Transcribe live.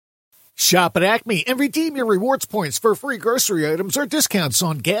Shop at Acme and redeem your rewards points for free grocery items or discounts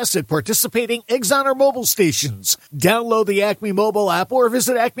on gas at participating Exxon or mobile stations. Download the Acme mobile app or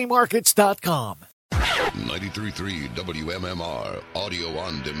visit acmemarkets.com. 93.3 WMMR Audio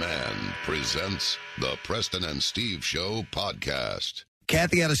on Demand presents the Preston and Steve Show podcast.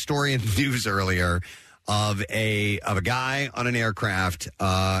 Kathy had a story in the news earlier of a guy on an aircraft,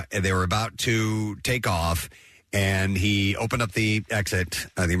 and they were about to take off, and he opened up the exit,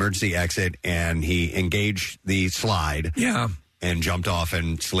 the emergency exit, and he engaged the slide. Yeah. And jumped off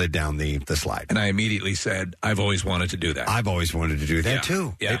and slid down the slide. And I immediately said, I've always wanted to do that. I've always wanted to do that,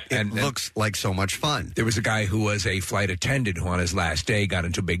 too. Yeah. It looks like so much fun. There was a guy who was a flight attendant who on his last day got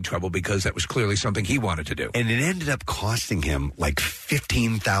into big trouble because that was clearly something he wanted to do. And it ended up costing him like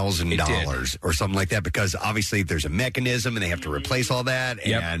 $15,000 or something like that, because obviously there's a mechanism and they have to replace all that.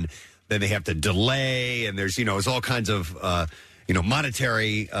 And then they have to delay, and there's, it's all kinds of...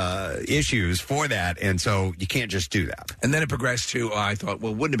 monetary issues for that, and so you can't just do that. And then it progressed to, I thought,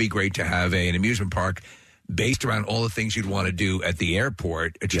 well, wouldn't it be great to have an amusement park based around all the things you'd want to do at the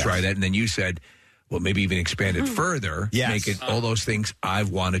airport to try that? And then you said, well, maybe even expand it further, make it all those things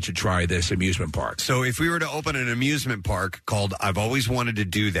I've wanted to try this amusement park. So if we were to open an amusement park called I've Always Wanted to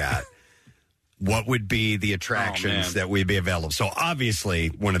Do That, what would be the attractions that would be available? So obviously,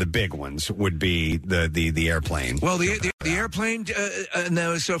 one of the big ones would be the airplane. Well, the airplane.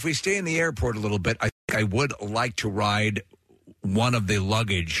 No, so if we stay in the airport a little bit, I think I would like to ride one of the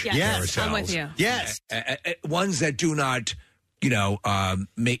luggage carousels. I'm with you. Yes, ones that do not,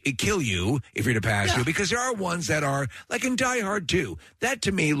 kill you if you're to pass through, because there are ones that are like in Die Hard 2. That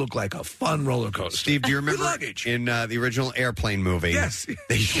to me looked like a fun roller coaster. Steve, do you remember in the original Airplane movie? Yes,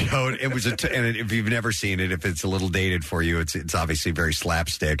 they showed it was and if you've never seen it, if it's a little dated for you, it's obviously very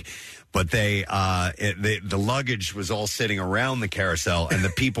slapstick. But the luggage was all sitting around the carousel, and the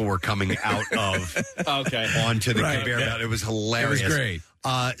people were coming out of onto the conveyor belt. It was hilarious. It was great.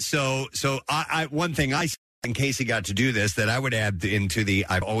 So I one thing I. In case he got to do this, that I would add into the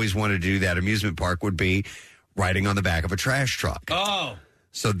I've always wanted to do that amusement park would be riding on the back of a trash truck. Oh.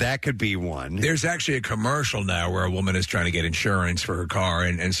 So that could be one. There's actually a commercial now where a woman is trying to get insurance for her car,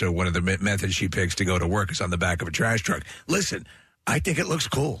 and so one of the methods she picks to go to work is on the back of a trash truck. Listen, I think it looks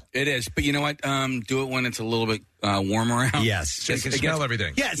cool. It is, but you know what? Do it when it's a little bit warmer out. Yes. So you can smell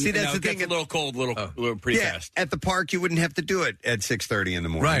everything. Yeah, see, that's the thing. It gets a little cold, pretty fast. At the park, you wouldn't have to do it at 6:30 in the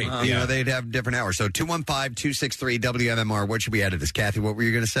morning. Right. They'd have different hours. So 215-263-WMMR. What should we add to this? Kathy, what were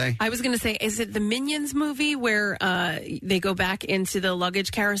you going to say? I was going to say, is it the Minions movie where they go back into the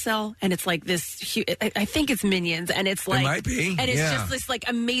luggage carousel, and it's like this, I think it's Minions, and it's like... It might be. And it's just this, like,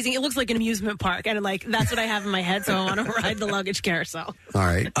 amazing... It looks like an amusement park, and, like, that's what I have in my head, so I want to ride the luggage carousel. All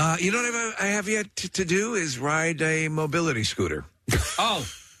right. You know what I have yet to do is ride a mobility scooter. Oh,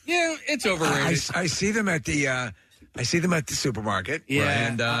 yeah, it's overrated. I see them at the supermarket. Yeah,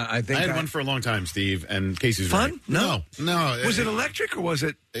 and I think I had one for a long time, Steve. And Casey's fun. Right. No. Was it electric or was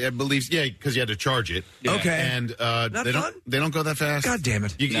it? I believe, because you had to charge it. Yeah. Okay, and they don't go that fast. God damn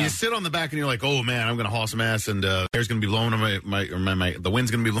it! You sit on the back and you're like, oh man, I'm going to haul some ass, and hair's going to be blowing in my the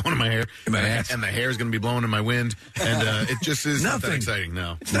wind's going to be blowing in my hair, in my ass, and the hair's going to be blowing in my wind, and it just is not that exciting.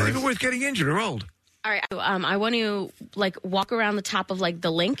 No, it's not even worth getting injured or old. All right, I want to walk around the top of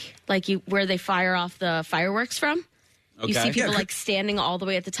the link, where they fire off the fireworks from. Okay. You see people standing all the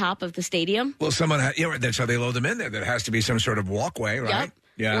way at the top of the stadium. Well, that's how they load them in there. There has to be some sort of walkway, right? Yep.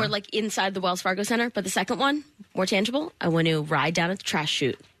 Yeah. Or inside the Wells Fargo Center. But the second one, more tangible, I want to ride down a trash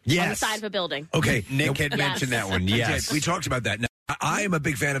chute. Yes. On the side of a building. Okay, Nick had mentioned that one. Yes. We talked about that. Now, I am a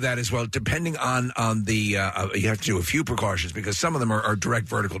big fan of that as well, depending on the, you have to do a few precautions because some of them are direct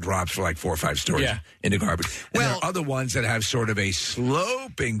vertical drops for 4 or 5 stories into garbage. And there are other ones that have sort of a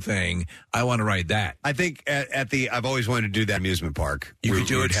sloping thing. I want to ride that. I think at the, I've always wanted to do that amusement park. You could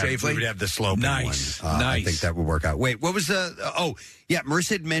do it safely? We would have the sloping one. Nice. I think that would work out. Wait, what was the,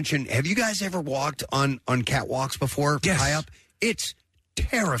 Marissa had mentioned, have you guys ever walked on catwalks before? Yes. High up? It's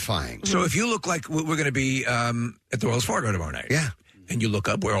terrifying. So if you look like we're going to be at the Wells Fargo tomorrow night. Yeah. And you look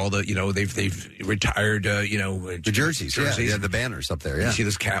up where all the, they've retired, the jerseys. Yeah, the banners up there, yeah. You see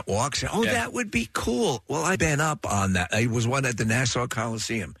those catwalks. That would be cool. Well, I've been up on that. I was one at the Nassau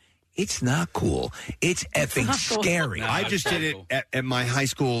Coliseum. It's not cool. It's effing scary. No, I just did it at my high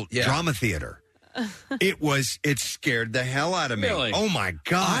school drama theater. It scared the hell out of me. Really? Oh, my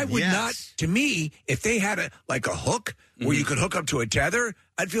God. I would not, to me, if they had a hook where you could hook up to a tether,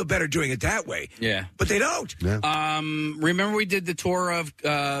 I'd feel better doing it that way. Yeah. But they don't. Yeah. Remember we did the tour of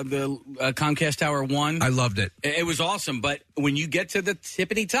the Comcast Tower 1? I loved it. It was awesome, but when you get to the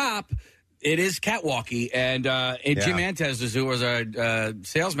tippity top, It is catwalky, and Jim Antes, who was our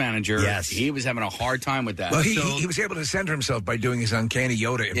sales manager, he was having a hard time with that. Well, he was able to center himself by doing his uncanny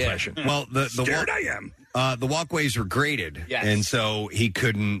Yoda impression. Well, I am. The walkways were graded, Yes. and so he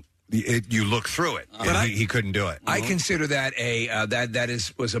couldn't. You look through it, and he couldn't do it. I consider that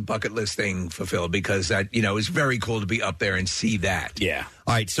was a bucket list thing fulfilled because that is very cool to be up there and see that. Yeah.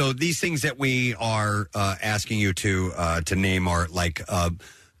 All right. So these things that we are asking you to name are like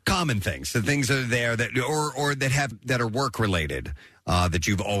common things, the things that are there that or that are work related that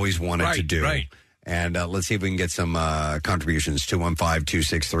you've always wanted to do. Right. And let's see if we can get some contributions.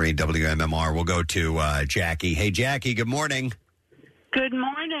 215-263 WMMR. We'll go to Jackie. Hey, Jackie. Good morning. Good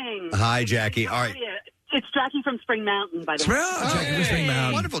morning. Hi, Jackie. All right. It's Jackie from Spring Mountain, by the way. Jackie from Spring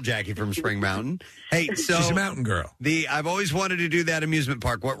Mountain. Wonderful, Jackie from Spring Mountain. Hey, so she's a mountain girl. I've always wanted to do that amusement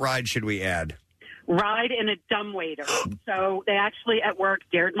park. What ride should we add? Ride in a dumbwaiter. So they actually at work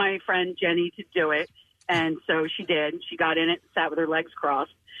dared my friend Jenny to do it, and so she did. She got in it, sat with her legs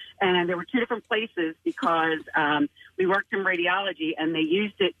crossed, and there were two different places because we worked in radiology, and they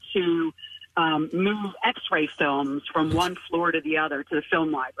used it to move X-ray films from one floor to the other to the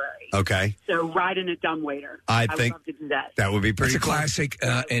film library. Okay. So ride in a dumbwaiter. I would think love to do that. That would be pretty It's a classic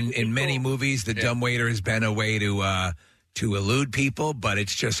in many movies. The dumbwaiter has been a way to elude people, but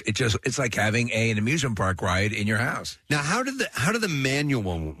it's like having an amusement park ride in your house. Now, how do the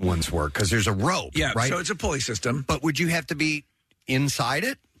manual ones work? Because there's a rope, right? So it's a pulley system. But would you have to be inside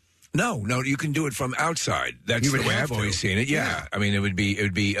it? No, you can do it from outside. That's the way I've always seen it. Yeah. I mean, it would be,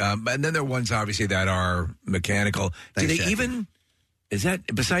 and then there are ones obviously that are mechanical. Thanks, Do they Jackie. is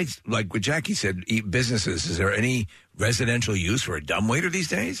that, besides, like what Jackie said, businesses, is there any residential use for a dumbwaiter these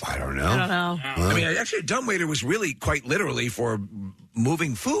days? I don't know. I don't know. I mean, actually, a dumbwaiter was really quite literally for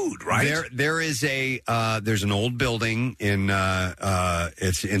moving food, right? There is there's an old building in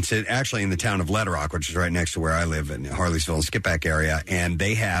it's actually in the town of Lettle Rock, which is right next to where I live in Harleysville and Skippack area, and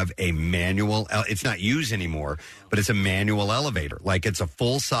they have a manual. It's not used anymore, but it's a manual elevator. Like it's a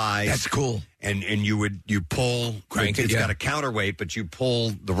full size. That's cool. And you pull, crank it. It's got a counterweight, but you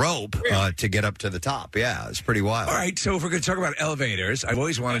pull the rope to get up to the top. Yeah, it's pretty wild. All right, so if we're going to talk about elevators, I've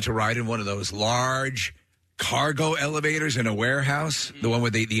always wanted to ride in one of those large cargo elevators in a warehouse, the one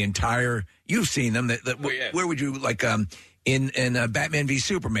with the entire. You've seen them. Where would you like? In Batman v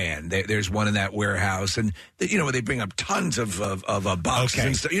Superman, there's one in that warehouse, and where they bring up tons of boxes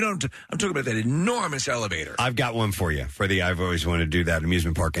and stuff. I'm talking about that enormous elevator. I've got one for you. I've always wanted to do that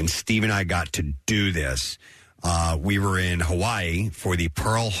amusement park, and Steve and I got to do this. We were in Hawaii for the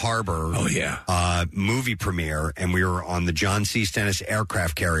Pearl Harbor movie premiere, and we were on the John C. Stennis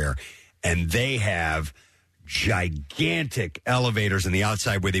aircraft carrier, and they have gigantic elevators on the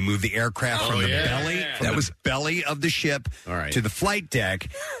outside where they move the aircraft from the belly of the ship to the flight deck,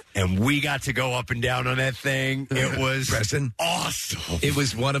 and we got to go up and down on that thing. It was Preston, awesome. It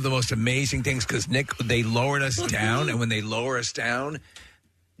was one of the most amazing things because Nick, they lowered us down, and when they lower us down,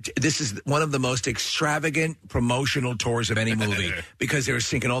 this is one of the most extravagant promotional tours of any movie because they were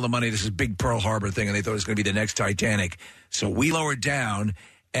sinking all the money. This is big Pearl Harbor thing, and they thought it was going to be the next Titanic. So we lowered down.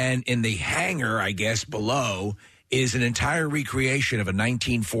 And in the hangar, I guess, below is an entire recreation of a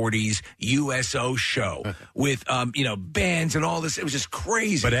 1940s USO show with, bands and all this. It was just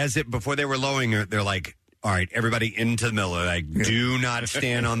crazy. But before they were lowering it, they're like, all right, everybody into the middle. Like, do not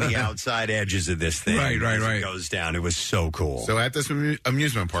stand on the outside edges of this thing. Right. It goes down. It was so cool. So at this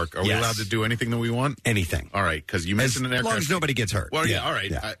amusement park, are we allowed to do anything that we want? Anything. All right, because you mentioned an aircraft. As long as nobody gets hurt. Well, all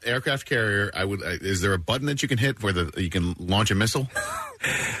right. Yeah. Aircraft carrier, I would. Is there a button that you can hit where you can launch a missile?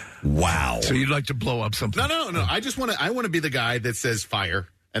 Wow. So you'd like to blow up something? No. I just want to. I want to be the guy that says fire.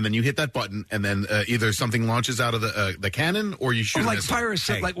 And then you hit that button, and then either something launches out of the cannon, or you shoot. Fire on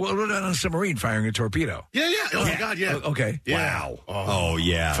a submarine, firing a torpedo. Yeah. Oh my God, yeah. Okay. Yeah. Wow. Oh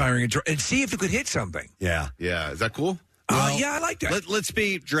yeah. Firing and see if you could hit something. Yeah. Is that cool? Well, I like that. Let's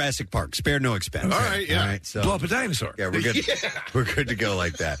be Jurassic Park. Spare no expense. All right. Yeah. All right. So blow up a dinosaur. Yeah, we're good. We're good to go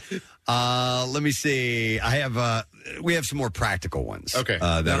like that. Let me see. We have some more practical ones. Okay.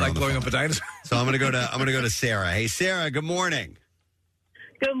 That like blowing up a dinosaur. So I'm gonna go to Sarah. Hey, Sarah. Good morning.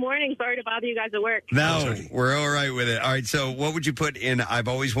 Good morning. Sorry to bother you guys at work. No, we're all right with it. All right, so what would you put in I've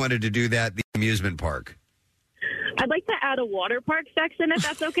always wanted to do that, the amusement park? I'd like to add a water park section, if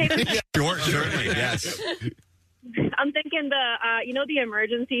that's okay. Sure, certainly, yes. I'm thinking the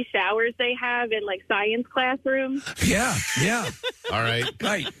emergency showers they have in, like, science classrooms. Yeah. All right.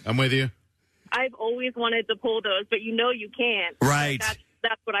 Right. I'm with you. I've always wanted to pull those, but you can't. Right.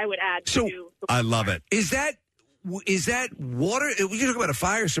 That's what I would add to. I love it. Is that water? We're talking about a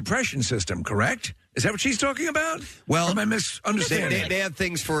fire suppression system, correct? Is that what she's talking about? Well, or am I misunderstanding? They have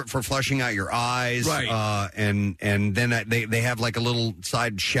things for flushing out your eyes, right? And then they have like a little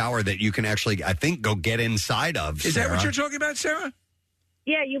side shower that you can actually, I think, go get inside of. Is Sarah. that what you're talking about, Sarah?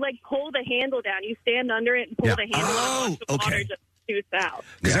 Yeah, you like pull the handle down. You stand under it and pull the handle down. The water okay. just shoots out.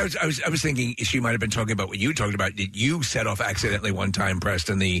 Because I was thinking she might have been talking about what you talked about. Did you set off accidentally one time,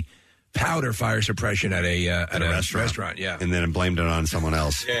 Preston, the powder fire suppression at a restaurant? Yeah, and then blamed it on someone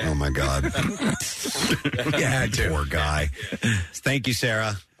else. Yeah. Oh my God! You had to. Poor guy. Thank you,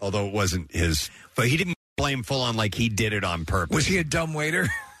 Sarah. Although it wasn't his, but he didn't blame full on like he did it on purpose. Was he a dumb waiter?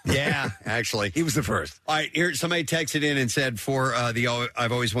 Yeah, actually. He was the first. All right, here, somebody texted in and said for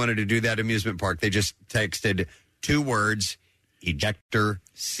I've always wanted to do that amusement park. They just texted 2 words, ejector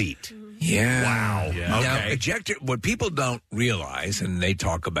seat. Yeah. Wow. Yeah. Okay. Now, ejector, what people don't realize, and they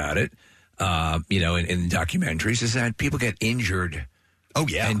talk about it, in documentaries, is that people get injured. Oh,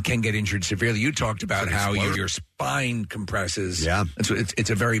 yeah. And can get injured severely. You talked about how your spine compresses. Yeah. It's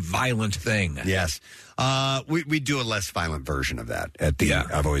a very violent thing. Yes. We do a less violent version of that at the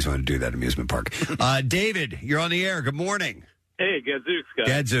I've always wanted to do that amusement park. David, you're on the air. Good morning. Hey, Gadzooks, guys.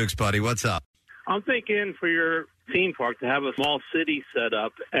 Gadzooks, buddy. What's up? I'm thinking for your theme park to have a small city set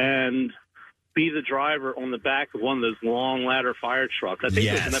up and be the driver on the back of one of those long ladder fire trucks. I think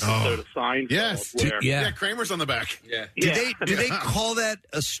there's an episode of Seinfeld. Yes. Where, Yeah, Kramer's on the back. Yeah. Do they call that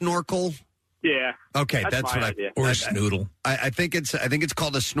a snorkel? Yeah. Okay, that's my what idea. Or a snoodle. I think it's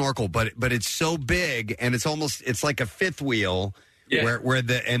called a snorkel, but it's so big and it's like a fifth wheel. Yeah. Where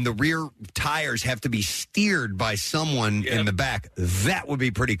the rear tires have to be steered by someone in the back. That would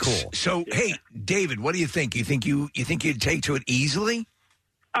be pretty cool. So, hey, David, what do you think? You think you'd take to it easily?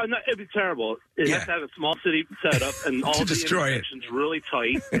 Oh, no, it'd be terrible. It has to have a small city set up and all the intersections really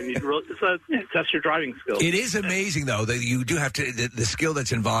tight, and test your driving skills. It is amazing, though, that you do have to the skill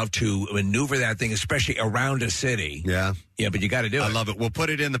that's involved to maneuver that thing, especially around a city. Yeah. Yeah, but you got to do it. I love it. We'll put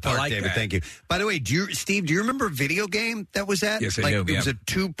it in the park, like David. that. Thank you. By the way, Steve, do you remember a video game that was that? Yes, I do. It was a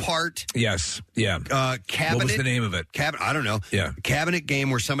 2-part. Yes. Yeah. Cabinet. What was the name of it? I don't know. Yeah. Cabinet game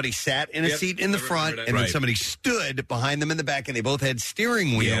where somebody sat in a seat in the front and then somebody stood behind them in the back, and they both had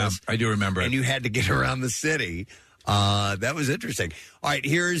steering wheels. Yeah, I do remember it. And you had to get around the city. That was interesting. All right,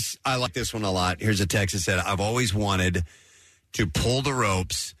 I like this one a lot. Here's a text that said, I've always wanted to pull the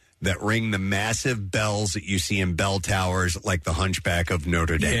ropes that ring the massive bells that you see in bell towers like the Hunchback of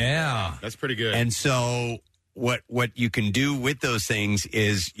Notre Dame. Yeah. That's pretty good. And so what you can do with those things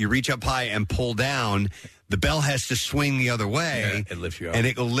is you reach up high and pull down. The bell has to swing the other way. Yeah, it lifts you up. And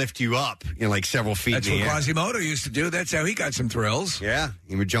it will lift you up, like several feet That's in the what air. Quasimodo used to do. That's how he got some thrills. Yeah.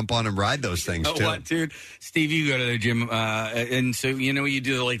 He would jump on and ride those things, too. What, dude? Steve, you go to the gym, and so, you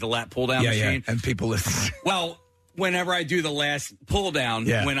do the lap pull-down machine? Yeah, and people listen. Well, whenever I do the last pull-down,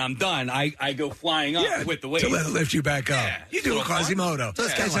 when I'm done, I go flying up with the weight. To lift you back up. Yeah, You do a Quasimodo. So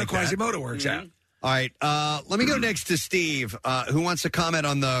it's That's how like that. Quasimodo works out. All right, let me go next to Steve, who wants to comment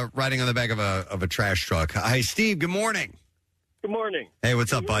on the riding on the back of a trash truck. Hi, Steve. Good morning. Good morning. Hey,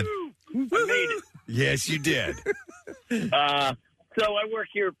 what's up, bud? I made it. Yes, you did. So I work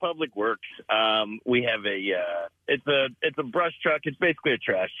here at Public Works. We have it's a brush truck. It's basically a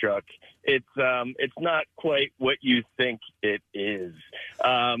trash truck. It's not quite what you think it is.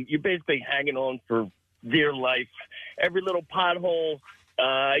 You're basically hanging on for dear life. Every little pothole,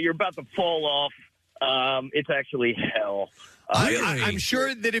 you're about to fall off. It's actually hell. I'm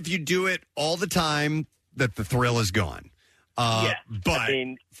sure that if you do it all the time, that the thrill is gone. But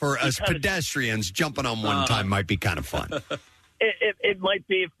for us pedestrians, jumping on one time might be kind of fun. It might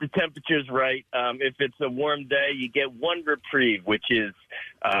be if the temperature's right. If it's a warm day, you get one reprieve, which is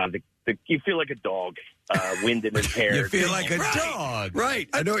you feel like a dog, wind in his hair. You feel like a dog. Right.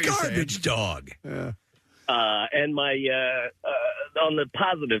 I know what you're saying. Garbage dog. Yeah. And my on the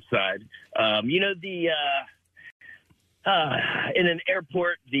positive side, in an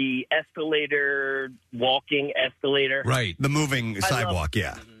airport, the walking escalator. Right. The moving sidewalk,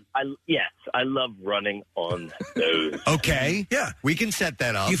 I love running on those. Okay. Yeah. We can set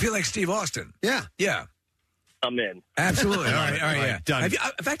that up. You feel like Steve Austin. Yeah. Yeah. I'm in. Absolutely. All right. Yeah. Done. In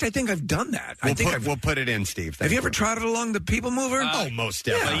fact, I think I've done that. We'll put it in, Steve. Have you ever trotted along the People Mover? Most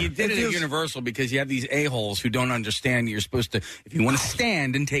definitely. Well, you did it at Universal because you have these a-holes who don't understand you're supposed to, if you want to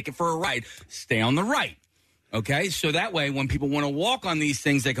stand and take it for a ride, stay on the right. Okay? So that way, when people want to walk on these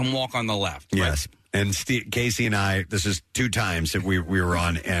things, they can walk on the left. Yes. Right? And Casey and I, this is 2 times that we were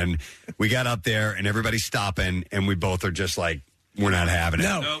on, and we got up there, and everybody's stopping, and we both are just like, we're not having it.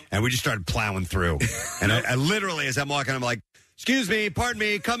 No. And we just started plowing through. And I literally, as I'm walking, I'm like, excuse me, pardon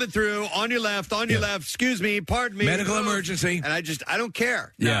me, coming through, on your left, excuse me, pardon me. Medical emergency. And I don't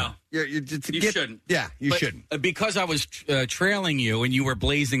care. Yeah. You shouldn't. Yeah, you shouldn't. Because I was trailing you and you were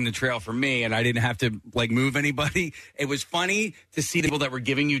blazing the trail for me and I didn't have to, move anybody, it was funny to see the people that were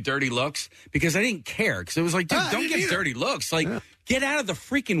giving you dirty looks because I didn't care. Because it was like, dude, don't give dirty looks. Get out of the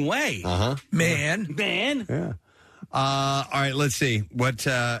freaking way. Man. Yeah. All right, let's see. What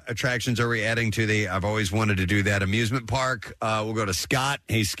attractions are we adding to the I've always wanted to do that amusement park? We'll go to Scott.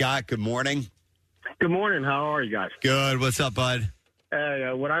 Hey, Scott, good morning. Good morning. How are you guys? Good. What's up, bud?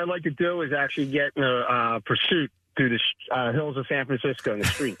 What I'd like to do is actually get in a pursuit through the hills of San Francisco in the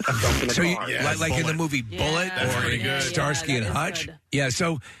street. So in the movie Bullet or in Starsky and Hutch? Good. Yeah,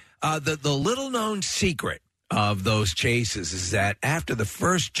 so the little-known secret of those chases is that after the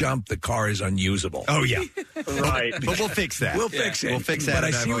first jump, the car is unusable. Oh, yeah. Right. But we'll fix that. We'll fix it. We'll fix that. But I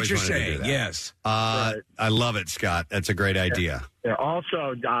and see I've what always you're wanted to do saying. that. Yes. I love it, Scott. That's a great idea. Yeah.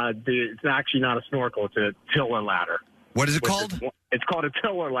 Also, it's actually not a snorkel. It's a tiller ladder. What is it called? It's called a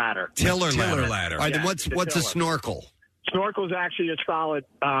tiller ladder. Tiller ladder. All right, then Yeah, what's a snorkel? Snorkel is actually a solid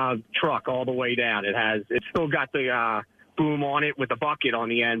truck all the way down. It's still got the boom on it with the bucket on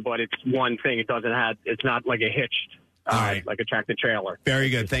the end, but it's one thing. It's not like a hitched, like a tractor trailer. Very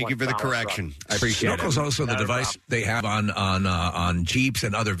good. Thank you for the correction. I appreciate it. Snorkel's also the device they have on Jeeps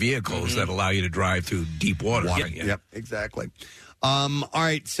and other vehicles that allow you to drive through deep water. Yep, exactly. All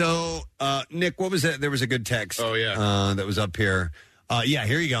right, so Nick, what was that? There was a good text. Oh yeah, that was up here.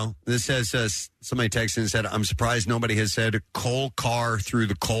 Here you go. This says somebody texted and said, "I'm surprised nobody has said coal car through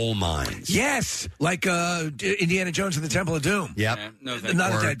the coal mines." Yes, like Indiana Jones and the Temple of Doom. Yep, not at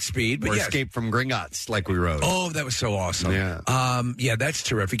that speed, but or yes. Escape from Gringotts, like we wrote. Oh, that was so awesome. Yeah, that's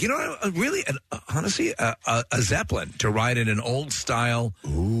terrific. You know, really, honestly, a Zeppelin to ride in an old style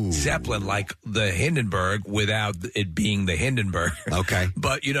Zeppelin like the Hindenburg without it being the Hindenburg. Okay,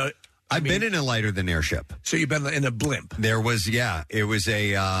 but you know. I've been in a lighter than airship. So you've been in a blimp. There was, it was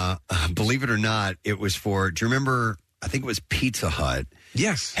a, believe it or not, it was for, do you remember, I think it was Pizza Hut.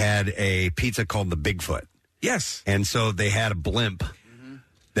 Yes. Had a pizza called the Bigfoot. Yes. And so they had a blimp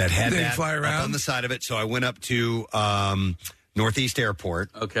that had They that fly around? up on the side of it. So I went up to Northeast Airport.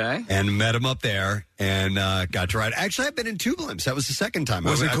 Okay. And met him up there and got to ride. Actually, I've been in two blimps. That was the second time.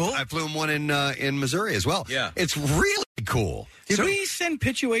 Was it cool? I flew in one in Missouri as well. Yeah. It's really cool. Did we send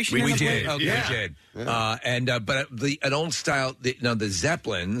Pituation in We the did. blimp? Okay. We did. But an old style, the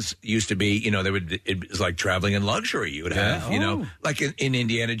Zeppelins used to be, it was like traveling in luxury. You would have, like in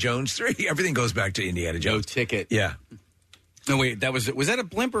Indiana Jones 3. Everything goes back to Indiana Jones. No ticket. Yeah. No, wait, was that a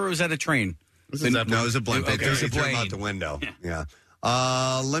blimp or was that a train? No, it was a blimp. Okay. They threw him out the window. Yeah.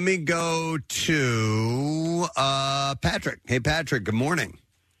 Let me go to Patrick. Hey, Patrick, good morning.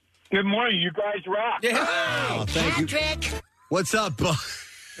 Good morning. You guys rock. Yeah. Oh, thank you. What's up, bud?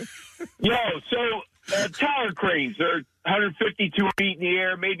 Yo, so tower cranes, they're 152 feet in the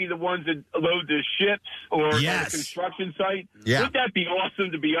air, maybe the ones that load the ships or on a construction site. Yeah. Wouldn't that be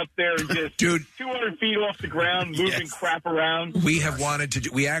awesome to be up there and just 200 feet off the ground, moving crap around? We have wanted to do,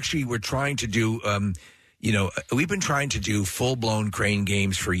 we actually were trying to do, we've been trying to do full-blown crane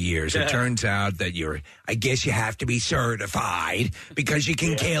games for years. It turns out that I guess you have to be certified because you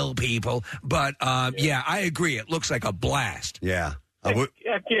can kill people. But, I agree. It looks like a blast. Yeah.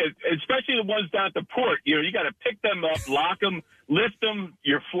 Yeah, kid, especially the ones down at the port. You got to pick them up, lock them, lift them.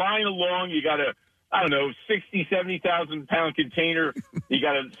 You're flying along. You got to, 60, 70,000 pound container. You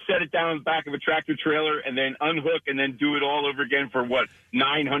got to set it down in the back of a tractor trailer and then unhook and then do it all over again for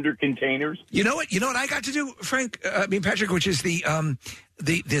 900 containers. You know what? I got to do, Patrick, which is the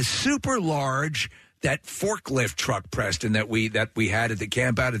super large. That forklift truck, Preston, that we had at the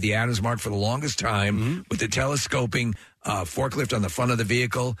camp out at the Adams Mark for the longest time with the telescoping forklift on the front of the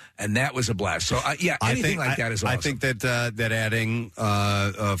vehicle, and that was a blast. So, anything like that is awesome. I think that adding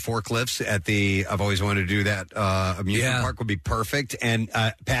forklifts at I've always wanted to do that amusement park would be perfect. And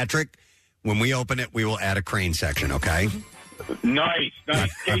Patrick, when we open it, we will add a crane section, okay? Nice. I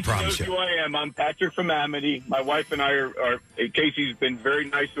promise Casey knows you. who I am. I'm Patrick from Amity. My wife and I are Casey's been very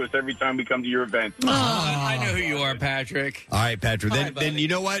nice to us every time we come to your event. I know who you are, Patrick. All right, Patrick. Then you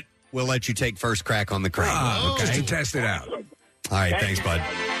know what? We'll let you take first crack on the crane. Just to test it out. All right, thanks, bud.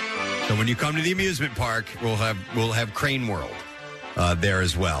 So when you come to the amusement park, we'll have Crane World there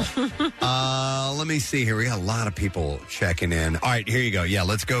as well. Let me see here. We got a lot of people checking in. All right, here you go. Yeah,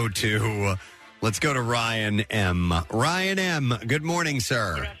 let's go to Ryan M. Ryan M. Good morning,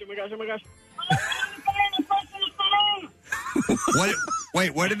 sir. Oh my gosh.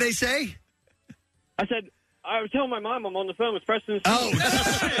 What did they say? I said, I was telling my mom I'm on the phone with Preston. Oh,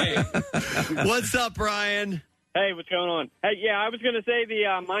 what's up, Ryan? Hey, what's going on? Hey, yeah, I was going to say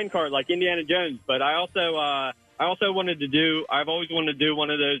the mine cart, like Indiana Jones, but I also wanted to do. I've always wanted to do one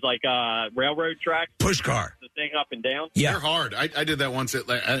of those like railroad tracks. Push car. The thing up and down. Yeah, they're hard. I did that once.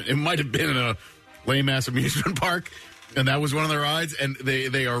 It might have been in a lame ass amusement park. And that was one of the rides, and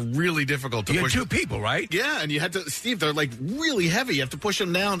they are really difficult to push. You had 2 people, right? Yeah, and you had to, Steve, they're like really heavy. You have to push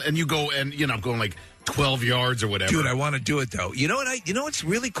them down, and you go, and I'm going like 12 yards or whatever. Dude, I want to do it though. You know what? You know what's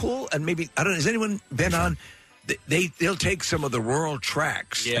really cool, and maybe I don't know. Has anyone been on? They'll take some of the rural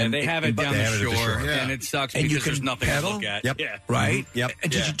tracks. Yeah, and they have it down the shore, and it sucks and because there's nothing to look at. Yep. Yeah. Right? Yep.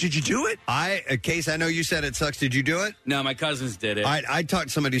 And did you do it? Case, I know you said it sucks. Did you do it? No, my cousins did it. I talked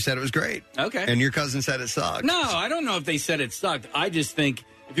to somebody who said it was great. Okay. And your cousin said it sucked. No, I don't know if they said it sucked. I just think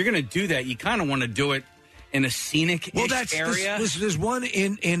if you're going to do that, you kind of want to do it in a scenic area. There's one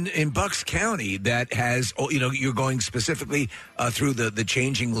in Bucks County that has, you're going specifically through the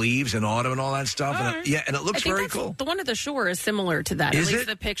changing leaves in autumn and all that stuff. And it looks very cool. The one at the shore is similar to that. Is At least it?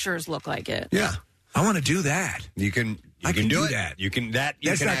 the pictures look like it. Yeah. I want to do that. You can do it. that. You can that.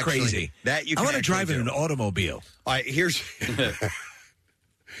 That's you can not actually, crazy. That you. I Can want to drive in do. an automobile. All right, here's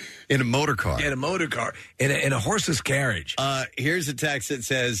in a motor car. In a motor car. In a horse's carriage. Here's a text that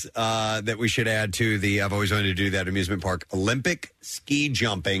says that we should add to the I've always wanted to do that amusement park Olympic ski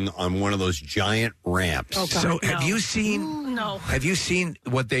jumping on one of those giant ramps. Oh, God, so no. have you seen? No. Have you seen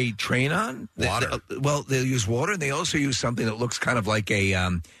what they train on? Water. They'll use water, and they also use something that looks kind of like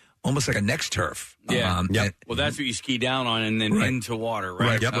almost like a next turf. Yeah. Well, that's what you ski down on and then into water,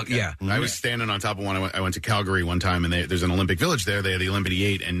 right? Yep. Okay. Yeah. I was standing on top of one. I went to Calgary one time, and there's an Olympic Village there. They had the Olympic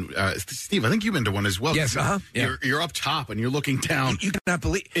 8. And Steve, I think you've been to one as well. Yes, yeah. You're up top, and you're looking down. You cannot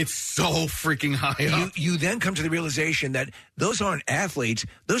believe it's so freaking high up. You then come to the realization that those aren't athletes;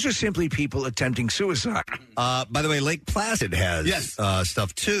 those are simply people attempting suicide. By the way, Lake Placid has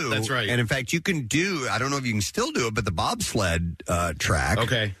stuff too. That's right. And in fact, you can do. I don't know if you can still do it, but the bobsled track.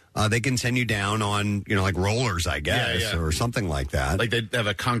 Okay. They can send you down on, like rollers, I guess, or something like that. Like they have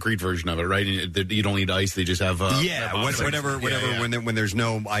a concrete version of it, right? You don't need ice; they just have whatever. When there's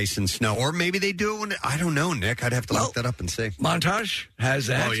no ice and snow, or maybe they do it when I don't know, Nick. I'd have to look that up and see. Montage has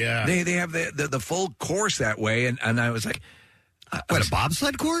that. Oh yeah, they have the full course that way, and I was like, what, a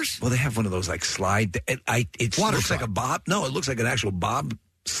bobsled course? Well, they have one of those like slide. It looks like a bob. No, it looks like an actual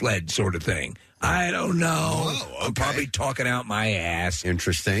bobsled sort of thing. I don't know. Oh, okay. I'm probably talking out my ass.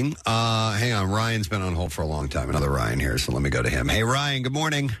 Interesting. Hang on. Ryan's been on hold for a long time. Another Ryan here, so let me go to him. Hey, Ryan, good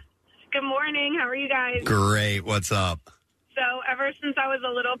morning. Good morning. How are you guys? Great. What's up? So ever since I was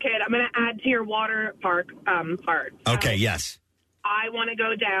a little kid, I'm going to add to your water park part. Okay, yes. I want to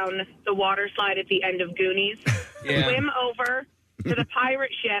go down the water slide at the end of Goonies, swim over to the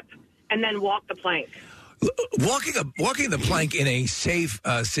pirate ship, and then walk the plank. Walking the plank in a safe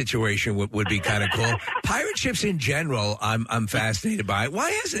situation would be kind of cool. Pirate ships in general, I'm fascinated by. Why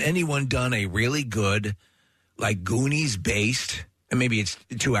hasn't anyone done a really good, like Goonies based? And maybe it's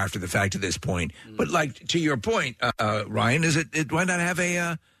too after the fact at this point. But like to your point, Ryan, why not have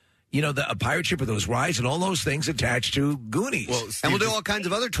a pirate ship with those rides and all those things attached to Goonies? Well, and we'll do all kinds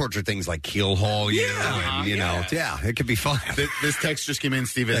of other torture things like keel haul you. And, it could be fun. This text just came in,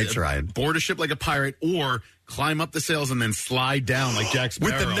 Steve. That's right. Board a ship like a pirate or climb up the sails and then slide down like Jack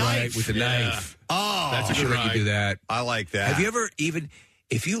Sparrow. With the knife. Right, with the knife. Oh, that's a good let you do that. I like that. Have you ever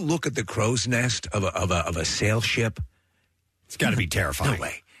if you look at the crow's nest of a sail ship, it's got to be terrifying. No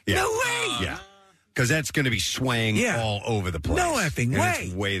way. Yeah. No way. Yeah. Because that's going to be swaying all over the place. No effing way.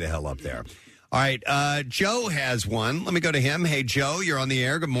 It's way the hell up there. All right. Joe has one. Let me go to him. Hey, Joe, you're on the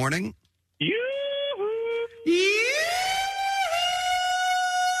air. Good morning.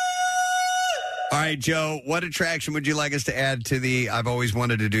 All right, Joe, what attraction would you like us to add to the I've always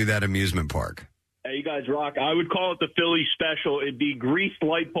wanted to do that amusement park? Hey, you guys rock. I would call it the Philly special. It'd be greased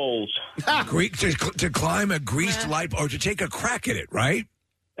light poles. to climb a greased light or to take a crack at it, right?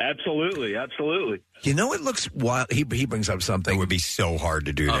 Absolutely, absolutely. You know, it looks wild. He brings up something. It would be so hard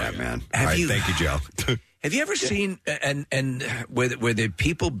to do that, man. All right, thank you, Joe. Have you ever seen and where the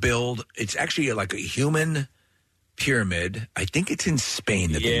people build? It's actually like a human pyramid. I think it's in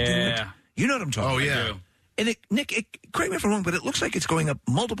Spain that they do it. You know what I'm talking about? Oh yeah. And Nick, correct me if I'm wrong, but it looks like it's going up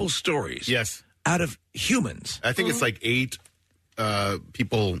multiple stories. Yes. Out of humans. I think it's like 8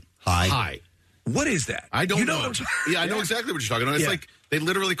 people high. What is that? I don't know. I know Yeah. exactly what you're talking about. It's like they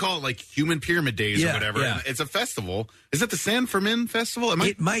literally call it like Human Pyramid Days or whatever. Yeah. And it's a festival. Is it the San Fermin Festival?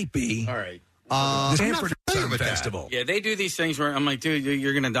 It might be. All right. The San I'm not Fernando with that. Festival. Yeah, they do these things where I'm like, dude,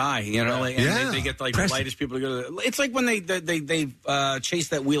 you're gonna die. You know, like, and they get like the lightest people to go to. It's like when they chase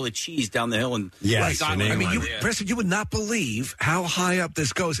that wheel of cheese down the hill and Yes, I mean, Preston, you would not believe how high up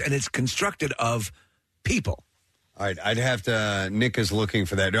this goes, and it's constructed of people. All right, I'd have to. Nick is looking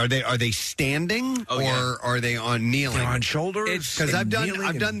for that. Are they standing or are they on kneeling? They're on shoulders. Because I've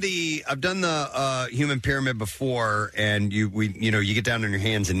done the human pyramid before, and you get down on your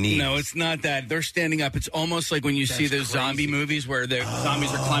hands and knees. No, it's not that. They're standing up. It's almost like when you see those zombie movies where the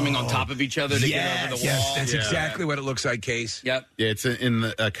zombies are climbing on top of each other to get over the wall. Yes, that's exactly what it looks like, Case. Yep. Yeah, it's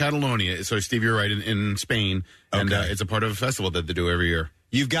in Catalonia. So, Steve, you're right, in Spain. And it's a part of a festival that they do every year.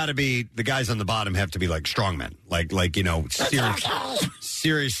 You've got to be, the guys on the bottom have to be like strongmen, like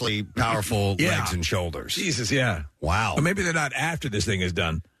seriously powerful legs and shoulders. Jesus, yeah. Wow. Or maybe they're not after this thing is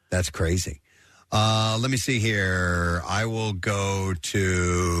done. That's crazy. Let me see here. I will go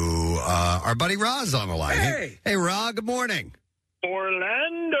to our buddy Roz on the line. Hey, Roz, good morning.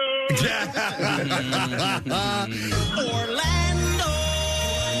 Orlando.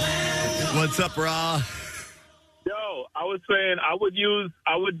 What's up, Roz? Yo, I was saying I would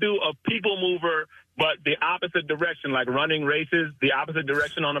do a people mover, but the opposite direction, like running races, the opposite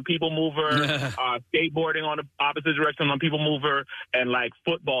direction on a people mover, skateboarding on the opposite direction on a people mover, and like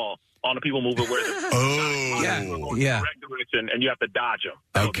football on a people mover where the direct direction and you have to dodge them.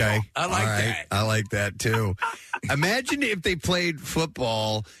 Okay. I like that. I like that too. Imagine if they played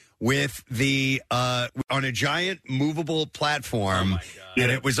football with the on a giant movable platform,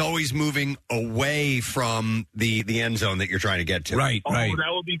 and it was always moving away from the end zone that you're trying to get to. Right. That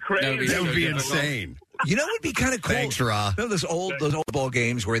would be crazy. That would be insane. You know what would be kind of cool? Thanks, Ra. You know those old ball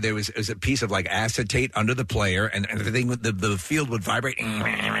games where there was a piece of like acetate under the player, and the thing with the field would vibrate. Do you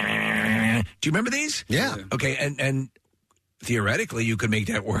remember these? Yeah. Okay, and theoretically, you could make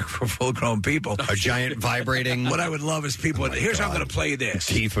that work for full-grown people. A giant vibrating. What I would love is people. Here's how I'm going to play this.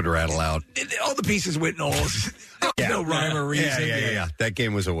 Teeth would rattle out. All the pieces with no rhyme or reason. Yeah. That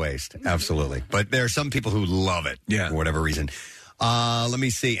game was a waste. Absolutely. But there are some people who love it for whatever reason. Let me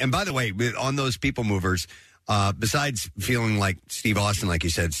see. And by the way, on those people movers, besides feeling like Steve Austin, like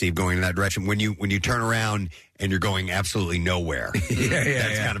you said, Steve, going in that direction, when you turn around and you're going absolutely nowhere,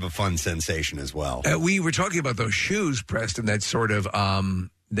 that's kind of a fun sensation as well. We were talking about those shoes, Preston, that sort of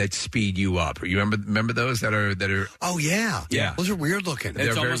that speed you up. You remember those that are? Oh yeah. Those are weird looking.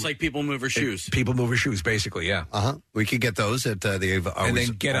 It's almost like people mover shoes. People mover shoes, basically. Yeah. We could get those at the. And then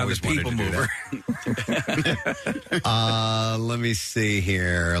get on the people mover. Let me see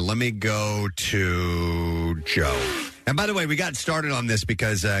here. Let me go to Joe. And by the way, we got started on this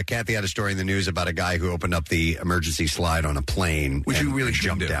because Kathy had a story in the news about a guy who opened up the emergency slide on a plane. Which you really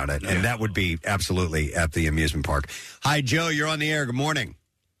jumped down it. And that would be absolutely at the amusement park. Hi, Joe. You're on the air. Good morning.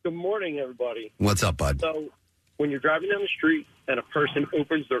 Good morning, everybody. What's up, bud? So, when you're driving down the street and a person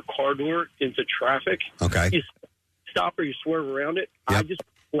opens their car door into traffic, you stop or you swerve around it. Yep.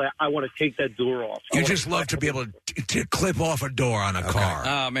 I want to take that door off. You just love to be able to clip off a door on a car.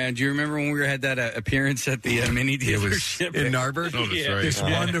 Oh, man. Do you remember when we had that appearance at the mini dealership? In Narberth? Oh, that's right. This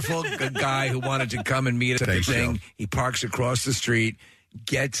wonderful guy who wanted to come and meet us at the thing. He parks across the street,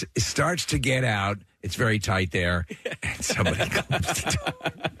 starts to get out. It's very tight there. And somebody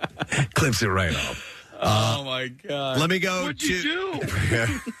clips it right off. Oh, my God. Let me go What'd you do?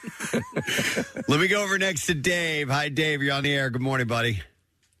 Let me go over next to Dave. Hi, Dave. You're on the air. Good morning, buddy.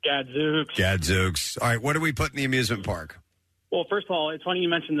 Gadzooks. All right, what do we put in the amusement park? Well, first of all, it's funny you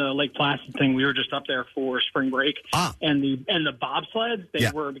mentioned the Lake Placid thing. We were just up there for spring break, and the bobsleds, they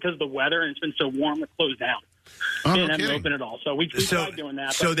were, because of the weather and it's been so warm, they're closed down. They haven't opened at all. So we tried doing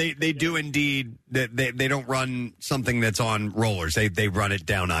that. So they do indeed, they don't run something that's on rollers. They run it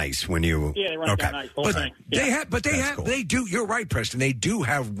down ice when you... Yeah, they run it down ice. Whole thing. They do. You're right, Preston. They do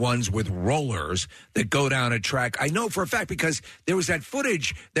have ones with rollers that go down a track. I know for a fact because there was that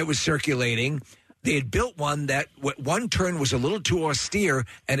footage that was circulating. They had built one that one turn was a little too austere,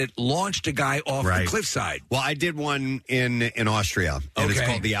 and it launched a guy off the cliffside. Well, I did one in Austria, and it's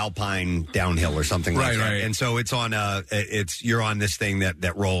called the Alpine Downhill or something like that. Right. And so it's on you're on this thing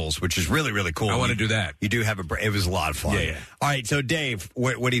that rolls, which is really, really cool. I want to do that. You do have it was a lot of fun. Yeah. All right, so Dave,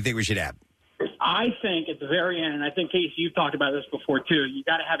 what do you think we should have? I think at the very end, and I think, Casey, you've talked about this before, too, you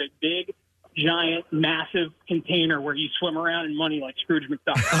got to have a big, giant, massive container where you swim around in money like Scrooge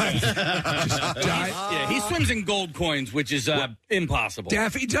McDuck. He swims in gold coins, which is impossible.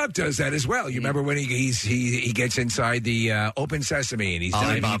 Daffy Duck does that as well. You remember when he gets inside the open sesame and he's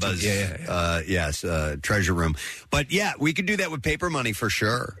Alibaba's treasure room. But yeah, we could do that with paper money for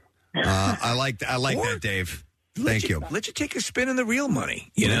sure. I like that, Dave. Thank you. Let you take a spin in the real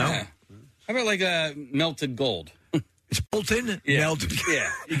money. You know, how about like melted gold? It's molten, melted.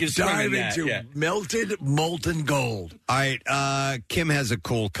 Yeah, you can swim dive in that, into melted, molten gold. All right, Kim has a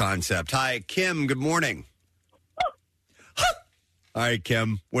cool concept. Hi, Kim. Good morning. All right,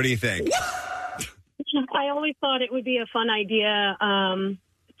 Kim. What do you think? I always thought it would be a fun idea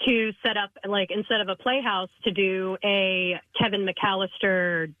to set up, like, instead of a playhouse, to do a Kevin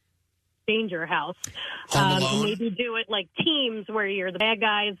McAllister Danger House. Maybe do it like teams where you're the bad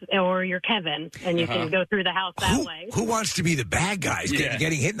guys or you're Kevin, and you can go through the house that way. Who wants to be the bad guys?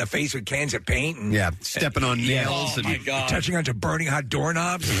 Getting hit in the face with cans of paint and stepping on nails and touching onto burning hot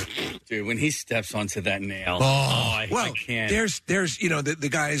doorknobs. Dude, when he steps onto that nail, I can't. There's the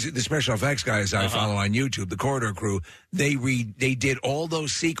guys, the special effects guys I follow on YouTube, the Corridor Crew. They did all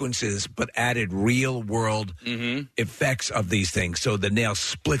those sequences, but added real world effects of these things. So the nail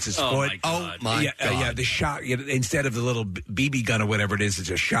splits his foot. My God. The shot instead of the little BB gun or whatever it is, it's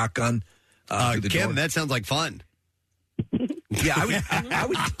a shotgun. Kim, that sounds like fun. Yeah,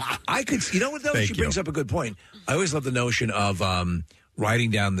 I could. You know what though? She brings up a good point. I always love the notion of riding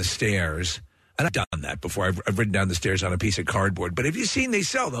down the stairs. And I've done that before. I've ridden down the stairs on a piece of cardboard. But have you seen? They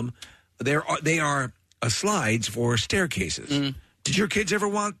sell them. They are slides for staircases. Did your kids ever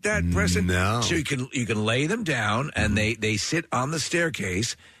want that, Preston? No. So you can lay them down, and they sit on the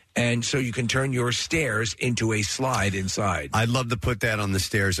staircase. And so you can turn your stairs into a slide inside. I'd love to put that on the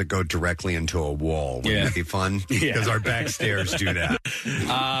stairs that go directly into a wall. Wouldn't that be fun? Because our back stairs do that.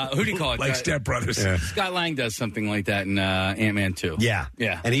 Who do you call it? Like Step Brothers. Yeah. Scott Lang does something like that in Ant-Man 2. Yeah.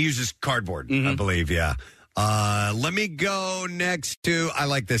 Yeah. And he uses cardboard, I believe, let me go next to, I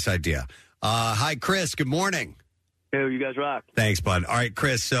like this idea. Hi, Chris. Good morning. Hey, you guys rock. Thanks, bud. All right,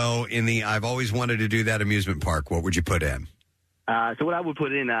 Chris, so in the I've always wanted to do that amusement park, what would you put in? So what I would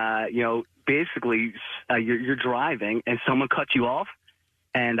put in, basically you're driving and someone cuts you off,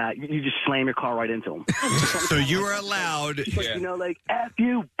 and you just slam your car right into them. So you are allowed, like F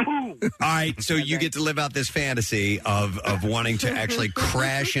you, boom. All right, so you get to live out this fantasy of wanting to actually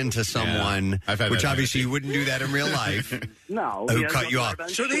crash into someone, which obviously you wouldn't do that in real life. No, who cut you off?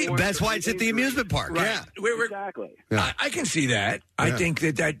 So that's why it's at the amusement park. Right. Yeah, exactly. I can see that. I think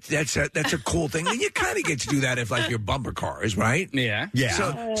that's a cool thing. And you kind of get to do that if like your bumper cars, right? Yeah. So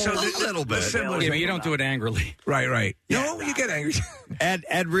a little bit. Yeah, but you don't do it angrily. Right. No, you get angry.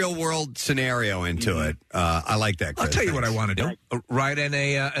 Add real world scenario into it. I like that. Chris. I'll tell you what I want to do: ride in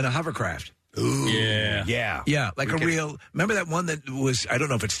a hovercraft. Ooh, yeah. Like a real. Remember that one that was? I don't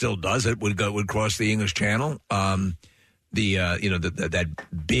know if it still does it. Would cross the English Channel. That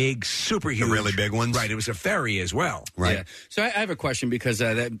big, super huge, the really big ones, right? It was a ferry as well, right? Yeah. So I have a question because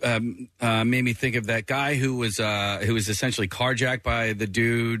that made me think of that guy who was essentially carjacked by the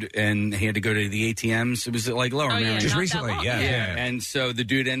dude, and he had to go to the ATMs. It was like Lower Marion, just recently, yeah. And so the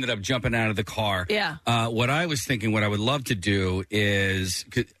dude ended up jumping out of the car. Yeah. What I was thinking, what I would love to do is,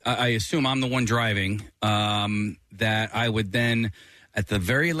 'cause I assume I'm the one driving, that I would then, at the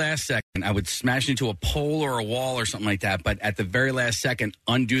very last second, I would smash into a pole or a wall or something like that, but at the very last second,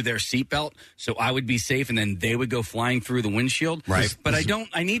 undo their seatbelt so I would be safe, and then they would go flying through the windshield. Right. But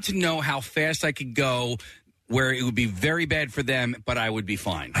I need to know how fast I could go where it would be very bad for them, but I would be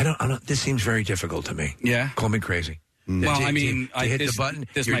fine. I don't. This seems very difficult to me. Yeah? Call me crazy. Well, To I mean, hit the button.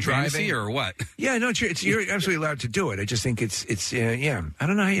 This You're my driving fantasy or what? Yeah, no, you're absolutely allowed to do it. I just think it's I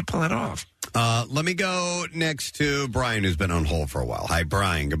don't know how you pull that off. Let me go next to Brian, who's been on hold for a while. Hi,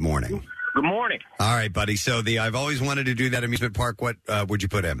 Brian. Good morning. Good morning. All right, buddy. So I've always wanted to do that amusement park. What would you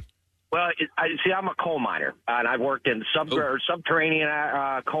put in? Well, I'm a coal miner, and I've worked in subterranean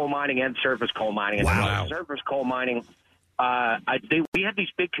coal mining and surface coal mining. Wow. And surface coal mining, we have these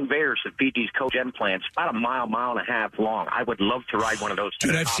big conveyors that feed these cogen plants about a mile and a half long. I would love to ride one of those.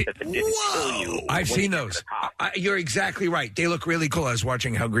 Dude, I've seen those. You're exactly right. They look really cool. I was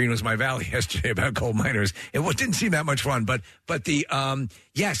watching How Green Was My Valley yesterday about coal miners. It didn't seem that much fun, but the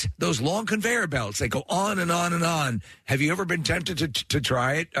yes, those long conveyor belts, they go on and on and on. Have you ever been tempted to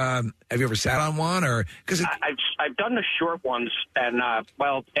try it? Have you ever sat on one? Or because I've done the short ones, and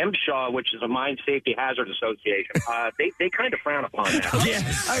MSHA, which is a Mine Safety Hazard Association, they kind of frown upon that.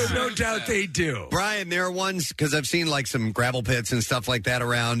 Yes, I have no doubt they do. Brian, there are ones, because I've seen like some gravel pits and stuff like that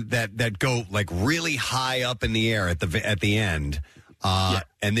around that go like really high up in the air at the end.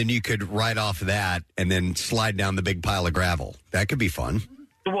 And then you could ride off that and then slide down the big pile of gravel. That could be fun.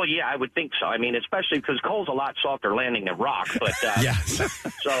 Well, yeah, I would think so. I mean, especially because coal's a lot softer landing than rock. But yes.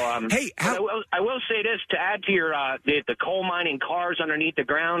 So, hey, I will say this to add to your the coal mining cars underneath the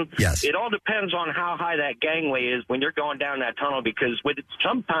ground. Yes. It all depends on how high that gangway is when you're going down that tunnel, because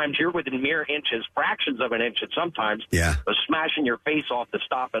sometimes you're within mere inches, fractions of an inch, and sometimes of smashing your face off the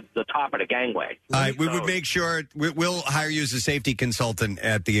top of the gangway. All right, we would make sure we'll hire you as a safety consultant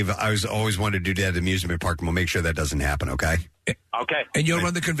at the. I always wanted to do that at the amusement park, and we'll make sure that doesn't happen. Okay. Okay. And you'll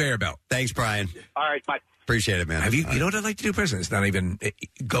run the conveyor belt. Thanks, Brian. All right, bye. Appreciate it, man. Have you know what I'd like to do, President? It's not even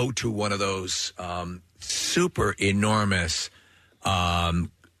go to one of those super enormous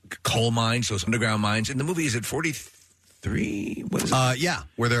coal mines, those underground mines. In the movie, is it 43? What is it? Yeah,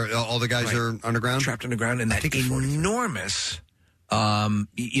 where all the guys are underground? Trapped underground. And that enormous,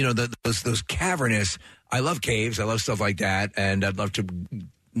 those cavernous, I love caves, I love stuff like that, and I'd love to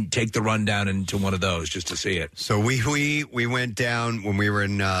take the run down into one of those just to see it. So we went down when we were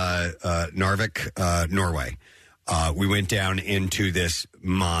in Narvik, Norway. We went down into this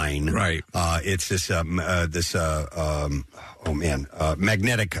mine. Right. It's this magnetic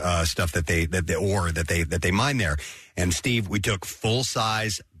stuff that they mine there. And Steve, we took full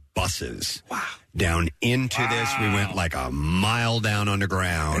size buses. Wow. Down into this. We went like a mile down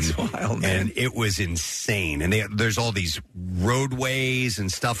underground. That's wild, man. And it was insane. And there's all these roadways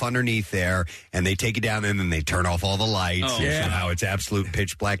and stuff underneath there, and they take you down and then they turn off all the lights. Oh, and yeah. somehow it's absolute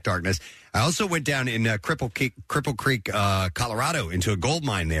pitch black darkness. I also went down in Cripple Creek, Colorado, into a gold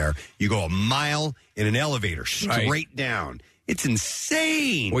mine there. You go a mile in an elevator straight down. It's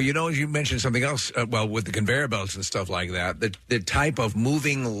insane. Well, as you mentioned something else, with the conveyor belts and stuff like that, the type of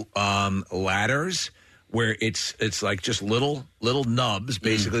moving ladders where it's like just little nubs,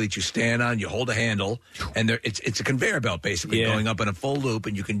 basically, that you stand on, you hold a handle, and it's a conveyor belt, basically, going up in a full loop,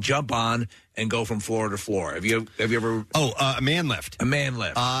 and you can jump on and go from floor to floor. Have you ever... a man lift. A man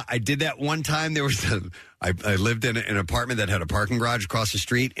lift. I did that one time. There was I lived in an apartment that had a parking garage across the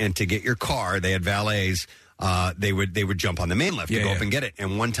street, and to get your car, they had valets. They would jump on the main lift to go up and get it.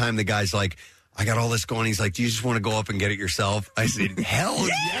 And one time the guy's like, I got all this going. He's like, do you just want to go up and get it yourself? I said, hell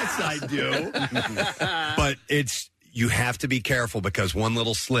yes, I do. But you have to be careful because one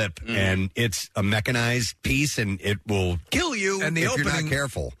little slip and it's a mechanized piece and it will kill you and the if you're opening not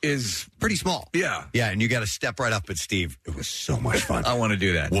careful. Is pretty small. Yeah. Yeah, and you got to step right up. But Steve, it was so much fun. I want to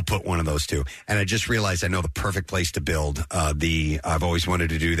do that. We'll put one of those too. And I just realized I know the perfect place to build I've always wanted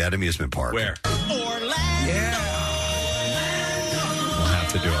to do that amusement park. Where?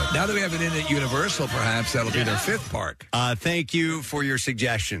 To do it. Now that we have it in at Universal, perhaps that'll be their fifth park. Thank you for your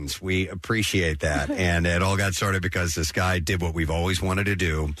suggestions. We appreciate that. And it all got started because this guy did what we've always wanted to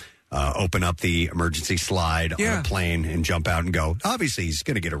do. Open up the emergency slide on a plane and jump out and go. Obviously, he's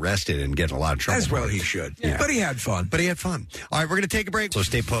going to get arrested and get in a lot of trouble. As well he should. Yeah. But he had fun. All right, we're going to take a break. So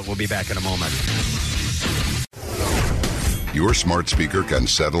stay put. We'll be back in a moment. Your smart speaker can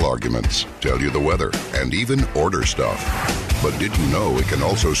settle arguments, tell you the weather, and even order stuff. But did you know it can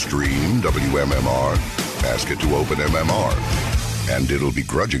also stream WMMR? Ask it to open MMR, and it'll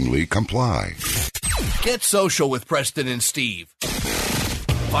begrudgingly comply. Get social with Preston and Steve.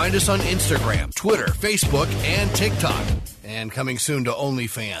 Find us on Instagram, Twitter, Facebook, and TikTok. And coming soon to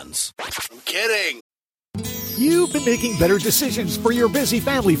OnlyFans. I'm kidding. You've been making better decisions for your busy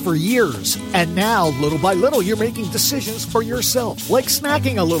family for years. And now, little by little, you're making decisions for yourself, like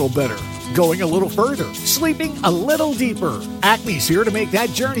snacking a little better, going a little further, sleeping a little deeper. Acme's here to make that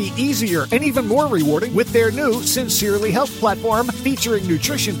journey easier and even more rewarding with their new Sincerely Health platform featuring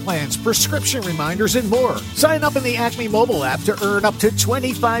nutrition plans, prescription reminders, and more. Sign up in the Acme mobile app to earn up to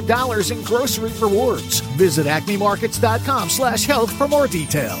 $25 in grocery rewards. Visit acmemarkets.com/health for more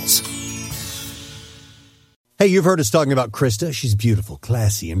details. Hey, you've heard us talking about Krista. She's beautiful,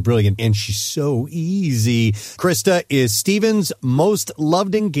 classy, and brilliant, and she's so easy. Krista is Steven's most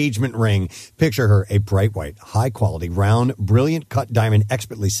loved engagement ring. Picture her, a bright white, high-quality, round, brilliant cut diamond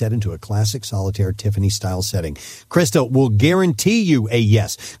expertly set into a classic solitaire Tiffany-style setting. Krista will guarantee you a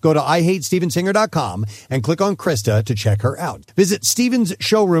yes. Go to IHateStevenSinger.com and click on Krista to check her out. Visit Steven's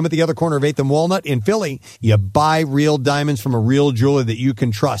showroom at the other corner of 8th and Walnut in Philly. You buy real diamonds from a real jeweler that you can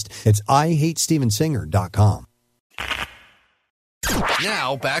trust. It's IHateStevenSinger.com.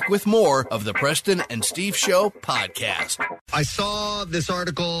 Now, back with more of the Preston and Steve Show podcast. I saw this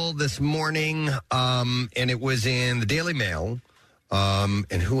article this morning, and it was in the Daily Mail. And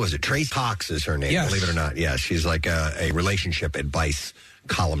who was it? Trace Cox is her name, believe it or not. Yeah, she's like a relationship advice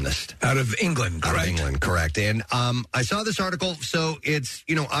columnist. Out of England, correct? Out of England, correct. And I saw this article, so it's,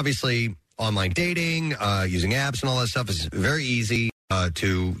 obviously online dating, using apps and all that stuff is very easy.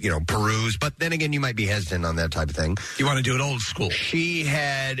 To peruse, but then again, you might be hesitant on that type of thing. You want to do it old school. She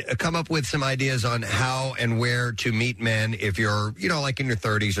had come up with some ideas on how and where to meet men if you're, like in your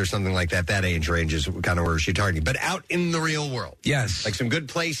 30s or something like that. That age range is kind of where she's targeting. But out in the real world. Yes. Like some good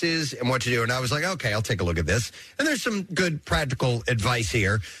places and what to do. And I was like, okay, I'll take a look at this. And there's some good practical advice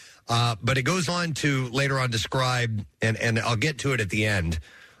here. But it goes on to later on describe, and I'll get to it at the end,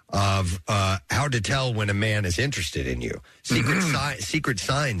 of how to tell when a man is interested in you. Secret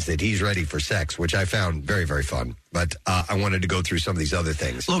signs that he's ready for sex, which I found very, very fun. But I wanted to go through some of these other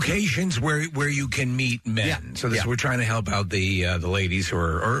things. Locations where you can meet men. Yeah. So we're trying to help out the ladies who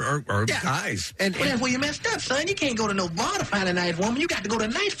are guys. Well, that's where you messed up, son. You can't go to no bar to find a nice woman. You got to go to a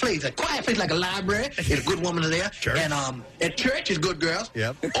nice place, a quiet place like a library. There's a good woman there. Church. And at church is good girls.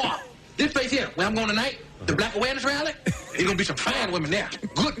 Yep. Or this place here, where I'm going tonight, the Black Awareness Rally, there's going to be some fine women there.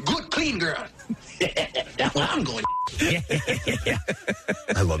 Good, clean girls. That's where I'm going.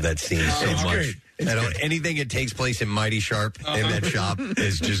 I love that scene so It's much. great. Anything that takes place in Mighty Sharp in that shop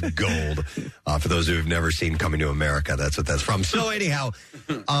is just gold. For those who have never seen Coming to America, that's what that's from. So anyhow,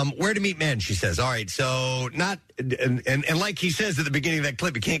 where to meet men, she says. All right, so not, and like he says at the beginning of that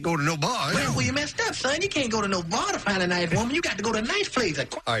clip, you can't go to no bar. Well, you messed up, son. You can't go to no bar to find a nice woman. You got to go to a nice place. All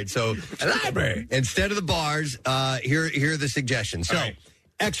right, so a library. Instead of the bars, here are the suggestions. So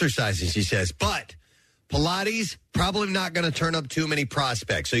exercises, she says, but Pilates, probably not going to turn up too many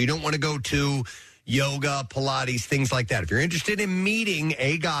prospects. So you don't want to go to yoga, Pilates, things like that. If you're interested in meeting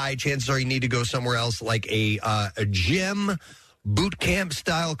a guy, chances are you need to go somewhere else like a gym, boot camp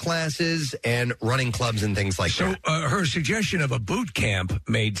style classes, and running clubs and things like that. So her suggestion of a boot camp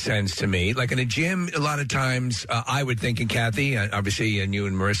made sense to me. Like in a gym, a lot of times I would think, and Kathy, obviously, and you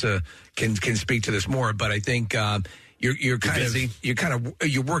and Marissa can speak to this more, but I think you're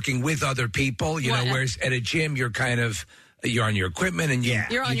you're working with other people, you know, whereas at a gym you're you're on your equipment and you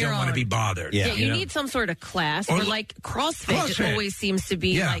don't want to be bothered. Yeah, you need some sort of class. Or like CrossFit. It always seems to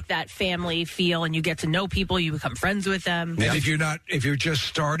be like that family feel, and you get to know people, you become friends with them. And if you're just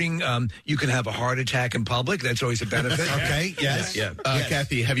starting, you can have a heart attack in public. That's always a benefit. Okay, yes. Yeah.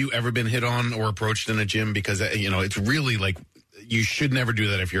 Kathy, have you ever been hit on or approached in a gym? Because, it's really like, you should never do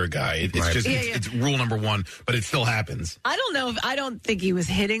that if you're a guy. It's rule number one, but it still happens. I don't think he was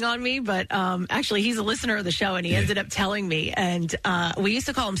hitting on me, but actually he's a listener of the show, and he ended up telling me. And we used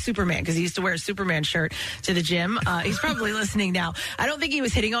to call him Superman because he used to wear a Superman shirt to the gym. He's probably listening now. I don't think he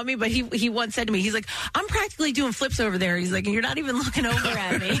was hitting on me, but he once said to me, he's like, I'm practically doing flips over there. He's like, and you're not even looking over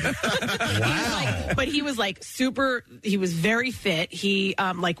at me. Wow. But he was like he was very fit. He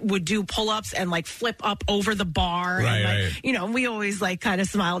would do pull-ups and flip up over the bar. Right, and we always kind of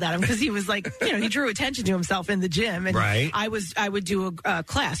smiled at him because he was he drew attention to himself in the gym. And I would do a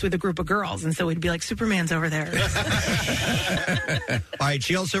class with a group of girls, and so we'd be like, Superman's over there. All right,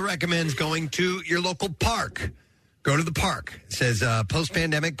 she also recommends going to your local park. Go to the park. It says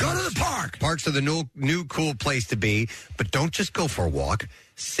post-pandemic, go to the park. Parks are the new cool place to be, but don't just go for a walk.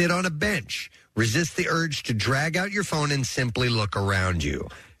 Sit on a bench. Resist the urge to drag out your phone and simply look around you.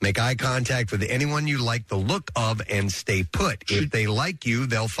 Make eye contact with anyone you like the look of and stay put. If they like you,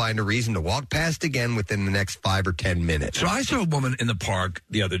 they'll find a reason to walk past again within the next 5 or 10 minutes. So I saw a woman in the park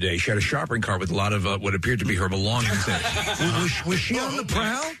the other day. She had a shopping cart with a lot of what appeared to be her belongings in it. Was she on the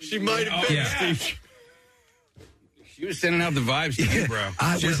prowl? She might have been, Steve. She was sending out the vibes to you, bro.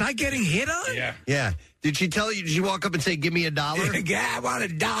 Was I getting hit on? Yeah. Did she tell you? Did she walk up and say, "Give me $1"? Yeah, I want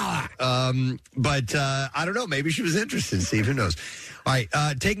 $1. But I don't know. Maybe she was interested. Steve, who knows? All right,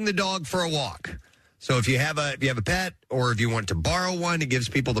 taking the dog for a walk. So if you have a pet, or if you want to borrow one, it gives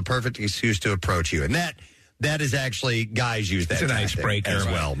people the perfect excuse to approach you, and that is actually guys use that. It's an icebreaker as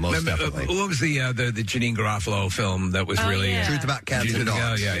well. Most definitely. What was the Janine Garofalo film that was really Truth About Cats and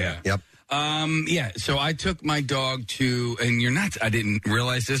Dogs? Yep. So I took my dog to, and I didn't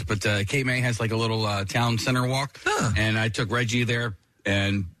realize this, but Cape May has a little town center walk, and I took Reggie there,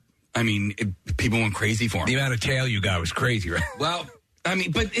 and people went crazy for him. The amount of tail you got was crazy, right? Well,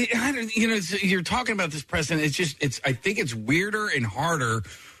 you're talking about this, Preston. I think it's weirder and harder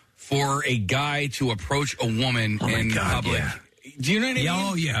for a guy to approach a woman in public. Yeah. Do you know what I mean?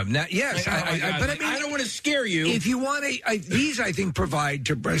 Oh, yeah. Yes. I don't want to scare you. If you want these, I think, provide,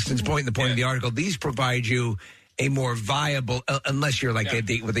 to Preston's point, the point of the article, these provide you a more viable, unless you're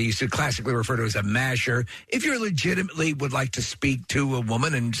what they used to classically refer to as a masher. If you're legitimately would like to speak to a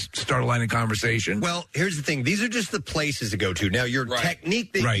woman and start a line of conversation. Well, here's the thing. These are just the places to go to. Now, your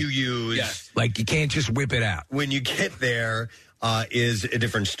technique that you use. Like, you can't just whip it out. When you get there, is a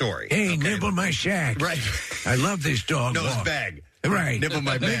different story. Hey, nibble my shack. Right. I love this dog. No, it's bag. Right. Nibble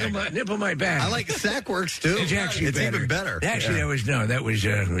my bag. Nibble my bag. I like sack works, too. It's actually even better. Actually, that was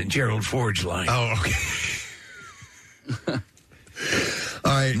Gerald Ford's line. Oh, okay.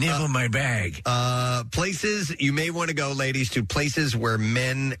 All right. Nibble my bag. Places you may want to go, ladies, to places where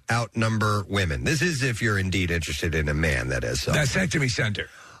men outnumber women. This is if you're indeed interested in a man, that is. So. Vasectomy center.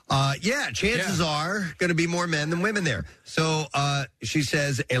 Chances are going to be more men than women there. So she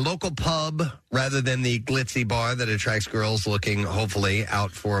says a local pub rather than the glitzy bar that attracts girls looking, hopefully,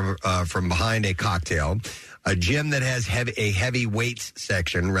 out from behind a cocktail. A gym that has a heavy weights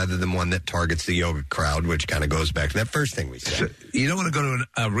section rather than one that targets the yoga crowd, which kind of goes back to that first thing we said. So you don't want to go to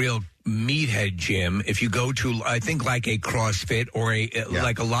a real meathead gym. If you go to, I think, like a CrossFit or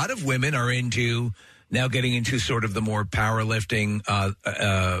like a lot of women are into now getting into sort of the more powerlifting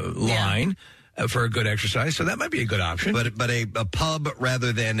line for a good exercise. So that might be a good option. But a pub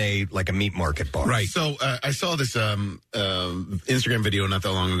rather than a meat market bar. Right. So I saw this Instagram video not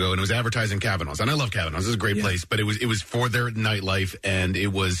that long ago, and it was advertising Kavanaugh's. And I love Kavanaugh's. It's a great place, but it was for their nightlife, and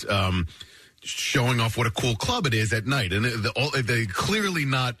it was showing off what a cool club it is at night. And they clearly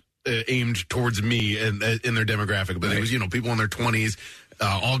not aimed towards me in their demographic, but it was, people in their 20s,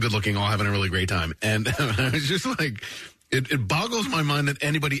 all good looking, all having a really great time. And I was just like, it boggles my mind that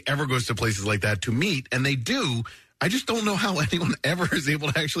anybody ever goes to places like that to meet, and they do. I just don't know how anyone ever is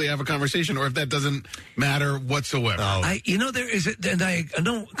able to actually have a conversation, or if that doesn't matter whatsoever. There is, and I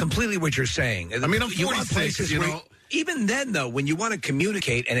know completely what you're saying. I mean, I'm 46, where, even then, though, when you want to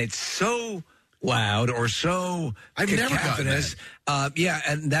communicate, and it's so loud or so I've never gotten that.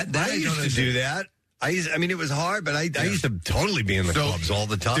 And that I used to do that. I mean, it was hard, but I used to totally be in the clubs all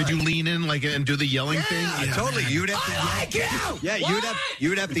the time. Did you lean in and do the yelling thing? Yeah, totally. You'd have to yell. Yeah,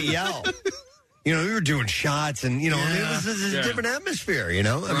 you'd have to yell. We were doing shots, and it was a different atmosphere. I mean,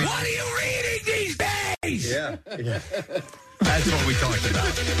 what are you reading these days? Yeah. That's what we talked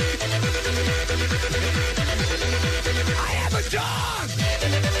about. I have a dog.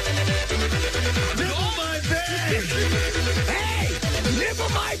 Nibble my bag. Hey, nibble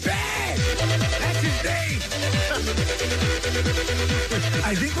my bag. That's his name.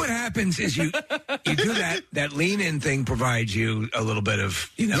 I think what happens is you do that lean-in thing provides you a little bit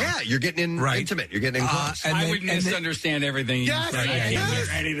of, Yeah, you're getting intimate. You're getting in close. I would misunderstand everything. Yes,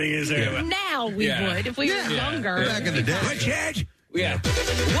 anything is there. Now we would if we were younger. Back in the day. Which edge? Yeah.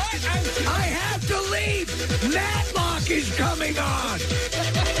 What? I have to leave. Matlock is coming on.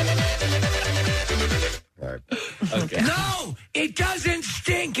 All right. Okay. No, it doesn't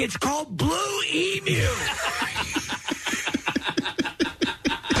stink. It's called Blue Emu.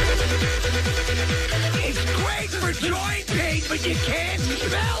 It's great for joint pain, but you can't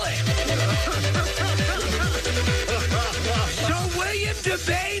smell it. So William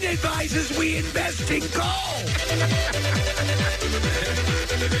Devane advises we invest in gold.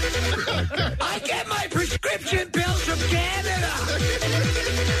 I get my prescription pills from Canada.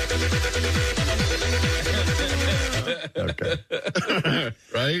 Okay.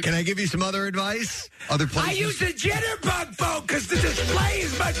 Right? Can I give you some other advice? Other places? I use the Jitterbug phone because the display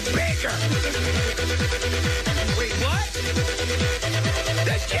is much bigger. Wait, what?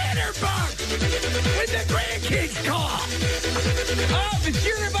 The Jitterbug! When the grandkids call! Oh, the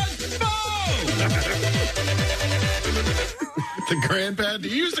Jitterbug phone! The grandpad? Do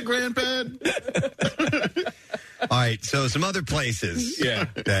you use the grandpad? All right, so some other places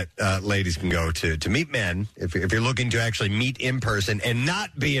that ladies can go to meet men, if you're looking to actually meet in person and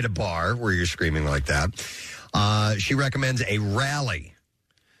not be at a bar where you're screaming like that. She recommends a rally.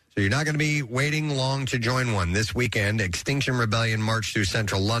 So you're not going to be waiting long to join one. This weekend, Extinction Rebellion marched through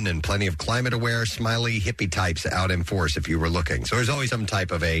central London. Plenty of climate-aware, smiley hippie types out in force if you were looking. So there's always some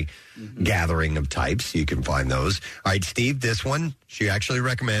type of a gathering of types. You can find those. All right, Steve, this one, she actually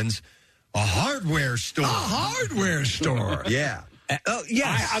recommends a hardware store. A hardware store. Yeah. Oh,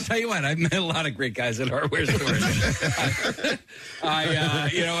 yes. I'll tell you what, I've met a lot of great guys at hardware stores.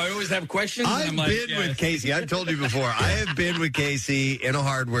 I always have questions. I've been with Casey. I've told you before. I have been with Casey in a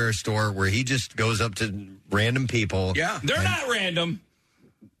hardware store where he just goes up to random people. Yeah. They're not random.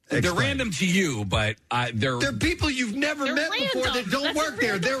 They're random to you, but they're people you've never met before that don't work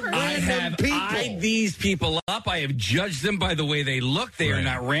there. They're random people. I have eyed these people up. I have judged them by the way they look. They are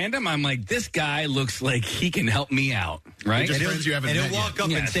not random. I'm like, this guy looks like he can help me out, right? Just friends you haven't met he'll walk up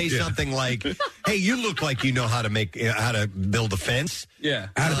and say something like, "Hey, you look like you know how to build a fence. Yeah,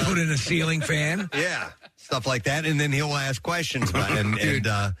 how to put in a ceiling fan. Yeah, stuff like that." And then he'll ask questions about it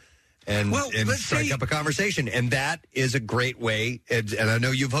and strike up a conversation. And that is a great way. And I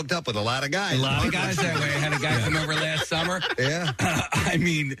know you've hooked up with a lot of guys. A lot of guys that way. I had a guy come over last summer. Yeah. I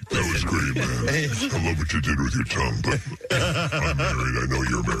mean. That was great, man. I love what you did with your tongue, but I'm married. I know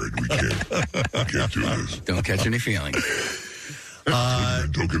you're married. We can't do this. Don't catch any feelings.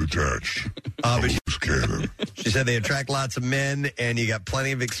 Don't get attached. cannon. She said they attract lots of men, and you got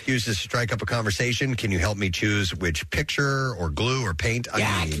plenty of excuses to strike up a conversation. Can you help me choose which picture or glue or paint I need?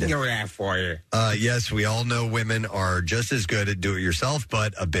 I can do that for you. Yes, we all know women are just as good at do-it-yourself,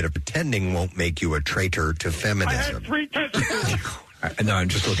 but a bit of pretending won't make you a traitor to feminism. I had 3 testicles. No, I'm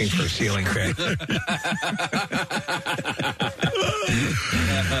just looking for a ceiling fan.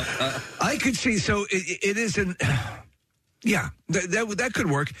 I could see. So it isn't. Yeah, that could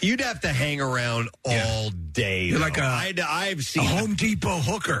work. You'd have to hang around all day. You're like I've seen a Home Depot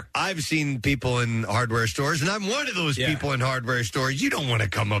hooker. I've seen people in hardware stores, and I'm one of those people in hardware stores. You don't want to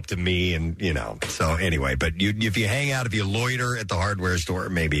come up to me, and So anyway, but if you hang out, if you loiter at the hardware store,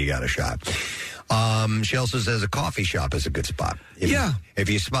 maybe you got a shot. She also says a coffee shop is a good spot. If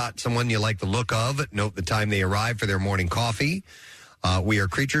you spot someone you like the look of, note the time they arrive for their morning coffee. We are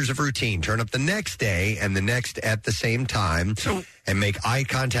creatures of routine. Turn up the next day and the next at the same time, and make eye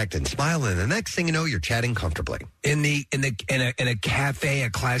contact and smile. And the next thing you know, you're chatting comfortably. In a cafe, a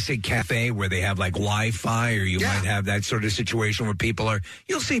classic cafe where they have like Wi-Fi, or you might have that sort of situation where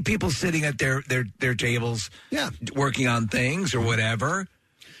you'll see people sitting at their tables, working on things or whatever.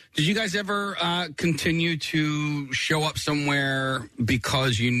 Did you guys ever continue to show up somewhere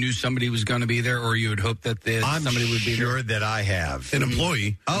because you knew somebody was going to be there, or you would hope that somebody would be there? I'm sure that I have. An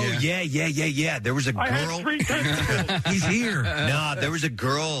employee. Oh, yeah. There was a girl. I had 3 testicles. He's here. No, there was a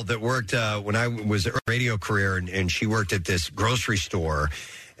girl that worked when I was a radio career, and she worked at this grocery store.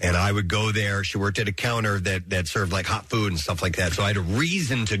 And I would go there. She worked at a counter that served like hot food and stuff like that. So I had a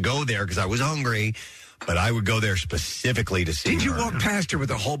reason to go there because I was hungry. But I would go there specifically to see her. Did you walk past her with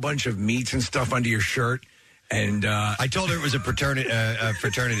a whole bunch of meats and stuff under your shirt? And I told her it was a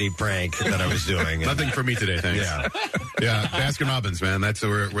fraternity prank that I was doing. Nothing for me today, thanks. Yeah, Baskin Robbins, man. That's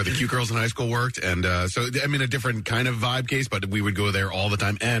where the cute girls in high school worked. And so, I mean, a different kind of vibe case, but we would go there all the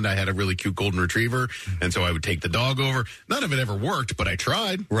time. And I had a really cute golden retriever. And so I would take the dog over. None of it ever worked, but I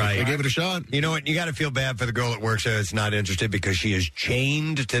tried. Right. I gave it a shot. You know what? You got to feel bad for the girl that works there that's not interested, because she is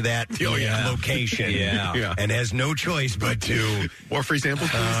chained to that location. And has no choice but to. More free samples,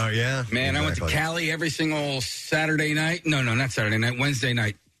 please? Yeah. Man, exactly. I went to Cali every single Saturday night. No, not Saturday night. Wednesday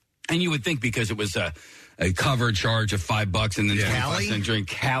night. And you would think because it was a cover charge of $5 and then 25% drink.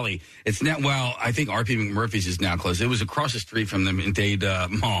 Cali. It's not. Well, I think RP McMurphy's is now closed. It was across the street from the Dade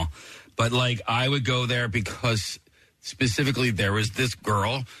Mall. But I would go there because specifically there was this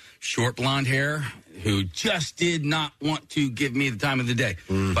girl, short blonde hair, who just did not want to give me the time of the day.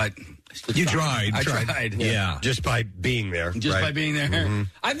 But you tried. I tried. Yeah. Just by being there. By being there. Mm-hmm.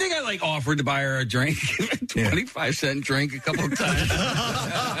 I think I offered to buy her a drink, 25-cent drink a couple of times.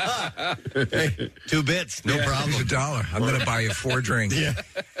 Hey, 2 bits, no problem. It's $1. I'm going to buy you 4 drinks.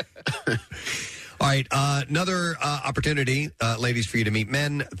 All right. Another opportunity, ladies, for you to meet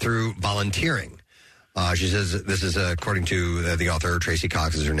men through volunteering. She says, this is according to the author, Tracy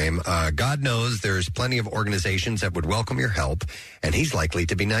Cox is her name. God knows there's plenty of organizations that would welcome your help, and he's likely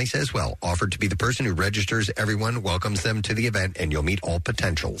to be nice as well. Offered to be the person who registers everyone, welcomes them to the event, and you'll meet all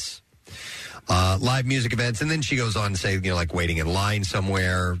potentials. Live music events, and then she goes on to say, waiting in line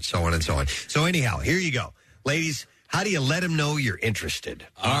somewhere, so on and so on. So anyhow, here you go. Ladies, how do you let them know you're interested?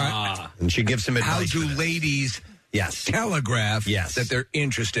 All right. And she gives some advice. How do ladies... Yes. Telegraph that they're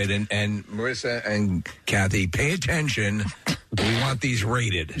interested in. And Marissa and Kathy, pay attention. We want these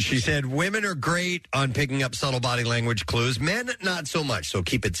rated. She said, women are great on picking up subtle body language clues. Men, not so much. So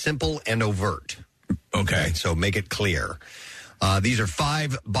keep it simple and overt. Okay. So make it clear. These are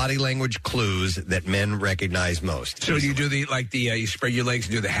 5 body language clues that men recognize most. So you do you spread your legs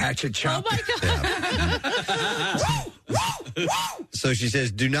and do the hatchet chop? Oh, my God. So she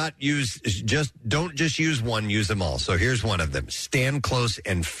says, don't just use one, use them all. So here's one of them. Stand close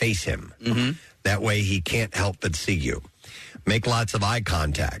and face him. Mm-hmm. That way he can't help but see you. Make lots of eye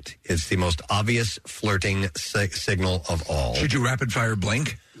contact. It's the most obvious flirting signal of all. Should you rapid fire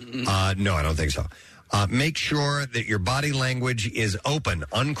blink? No, I don't think so. Make sure that your body language is open.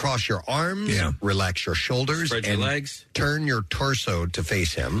 Uncross your arms, relax your shoulders, spread your legs. Turn your torso to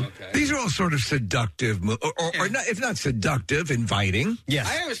face him. Okay. These are all sort of seductive, or not, if not seductive, inviting.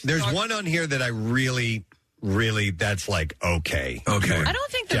 Yes. There's one on here that I really, that's okay. I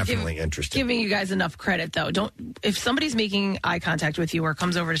don't think they're definitely interested. Giving you guys enough credit, though. If somebody's making eye contact with you or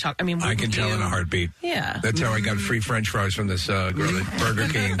comes over to talk, I can tell in a heartbeat. Yeah. That's how I got free French fries from this girl at Burger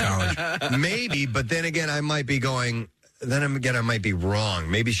King in college. Maybe, but then again, I might be going. Then again, I might be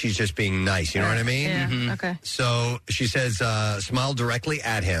wrong. Maybe she's just being nice. You know what I mean? Yeah. Mm-hmm. Okay. So she says, smile directly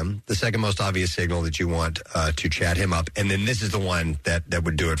at him. The second most obvious signal that you want to chat him up. And then this is the one that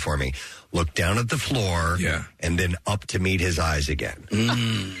would do it for me. Look down at the floor and then up to meet his eyes again.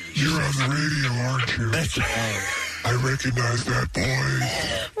 You're on the radio, aren't you? That's I recognize that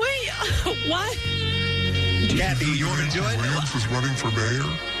voice. Wait, what? Kathy, you want me to do it? Williams is running for mayor.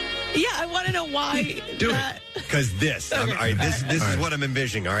 Yeah, I want to know why. Do it. Because this, all right, this is what I'm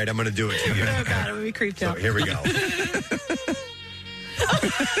envisioning. All right, I'm going to do it to you. Oh, God, I'm going to be creeped out. So here we go. No,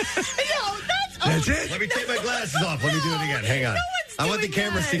 That's it. Let me take my glasses off. Let me do it again. Hang on. I want the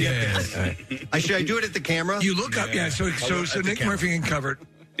cameras to get this. All right. Should I do it at the camera? You look up, so Nick Murphy can cover it.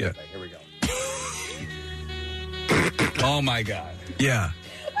 Yeah. Okay, here we go. Oh, my God. Yeah.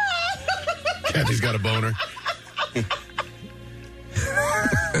 Kathy's got a boner.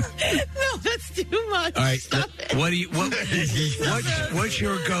 No, that's too much. All right. Stop it. What's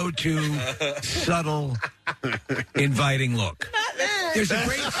your go-to subtle, inviting look? There's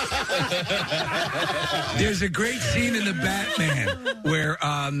a great scene in the Batman where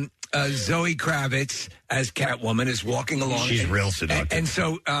Zoe Kravitz as Catwoman is walking along. She's real seductive. And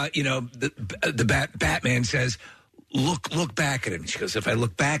so the Batman says, "Look back at him." She goes, "If I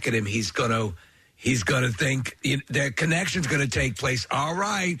look back at him, he's gonna think their connection's gonna take place." All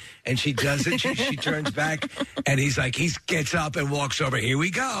right, and she does it. She turns back, and he gets up and walks over. Here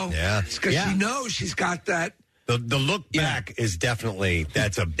we go. Yeah, because she knows she's got that. The look back is definitely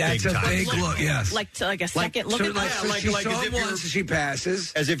that's a big look. Yes, like a second look at that. She saw it once, she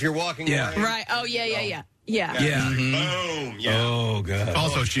passes as if you're walking away. Right. Oh yeah. Yeah. Mm-hmm. Boom. Yeah. Oh god.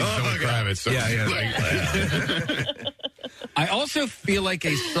 Also, she's Zoe Kravitz. So I also feel like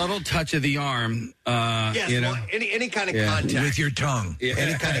a subtle touch of the arm. Any kind of contact with your tongue. Yeah.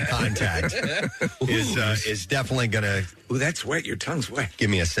 Any kind of contact is definitely gonna. Ooh, that's wet. Your tongue's wet. Give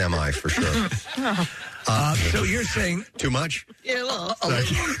me a semi for sure. So you're saying too much? Yeah, a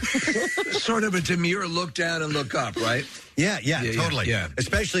sort of a demure look down and look up, right? Yeah, totally. Yeah.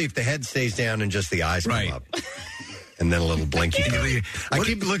 Especially if the head stays down and just the eyes come up. And then a little blinky. I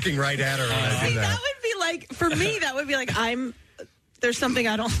keep looking right at her when I do that. That would be like, for me, there's something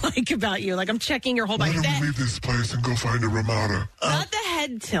I don't like about you. Like, I'm checking your whole body. Why don't we leave this place and go find a Ramada? Not the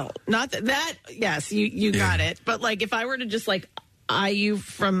head tilt. Not that yes, you got it. But, like, if I were to just, like, eye you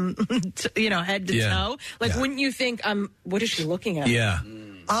from, head to toe, like, wouldn't you think, what is she looking at? Yeah.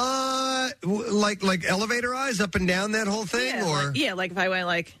 Like elevator eyes up and down that whole thing? Yeah, like if I went,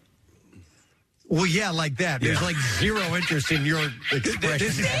 like... Well, yeah, like that. There's like zero interest in your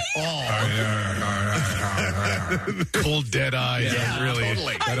expression at all. Cold, dead eyes. Yeah, really.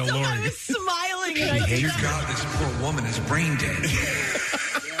 Totally. I thought I was smiling. And Dear God, this poor woman is brain dead.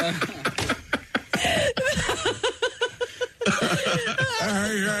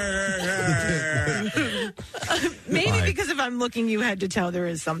 Maybe because if I'm looking you head to toe, there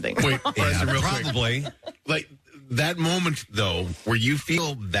is something wrong. Wait, probably. Like that moment though, where you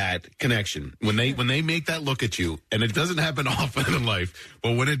feel that connection when they make that look at you, and it doesn't happen often in life,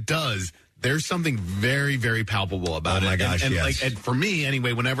 but when it does, there's something very, very palpable about it. Oh my gosh, and yes. and for me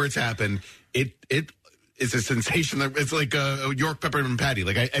anyway, whenever it's happened, it is a sensation. It's like a York peppermint patty.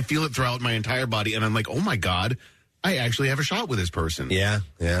 Like I feel it throughout my entire body, and I'm like, oh my God, I actually have a shot with this person. Yeah.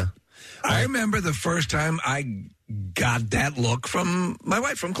 I remember the first time I got that look from my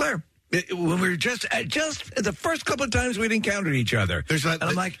wife, from Claire. When we were just the first couple of times we'd encountered each other. There's that, and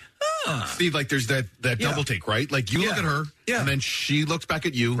I'm like, Steve, like there's that double take, right? Like you look at her, and then she looks back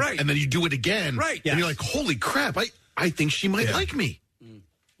at you, right? And then you do it again, right? And you're like, holy crap, I think she might like me.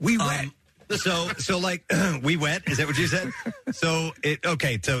 We wet. So like we wet. Is that what you said? So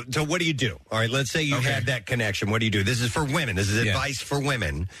what do you do? All right, let's say you had that connection. What do you do? This is for women. This is advice for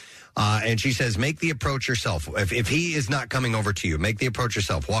women. And she says, make the approach yourself. If he is not coming over to you, make the approach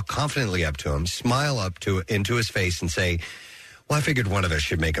yourself. Walk confidently up to him, smile into his face, and say, well, I figured one of us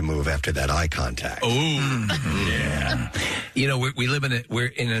should make a move after that eye contact. Oh, yeah. We're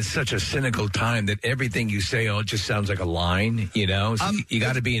in such a cynical time that everything you say, it just sounds like a line, So you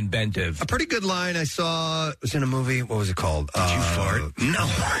got to be inventive. A pretty good line I saw was in a movie. What was it called? Did you fart? No.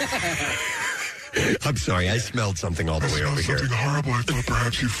 I'm sorry, I smelled something all the way over here. Something horrible. I thought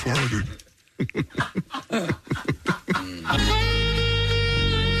perhaps you farted.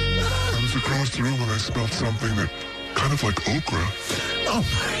 I was across the room and I smelled something that kind of like okra. Oh,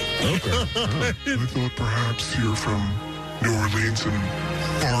 okra. I thought perhaps you're from New Orleans and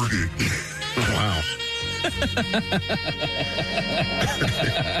farted. Wow.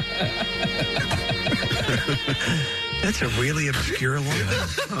 That's a really obscure line.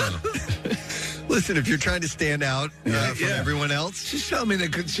 Listen, if you're trying to stand out from everyone else, she's telling me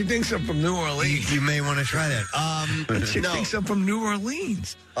that she thinks I'm from New Orleans. You may want to try that. She thinks I'm from New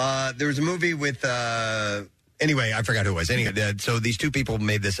Orleans. There was a movie with. Anyway, I forgot who it was. Anyway, so these two people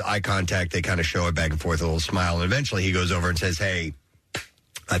made this eye contact. They kind of show it back and forth, a little smile, and eventually he goes over and says, "Hey,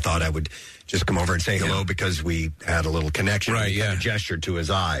 I thought I would just come over and say hello because we had a little connection. Right, He kind of gestured to his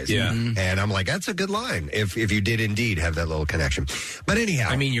eyes. Yeah. And I'm like, that's a good line if you did indeed have that little connection. But anyhow.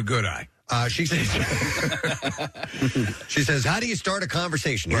 I mean, your good eye. She says, how do you start a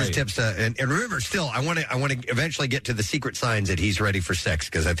conversation? Here's tips. And remember, still, I want to eventually get to the secret signs that he's ready for sex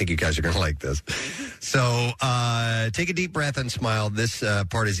because I think you guys are going to like this. So take a deep breath and smile. This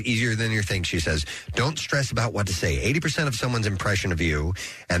part is easier than you think, she says. Don't stress about what to say. 80% of someone's impression of you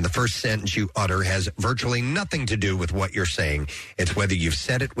and the first sentence you utter has virtually nothing to do with what you're saying. It's whether you've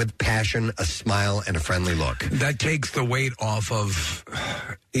said it with passion, a smile, and a friendly look. That takes the weight off of,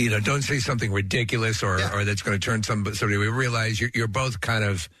 don't say something ridiculous or that's going to turn somebody. We realize you're both kind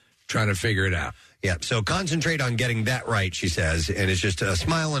of trying to figure it out. Yeah, so concentrate on getting that right, she says, and it's just a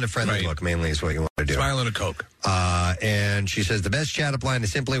smile and a friendly look mainly is what you want to do. Smile and a Coke. And she says the best chat-up line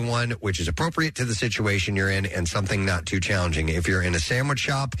is simply one which is appropriate to the situation you're in and something not too challenging. If you're in a sandwich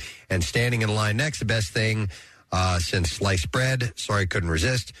shop and standing in line next, the best thing since sliced bread, sorry, couldn't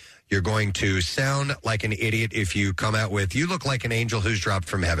resist, you're going to sound like an idiot if you come out with, you look like an angel who's dropped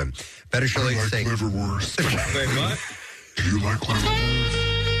from heaven. Better surely say... liverwurst. Wait, what? Do you like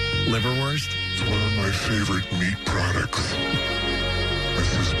liverwurst? Liverwurst? It's one of my favorite meat products. I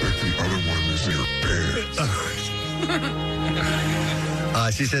suspect the other one is in your pants.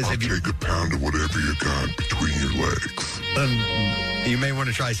 She says... I'll take a pound of whatever you got between your legs. You may want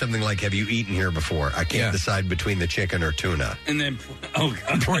to try something like, have you eaten here before? I can't decide between the chicken or tuna. And then, oh,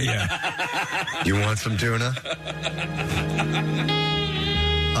 God. You want some tuna?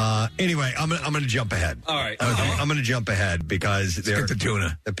 Anyway, I'm going to jump ahead. All right. I'm going to jump ahead because get the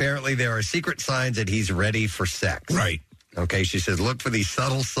tuna. Apparently there are secret signs that he's ready for sex. Right. Okay, she says, look for these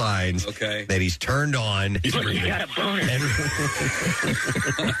subtle signs that he's turned on. He's breathing. You got a boner.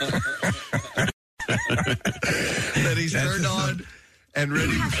 That he's turned on and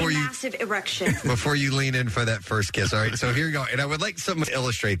ready before you massive erection. Before you lean in for that first kiss. All right, so here you go. And I would like someone to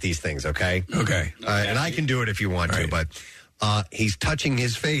illustrate these things, okay? Okay. And I can do it if you want to, but he's touching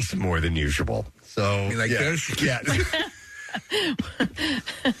his face more than usual. So You like this? Yeah.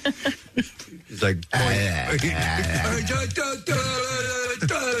 He's like,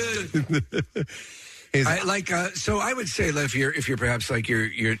 so I would say that if you're perhaps like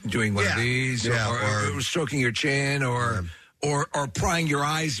you're doing one of these or stroking your chin or prying your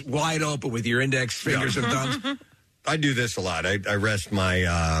eyes wide open with your index fingers and thumbs. I do this a lot. I rest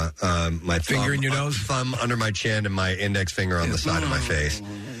my my finger in your nose, thumb under my chin, and my index finger on the side of my face.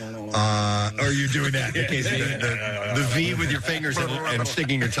 Are you doing that? In case the V with your fingers and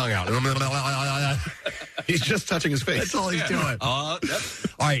sticking your tongue out. He's just touching his face. That's all he's doing. All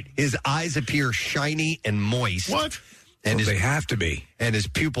right. His eyes appear shiny and moist. What? And they have to be. And his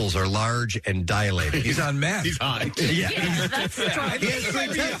pupils are large and dilated. He's on meth. He's high. Yeah. That's He has three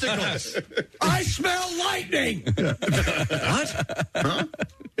testicles. I smell lightning. What? Huh?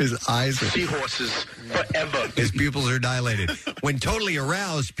 His eyes are... Seahorses forever. His pupils are dilated. When totally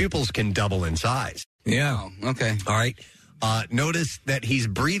aroused, pupils can double in size. Yeah. Oh, okay. All right. Notice that he's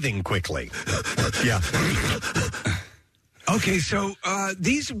breathing quickly. Yeah. Okay, so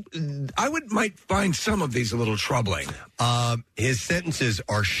these, might find some of these a little troubling. His sentences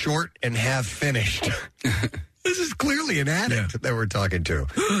are short and half finished. This is clearly an addict that we're talking to.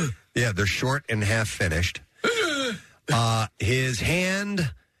 Yeah, they're short and half finished. His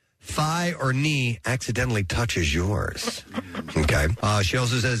hand, thigh, or knee accidentally touches yours. Okay. She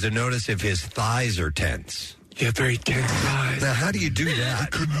also says to notice if his thighs are tense. You have very tense thighs. Now, how do you do that? I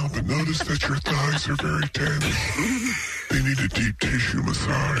couldn't help but notice that your thighs are very tense. They need a deep tissue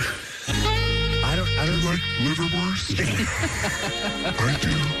massage. I don't like liverwurst. I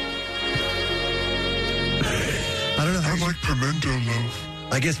do. I don't know. I like pimento loaf.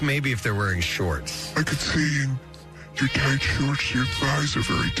 I guess maybe if they're wearing shorts. I could see in your tight shorts, your thighs are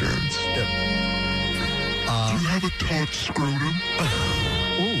very tense. Do you have a taut scrotum?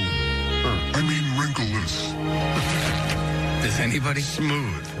 I mean wrinkleless. Does anybody?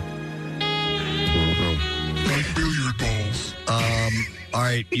 Smooth. Like billiard balls. All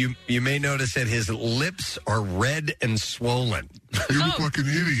right, you may notice that his lips are red and swollen. You look like an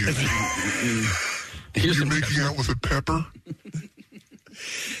idiot. You're making out with a pepper?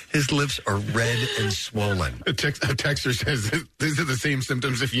 His lips are red and swollen. A texter says these are the same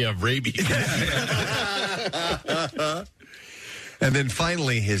symptoms if you have rabies. And then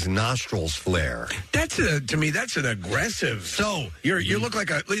finally, his nostrils flare. That's to me. That's an aggressive. So you look like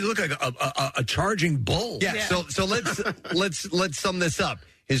a charging bull. Yeah. So let's sum this up.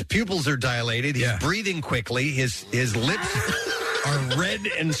 His pupils are dilated. He's breathing quickly. His lips are red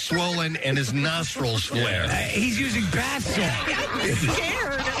and swollen, and his nostrils flare. He's using bath salts. I'm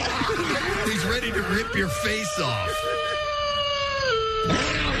scared. ready to rip your face off.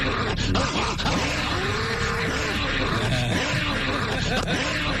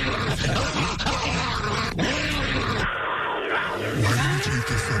 Why don't you take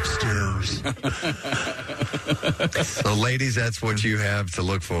this upstairs? So, ladies, that's what you have to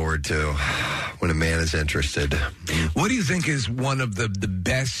look forward to when a man is interested. What do you think is one of the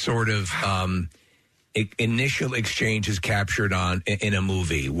best sort of initial exchanges captured in a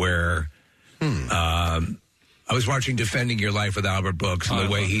movie where I was watching Defending Your Life with Albert Brooks, and the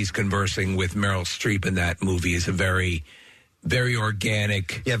way he's conversing with Meryl Streep in that movie is a very, very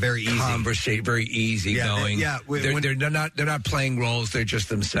organic, very easy conversation, very easy going. They're not playing roles; they're just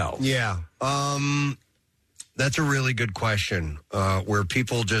themselves. Yeah, that's a really good question. Where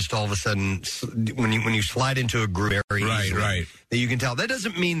people just all of a sudden, when you slide into a group very easily, that you can tell. That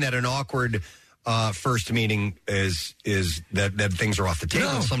doesn't mean that an awkward first meeting is that things are off the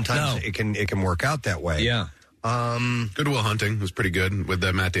table. Sometimes it can work out that way. Yeah. Good Will Hunting was pretty good with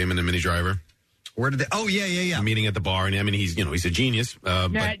Matt Damon and Minnie Driver. Where did they? Oh yeah. The meeting at the bar, and I mean he's a genius.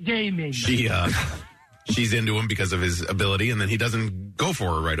 Matt Damon. She's into him because of his ability, and then he doesn't go for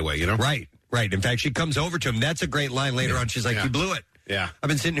her right away. You know, right. In fact, she comes over to him. That's a great line later on. She's like, "You blew it." Yeah, I've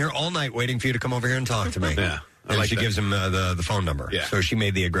been sitting here all night waiting for you to come over here and talk to me. Yeah, and she gives him the phone number. Yeah, so she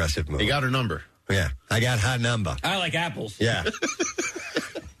made the aggressive move. He got her number. Yeah, I got her number. I like apples. Yeah.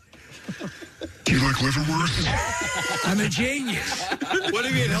 Do you like liverwurst? I'm a genius. What do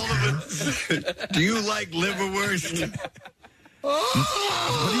you mean, Helderman? Do you like liverwurst?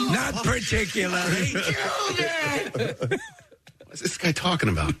 Not particularly. What's this guy talking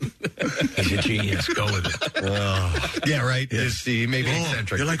about? He's a genius. Go with it. Yeah, right. Yes. He may be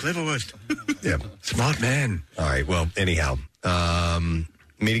eccentric. You like liverwurst? Yeah. Smart man. All right. Well, anyhow,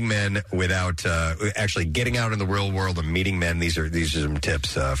 meeting men without actually getting out in the real world and meeting men. These are some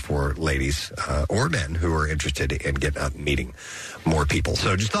tips for ladies or men who are interested in getting out and meeting more people.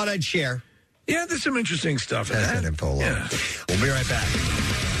 So just thought I'd share. Yeah, there's some interesting stuff in that info along. Yeah. We'll be right back.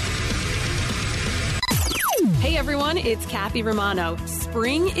 Hey everyone, it's Kathy Romano.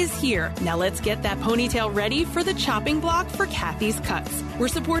 Spring is here. Now let's get that ponytail ready for the chopping block for Kathy's Cuts. We're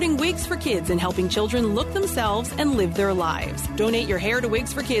supporting Wigs for Kids and helping children look themselves and live their lives. Donate your hair to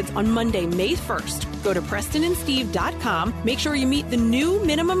Wigs for Kids on Monday, May 1st. Go to PrestonandSteve.com. Make sure you meet the new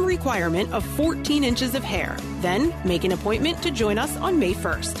minimum requirement of 14 inches of hair. Then make an appointment to join us on May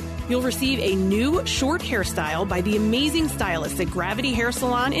 1st. You'll receive a new short hairstyle by the amazing stylists at Gravity Hair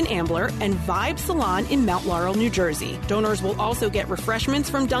Salon in Ambler and Vibe Salon in Mount Laurel, New Jersey. Donors will also get refreshments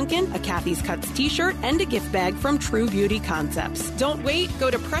from Dunkin', a Kathy's Cuts t-shirt, and a gift bag from True Beauty Concepts. Don't wait.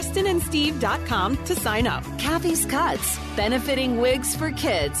 Go to PrestonandSteve.com to sign up. Kathy's Cuts, benefiting Wigs for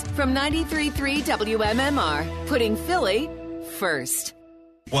Kids from 93.3 WMMR, putting Philly first.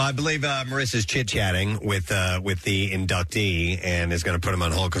 Well, I believe Marissa's chit-chatting with the inductee and is going to put him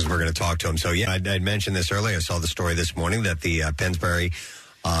on hold because we're going to talk to him. So, yeah, I'd mentioned this earlier. I saw the story this morning that the Pennsbury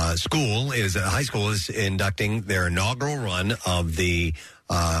high school is inducting their inaugural run of the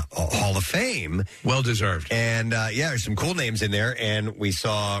Hall of Fame. Well deserved. And, there's some cool names in there. And we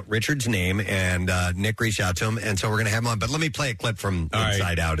saw Richard's name, and Nick reached out to him. And so we're going to have him on. But let me play a clip from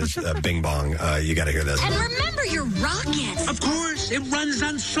Inside Out as Bing Bong. You got to hear this. And remember your rockets. Of course. It runs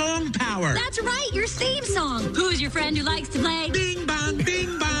on song power. That's right. Your theme song. Who's your friend who likes to play? Bing bong,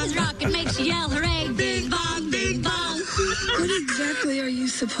 bing bong. His rocket makes you yell hooray. Bing bong, bing bong. What exactly are you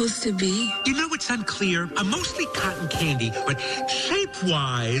supposed to be? You know, it's unclear. I'm mostly cotton candy, but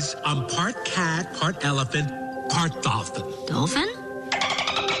shape-wise, I'm part cat, part elephant, part dolphin. Dolphin?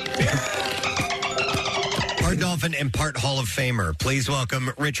 Part dolphin and part Hall of Famer. Please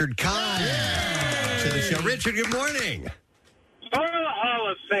welcome Richard Kahn to the show. Richard, good morning. Or a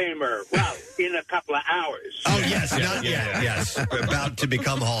Hall of Famer. Well, in a couple of hours. Oh, yes. Not yet. Yes. About to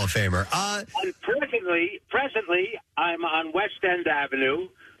become Hall of Famer. And presently, I'm on West End Avenue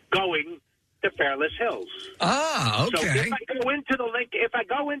going to Fairless Hills. Ah, okay. So if I go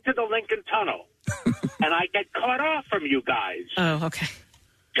into the Lincoln Tunnel and I get caught off from you guys. Oh, okay.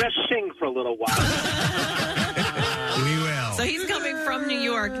 Just sing for a little while. We will. So he's coming from New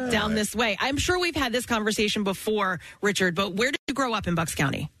York down this way. I'm sure we've had this conversation before, Richard, but where did you grow up in Bucks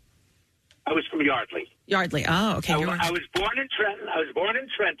County? I was from Yardley. Yardley. Oh, okay. I was born in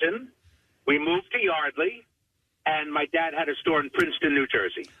Trenton. We moved to Yardley, and my dad had a store in Princeton, New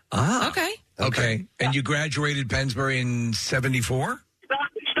Jersey. Ah. Okay. Okay. And you graduated Pennsbury in 74?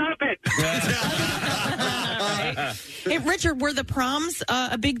 Stop it. Hey, Richard, were the proms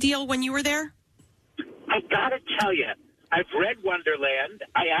a big deal when you were there? I gotta tell you, I've read Wonderland.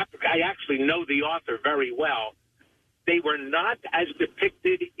 I actually know the author very well. They were not as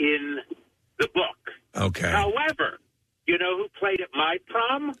depicted in the book Okay. However, you know who played at my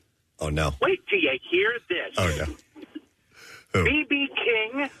prom? Oh, no. Wait till you hear this. Oh, no. Who? B.B.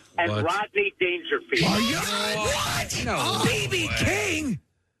 King and Rodney Dangerfield. Are you? What? No. B.B. King?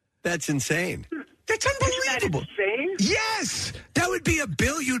 That's insane. That's unbelievable. Insane? Yes. That would be a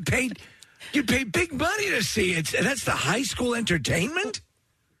bill you'd pay big money to see. That's the high school entertainment?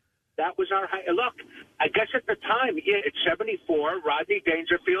 That was our high. Look, I guess at the time, at 74, Rodney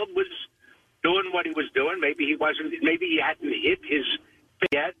Dangerfield was doing what he was doing. Maybe he wasn't. Maybe he hadn't hit his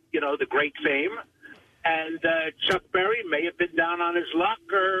yet, the great fame. And Chuck Berry may have been down on his luck,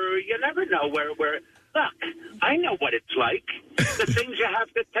 or you never know where. Look, I know what it's like. The things you have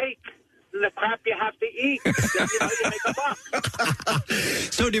to take, and the crap you have to eat. You make a buck.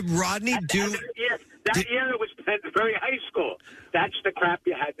 So did Rodney do? That year it was Pennsbury High School. That's the crap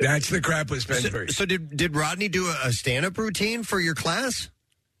you had to. That's the crap was Pennsbury. So did Rodney do a stand-up routine for your class?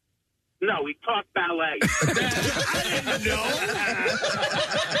 No, he taught ballet. I didn't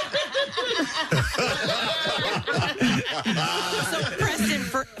So, Preston,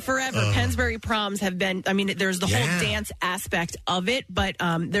 forever, Pennsbury proms have been, there's the whole dance aspect of it, but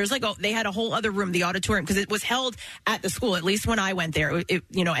there's they had a whole other room, the auditorium, because it was held at the school, at least when I went there,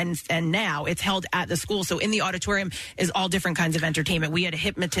 and now it's held at the school. So in the auditorium is all different kinds of entertainment. We had a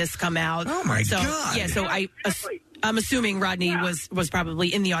hypnotist come out. Oh, my God. Yeah, so I'm assuming Rodney was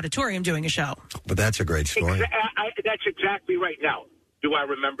probably in the auditorium doing a show. But that's a great story. That's exactly right. Now, do I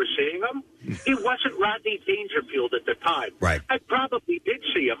remember seeing him? He wasn't Rodney Dangerfield at the time. Right. I probably did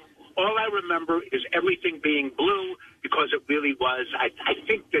see him. All I remember is everything being blue because it really was. I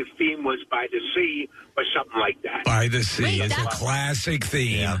think the theme was By the Sea or something like that. By the Sea is a classic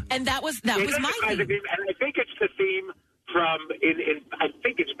theme. Yeah. And that was my theme. And I think it's the theme from I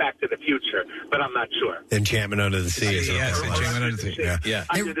think it's Back to the Future, but I'm not sure. Enchantment Under the Sea. Enchantment Under the Sea. Yeah.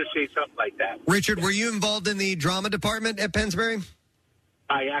 Under the Sea, something like that. Richard, were you involved in the drama department at Pennsbury?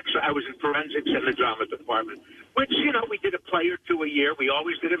 I was in forensics in the drama department, which, we did a play or two a year. We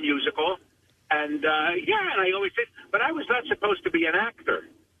always did a musical. And, and I always did. But I was not supposed to be an actor.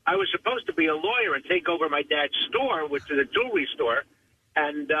 I was supposed to be a lawyer and take over my dad's store, which is a jewelry store.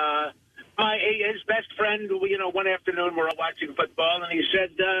 And his best friend, one afternoon we were watching football, and he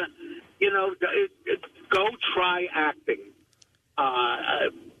said, go try acting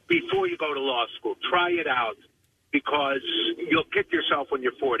before you go to law school. Try it out. Because you'll kick yourself when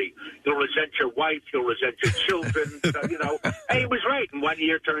you're 40. You'll resent your wife. You'll resent your children. Hey, he was right. And 1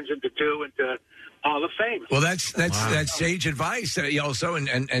 year turns into two, into Hall of Fame. Well, that's sage advice. Also,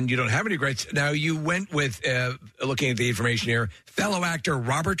 and you don't have any regrets. Now, you went with looking at the information here. Fellow actor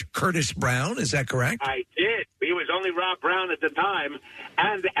Robert Curtis Brown. Is that correct? I did. He was only Rob Brown at the time,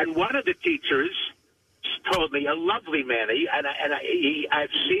 and one of the teachers told me, a lovely man, I've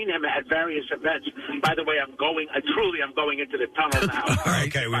seen him at various events. By the way, I'm going into the tunnel now. All right,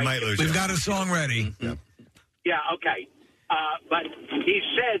 okay, we might lose you. We've got a song ready. Yeah, okay. But he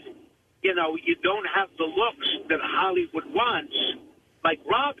said, you don't have the looks that Hollywood wants like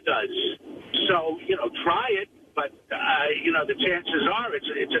Rob does. So, try it, but, the chances are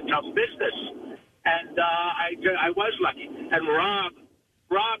it's a tough business. And I was lucky. And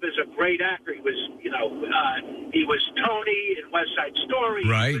Rob is a great actor. He was, he was Tony in West Side Story.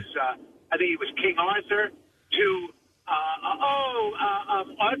 Right. He was, I think he was King Arthur.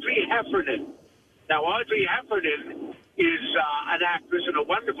 Audrey Heffernan. Now, Audrey Heffernan is an actress and a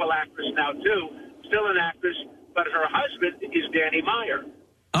wonderful actress now, too. Still an actress, but her husband is Danny Meyer.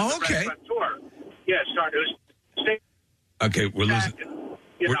 Oh, okay. Yeah, Okay, we're losing.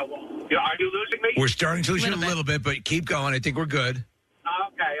 Are you losing me? We're starting to lose you a little bit, but keep going. I think we're good.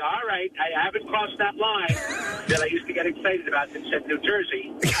 Okay, all right. I haven't crossed that line that I used to get excited about that said New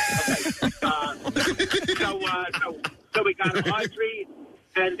Jersey. Okay. So we got Audrey,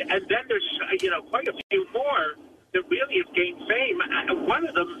 and then there's quite a few more that really have gained fame. One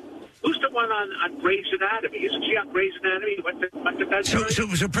of them, who's the one on Grey's Anatomy? Isn't she on Grey's Anatomy?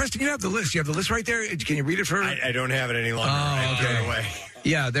 So Preston, you have the list. You have the list right there. Can you read it for? I don't have it any longer. Oh, okay. Away.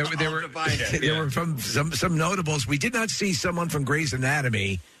 Yeah, there were from some notables. We did not see someone from Grey's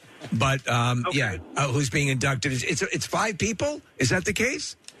Anatomy, but who's being inducted? It's 5 people. Is that the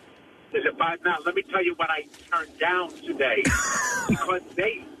case? Is it 5 now? Let me tell you what I turned down today because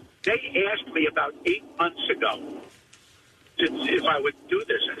they asked me about 8 months ago if I would do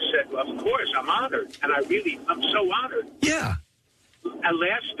this. I said, well, of course, I'm honored, and I'm so honored. Yeah. And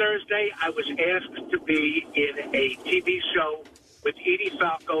last Thursday, I was asked to be in a TV show with Edie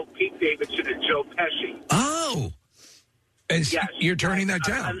Falco, Pete Davidson, and Joe Pesci. Oh. And yes. You're turning that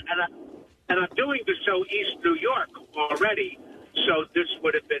down. And I'm doing the show East New York already, So this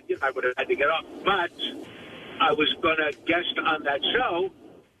would have been, I would have had to get off. But I was going to guest on that show,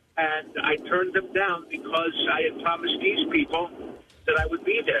 and I turned them down because I had promised these people that I would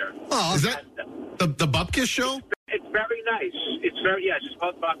be there. Oh, is that the Bupkis show? It's very nice. It's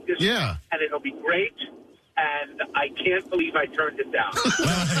called Bupkis. Yeah. And it'll be great. And I can't believe I turned it down.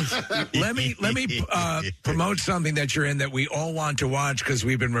 Let me promote something that you're in that we all want to watch because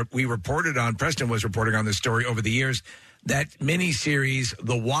we reported on. Preston was reporting on this story over the years. That miniseries,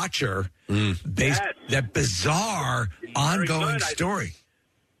 The Watcher, based that bizarre ongoing story.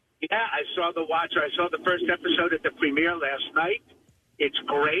 Yeah, I saw The Watcher. I saw the first episode at the premiere last night. It's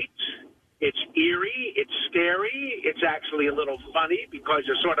great. It's eerie. It's scary. It's actually a little funny because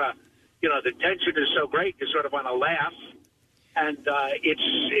you're sort of, the tension is so great. You sort of want to laugh. And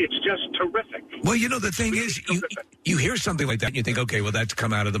it's just terrific. Well, the thing is, you hear something like that and you think, okay, well, that's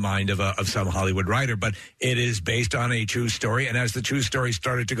come out of the mind of some Hollywood writer, but it is based on a true story. And as the true story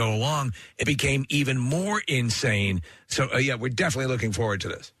started to go along, it became even more insane. So, we're definitely looking forward to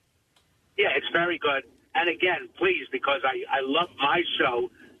this. Yeah, it's very good. And again, please, because I love my show.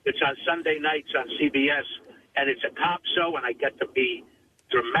 It's on Sunday nights on CBS, and it's a cop show, and I get to be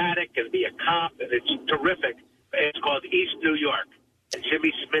dramatic and be a cop, and it's terrific. It's called East New York, and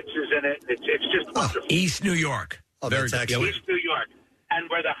Jimmy Smits is in it. It's just wonderful. East New York. Oh, that's excellent. East New York. And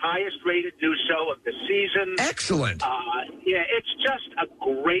we're the highest rated news show of the season. Excellent. It's just a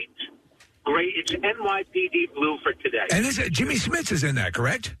great, it's NYPD Blue for today. And Jimmy Smits is in that,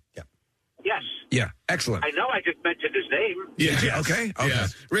 correct? Yeah. Yes. Yeah, excellent. I know I just mentioned his name. Yeah. Okay. Yeah.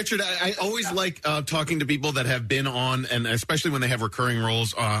 Richard, I always like talking to people that have been on, and especially when they have recurring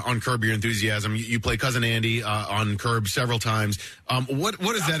roles on Curb Your Enthusiasm. You play Cousin Andy on Curb several times.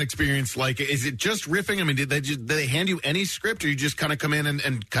 What is that experience like? Is it just riffing? I mean, did they hand you any script, or you just kind of come in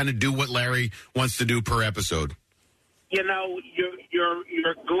and kind of do what Larry wants to do per episode?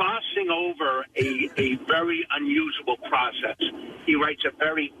 You're glossing over a very unusual process. He writes a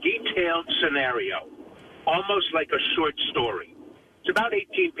very detailed scenario, almost like a short story. It's about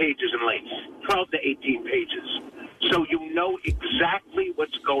 18 pages in length, 12 to 18 pages. So you know exactly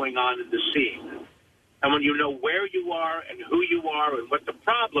what's going on in the scene. And when you know where you are and who you are and what the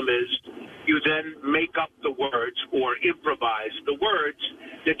problem is, you then make up the words or improvise the words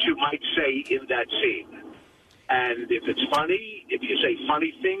that you might say in that scene. And if it's funny, if you say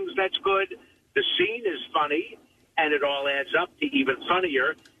funny things, that's good. The scene is funny, and it all adds up to even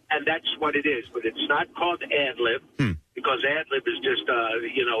funnier, and that's what it is. But it's not called ad-lib, because ad-lib is just, a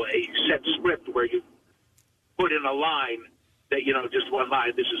set script where you put in a line that, just one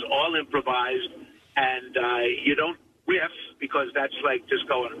line. This is all improvised, and you don't riff, because that's like just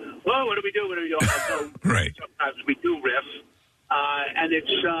going, whoa, what do we do? What do we do? So right. Sometimes we do riff, and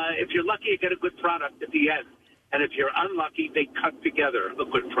it's if you're lucky, you get a good product at the end. And if you're unlucky, they cut together a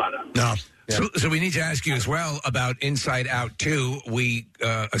good product. No. Yeah. So we need to ask you as well about Inside Out 2. We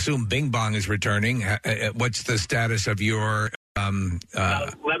assume Bing Bong is returning. What's the status of your... Let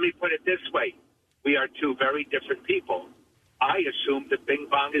me put it this way. We are two very different people. I assume that Bing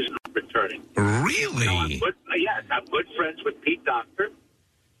Bong is not returning. Really? I'm good friends with Pete Docter.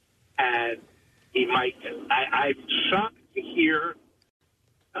 And he might... I'm shocked to hear...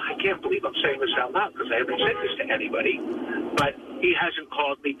 I can't believe I'm saying this out loud because I haven't said this to anybody, but he hasn't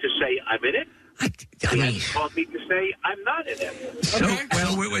called me to say I'm in it. He hasn't called me to say I'm not in it. So,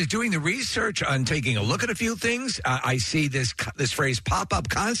 well, we was doing the research on taking a look at a few things. I see this phrase pop up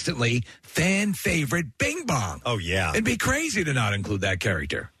constantly, fan favorite Bing Bong. Oh, yeah. It'd be crazy to not include that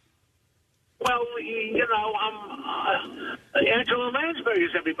character. Well, Angela Lansbury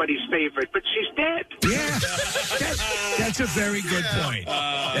is everybody's favorite, but she's dead. Yeah, that's a very good point.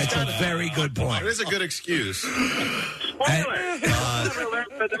 That's a very good point. It is a good excuse. Spoiler!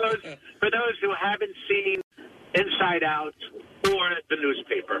 For those who haven't seen Inside Out or the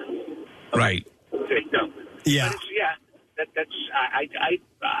newspaper. Right. Yeah.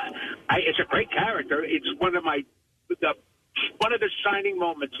 It's a great character. It's one of the shining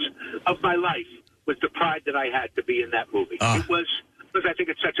moments of my life was the pride that I had to be in that movie. It was because I think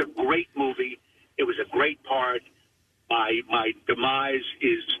it's such a great movie. It was a great part. My demise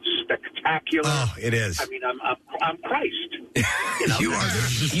is spectacular. Oh, it is. I mean, I'm Christ. You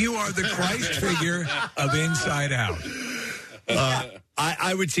are the Christ figure of Inside Out.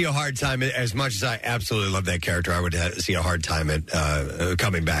 I would see a hard time, as much as I absolutely love that character, I would see a hard time at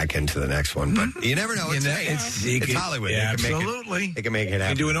coming back into the next one. But you never know. It's Hollywood. Yeah, absolutely. They can make it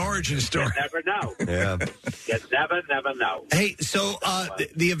happen. Do an origin story. You never know. Yeah. You never know. Hey, so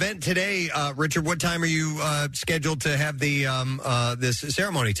the event today, Richard, what time are you scheduled to have the this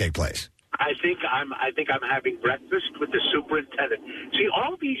ceremony take place? I think I'm having breakfast with the superintendent. See,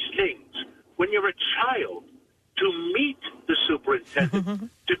 all these things, when you're a child, to meet the superintendent,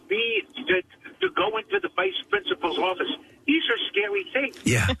 to go into the vice principal's office, these are scary things.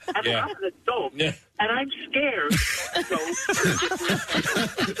 Yeah. And I'm an adult, and I'm scared. So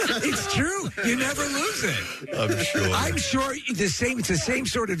it's true. You never lose it. I'm sure. I'm sure it's the same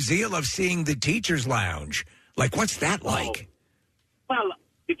sort of zeal of seeing the teacher's lounge. Like, what's that like? Well,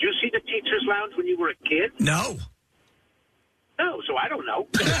 did you see the teacher's lounge when you were a kid? No. No, so I don't know.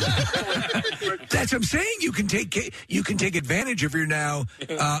 That's what I'm saying. You can take advantage of your now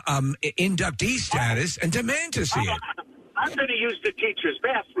inductee status and demand to see it. I'm going to use the teacher's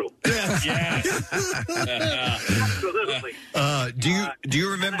bathroom. Absolutely. Do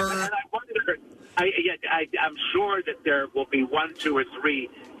you remember? And I wonder. I'm sure that there will be 1, 2, or 3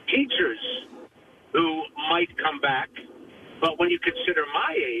 teachers who might come back, but when you consider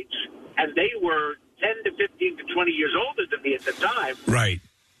my age, and they were 10 to 15 to 20 years older than me at the time. Right.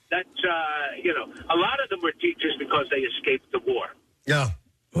 That, a lot of them were teachers because they escaped the war. Yeah.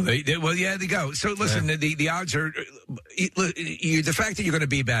 Well, they go. So listen, the odds are the fact that you're going to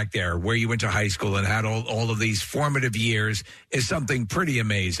be back there where you went to high school and had all of these formative years is something pretty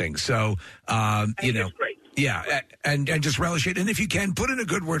amazing. So, It's great. Yeah, and just relish it. And if you can, put in a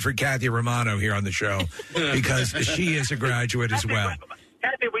good word for Kathy Romano here on the show because she is a graduate as well.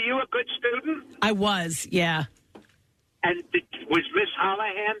 Kathy, were you a good student? I was, yeah. And was Miss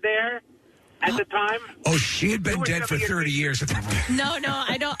Holohan there at the time? Oh, she had been dead for 30 years at that point. No,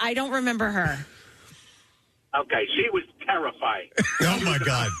 I don't remember her. Okay, she was terrifying. Oh, my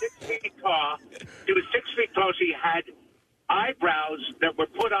God. 6 feet tall. She was 6 feet tall. She had eyebrows that were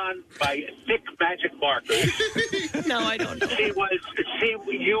put on by thick magic markers. No, I don't know. I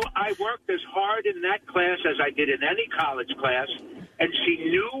worked as hard in that class as I did in any college class, and she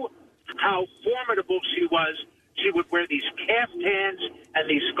knew how formidable she was. She would wear these caftans and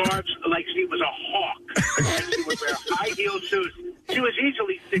these scarves like she was a hawk. And she would wear high heel shoes. She was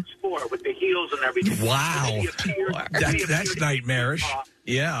easily 6'4" with the heels and everything. Wow. That's nightmarish.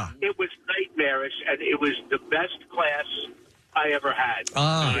 Yeah. It was nightmarish, and it was the best class I ever had.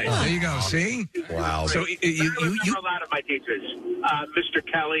 There you go. See? Wow. So you a lot of my teachers. Mr.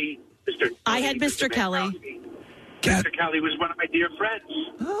 Kelly. I had Mr. Kelly. Mr. Kelly was one of my dear friends.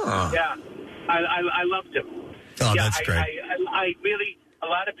 Oh. Yeah. I loved him. Oh, yeah, that's great. I really, a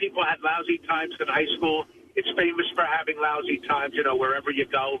lot of people had lousy times in high school. It's famous for having lousy times, wherever you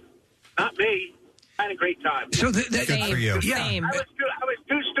go. Not me. I had a great time. So good for you. Yeah. I was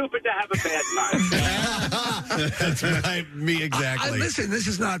too stupid to have a bad time. That's right. Me exactly. Listen, this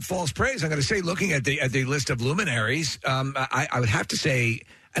is not false praise. I'm going to say, looking at the list of luminaries, I would have to say,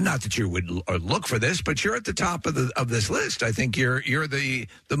 and not that you would look for this, but you're at the top of this list. I think you're the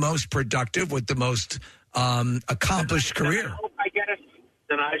most productive with the most accomplished career. I hope I get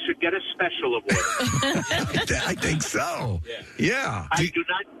then I should get a special award. I think so. Yeah. I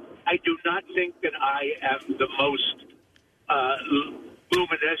do not think that I am the most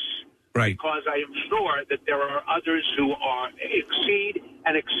luminous, right? Because I am sure that there are others who exceed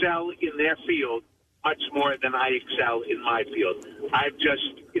and excel in their field much more than I excel in my field. I'm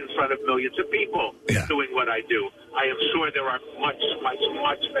just in front of millions of people doing what I do. I am sure there are much, much,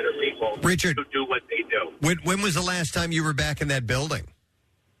 much better people Richard, who do what they do. When was the last time you were back in that building?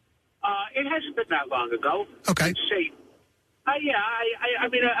 It hasn't been that long ago. Okay. I'd say, I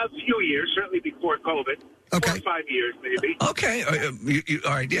mean, a few years, certainly before COVID. Okay. 4 or 5 years, maybe. Okay.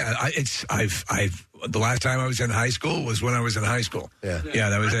 All right. Yeah. I've the last time I was in high school was when I was in high school. Yeah. Yeah,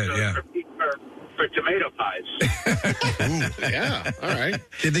 that was it. Yeah. For tomato pies. Yeah. All right.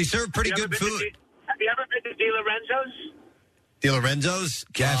 Did they serve pretty good food? Have you ever been to Di Lorenzo's? Di Lorenzo's?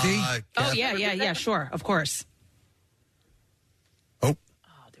 Kathy? Oh, yeah, sure, of course.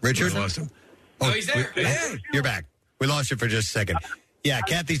 Richard? We lost him. Oh, he's there. Hey, you're back. We lost you for just a second. Yeah,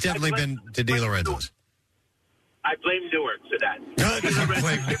 Kathy's definitely been to Di Lorenzo's. I blame Newark for that.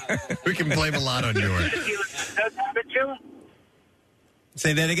 We can blame a lot on Newark.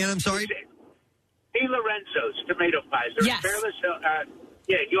 Say that again, I'm sorry? Di Lorenzo's tomato pies. They're in Fairless Hill,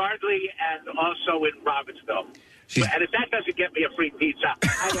 Yardley, and also in Robbinsville. And if that doesn't get me a free pizza,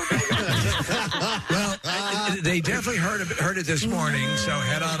 I don't know. Well, they definitely heard it this morning, so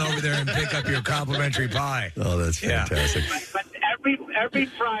head on over there and pick up your complimentary pie. Oh, that's fantastic. But every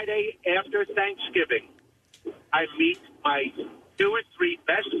Friday after Thanksgiving, I meet my 2 or 3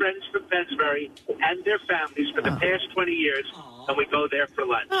 best friends from Pensbury and their families for the past 20 years, and we go there for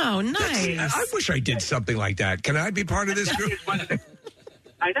lunch. Oh, nice. I wish I did something like that. Can I be part of this group?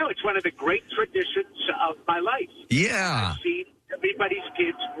 I know. It's one of the great traditions of my life. Yeah. I've seen everybody's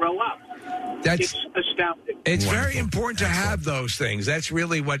kids grow up. It's astounding. It's very important to have those things. That's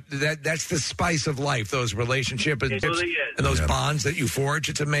really that's the spice of life, those relationships It really is. and those bonds that you forge.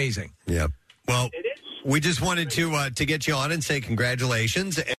 It's amazing. Yeah. Well, we just wanted to get you on and say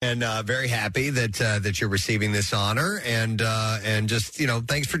congratulations, and very happy that you're receiving this honor, and just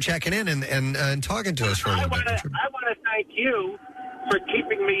thanks for checking in and talking to us for a little bit. I want to thank you for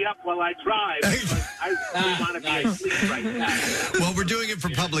keeping me up while I drive. Because I really want to be asleep right now. Well, we're doing it for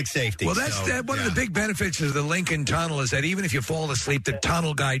public safety. Well, that's one of the big benefits of the Lincoln Tunnel is that even if you fall asleep, the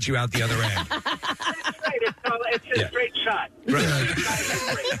tunnel guides you out the other end. It's a great shot.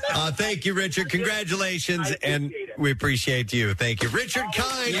 Thank you, Richard. Congratulations, and we appreciate you. Thank you. Richard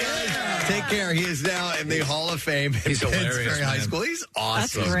Kind, guys. Take care. He is now in the Hall of Fame at He's hilarious, Pennsbury High man. School. He's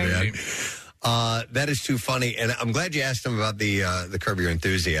awesome, That's great. man. That is too funny, and I'm glad you asked him about the Curb Your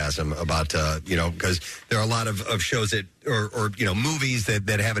Enthusiasm about because there are a lot of shows that or movies that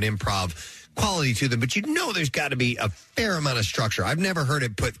have an improv quality to them, but there's got to be a fair amount of structure. I've never heard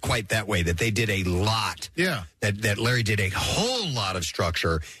it put quite that way, that they did a lot. Yeah. That Larry did a whole lot of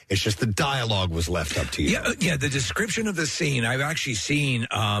structure. It's just the dialogue was left up to you. Yeah, the description of the scene, I've actually seen,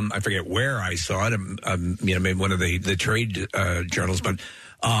 I forget where I saw it, maybe one of the trade journals, but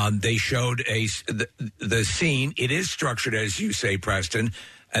they showed the scene. It is structured, as you say, Preston,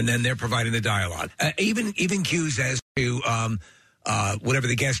 and then they're providing the dialogue. Even cues as to whatever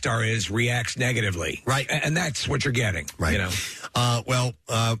the guest star is reacts negatively. Right. And that's what you're getting. Right. Well,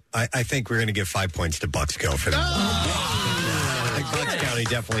 I think we're going to give 5 points to Bucksco for that. I think Bucks County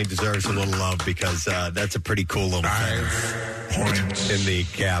definitely deserves a little love because that's a pretty cool little thing. 5 points in the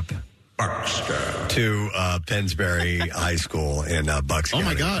cap to Pennsbury High School in Bucks County. Oh,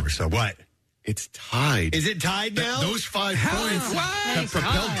 my God. So what? It's tied. Is it tied now? Those 5 points have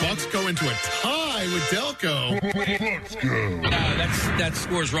propelled Bucksco into a tie with Delco. That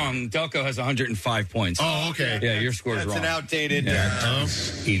score's wrong. Delco has 105 points. Oh, okay. Yeah, your score's That's wrong. an outdated.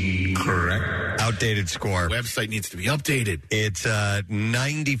 Incorrect. Outdated score. Website needs to be updated. It's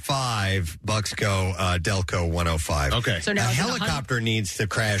 95 Bucksco, Delco 105. Okay. So now a it's helicopter needs to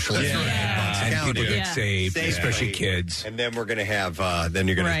crash land in Bucks and County. people get saved, especially kids. And then we're going to have. Then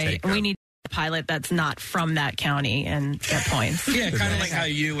you're going to Right. take. We need a pilot that's not from that county and get points. Yeah, kind of like how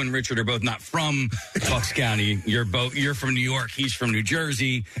you and Richard are both not from Bucks County. You're from New York. He's from New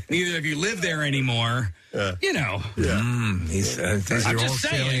Jersey. Neither of you live there anymore. These are I'm all just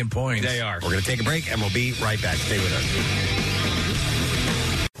saying. salient points. They are. We're going to take a break, and we'll be right back. Stay with us.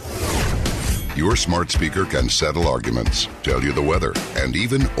 Your smart speaker can settle arguments, tell you the weather, and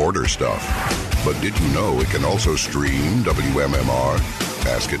even order stuff. But did you know it can also stream WMMR?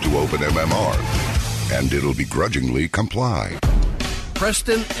 Ask it to open MMR, and it'll begrudgingly comply.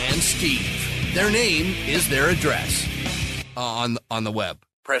 Preston and Steve. Their name is their address on the web.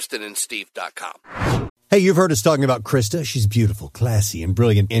 PrestonandSteve.com. Hey, you've heard us talking about Krista. She's beautiful, classy, and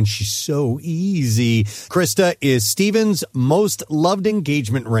brilliant, and she's so easy. Krista is Steven's most loved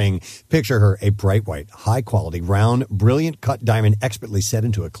engagement ring. Picture her, a bright white, high-quality, round, brilliant cut diamond expertly set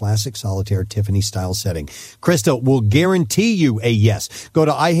into a classic solitaire Tiffany-style setting. Krista will guarantee you a yes. Go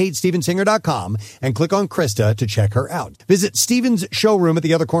to IHateStevenSinger.com and click on Krista to check her out. Visit Steven's showroom at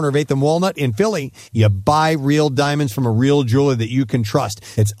the other corner of 8th and Walnut in Philly. You buy real diamonds from a real jeweler that you can trust.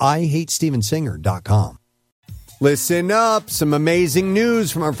 It's IHateStevenSinger.com. Listen up. Some amazing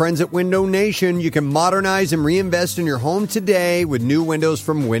news from our friends at Window Nation. You can modernize and reinvest in your home today with new windows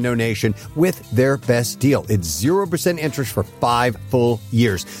from Window Nation with their best deal. It's 0% interest for 5 full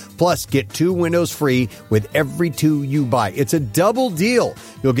years. Plus, get 2 windows free with every 2 you buy. It's a double deal.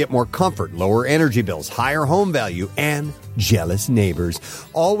 You'll get more comfort, lower energy bills, higher home value, and jealous neighbors.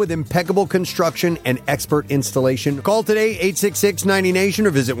 All with impeccable construction and expert installation. Call today, 866-90-NATION,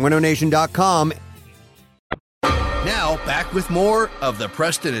 or visit windownation.com. Now, back with more of the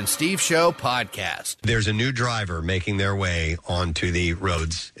Preston and Steve Show podcast. There's a new driver making their way onto the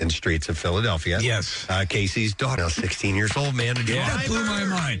roads and streets of Philadelphia. Yes. Casey's daughter, now 16 years old, man. That blew my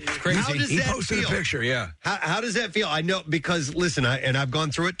mind. Crazy. How does He that posted feel? a picture, yeah. How does that feel? I know, because, listen, I've gone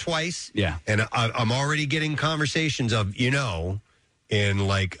through it twice. Yeah. And I'm already getting conversations of, in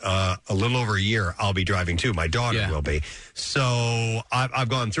like a little over a year, I'll be driving too. My daughter will be. So I've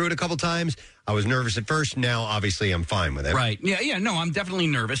gone through it a couple times. I was nervous at first. Now, obviously, I'm fine with it. Right. Yeah. No, I'm definitely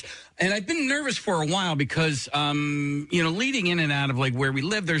nervous. And I've been nervous for a while because, leading in and out of like where we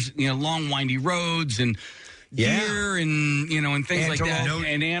live, there's, long windy roads and deer and, and things like that.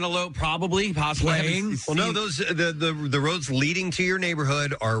 And antelope, possibly. Well, no, those the roads leading to your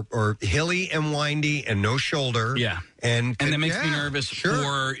neighborhood are hilly and windy and no shoulder. Yeah. And that makes me nervous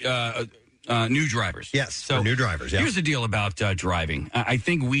for new drivers. Yes, so for new drivers. Yeah. Here's the deal about driving. I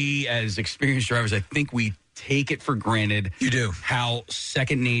think we, as experienced drivers, we take it for granted. You do. How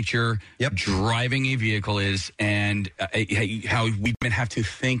second nature driving a vehicle is, and how we have to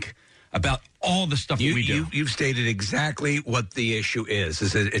think about all the stuff that we do. You've stated exactly what the issue is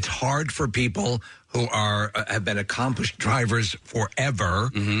that it's hard for people who have been accomplished drivers forever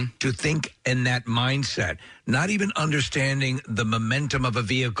to think in that mindset, not even understanding the momentum of a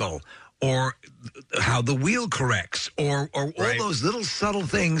vehicle or how the wheel corrects or all those little subtle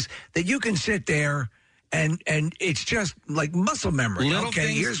things that you can sit there and it's just like muscle memory. Little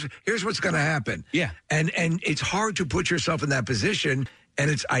okay, things. here's what's going to happen. Yeah. And it's hard to put yourself in that position.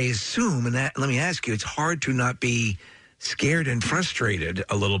 And I assume, and let me ask you, it's hard to not be scared and frustrated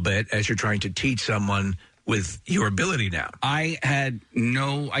a little bit as you're trying to teach someone with your ability now. I had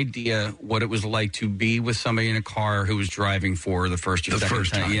no idea what it was like to be with somebody in a car who was driving for the first or second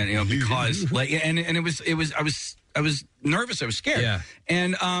time. Yeah, because and it was I was nervous. I was scared. Yeah.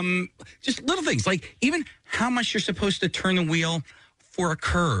 And just little things like even how much you're supposed to turn the wheel for a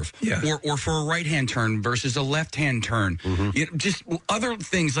curve or for a right-hand turn versus a left-hand turn. Just other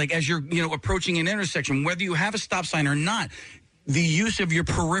things like as you're approaching an intersection, whether you have a stop sign or not, the use of your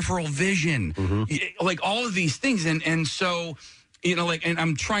peripheral vision, like all of these things. And so, and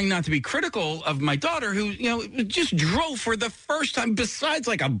I'm trying not to be critical of my daughter who, just drove for the first time besides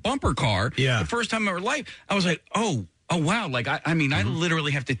like a bumper car. Yeah. The first time in her life. I was like, oh, wow. Like, I mean, I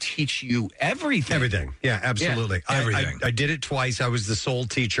literally have to teach you everything. Everything. Yeah, absolutely. Yeah, everything. I did it twice. I was the sole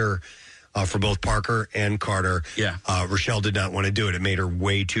teacher for both Parker and Carter. Yeah. Rochelle did not want to do it. It made her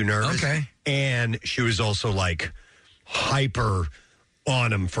way too nervous. Okay. And she was also like hyper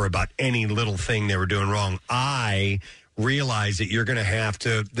on them for about any little thing they were doing wrong. I realize that you're going to have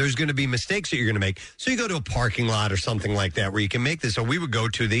to, there's going to be mistakes that you're going to make. So you go to a parking lot or something like that where you can make this. So we would go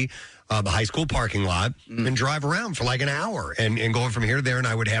to the high school parking lot and drive around for like an hour and going from here to there. And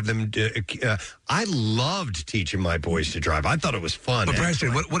I would have them, I loved teaching my boys to drive. I thought it was fun. But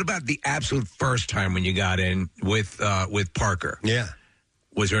Preston, what about the absolute first time when you got in with Parker? Yeah.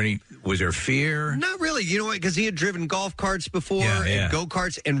 Was there fear? Not really. You know what? Because he had driven golf carts before and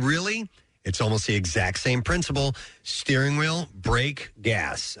go-karts. And really, it's almost the exact same principle. Steering wheel, brake,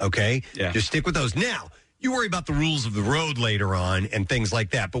 gas. Okay? Yeah. Just stick with those. Now, you worry about the rules of the road later on and things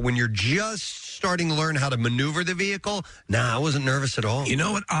like that. But when you're just starting to learn how to maneuver the vehicle, I wasn't nervous at all. You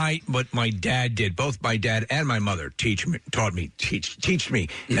know what my dad did? Both my dad and my mother teach me. Nobody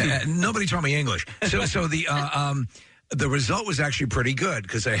taught me English. So the result was actually pretty good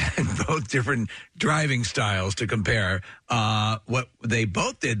because I had both different driving styles to compare. What they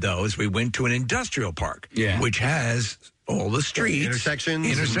both did, though, is we went to an industrial park, which has all the streets,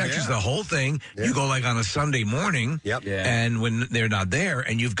 intersections, the whole thing. Yeah. You go like on a Sunday morning, and when they're not there,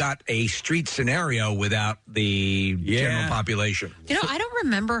 and you've got a street scenario without the general population. I don't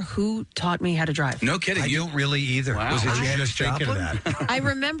remember who taught me how to drive. No kidding. I don't really either. Wow. Was it Janis Joplin? I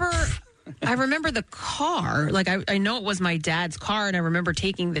remember the car. Like, I know it was my dad's car, and I remember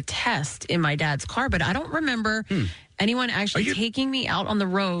taking the test in my dad's car, but I don't remember anyone actually taking me out on the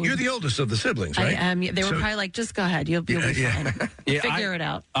road. You're the oldest of the siblings, right? I am. They were probably like, just go ahead. You'll be fine. Figure it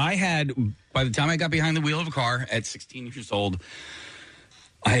out. I had, by the time I got behind the wheel of a car at 16 years old,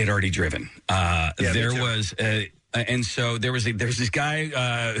 I had already driven. And so there was this guy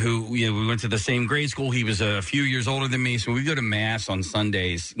who we went to the same grade school. He was a few years older than me, so we go to mass on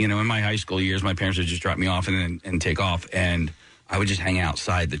Sundays. In my high school years, my parents would just drop me off and take off, and I would just hang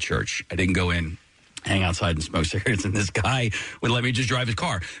outside the church. I didn't go in, hang outside and smoke cigarettes. And this guy would let me just drive his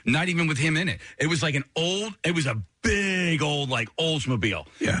car, not even with him in it. It was like it was a big old like Oldsmobile,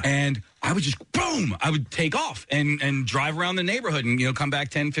 and I would just I would take off and drive around the neighborhood and, come back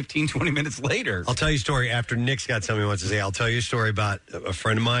 10, 15, 20 minutes later. I'll tell you a story after Nick's got something he wants to say. I'll tell you a story about a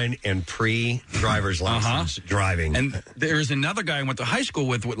friend of mine and pre-driver's license driving. And there's another guy I went to high school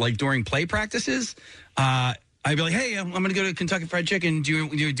with like during play practices. I'd be like, hey, I'm going to go to Kentucky Fried Chicken. Do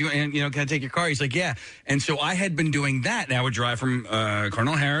you can I take your car? He's like, yeah. And so I had been doing that. And I would drive from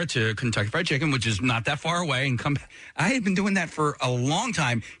Cardinal O'Hara to Kentucky Fried Chicken, which is not that far away, and come back. I had been doing that for a long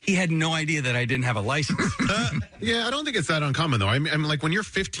time. He had no idea that I didn't have a license. Yeah, I don't think it's that uncommon, though. I'm like, when you're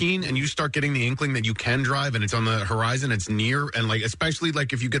 15 and you start getting the inkling that you can drive and it's on the horizon, it's near, and like, especially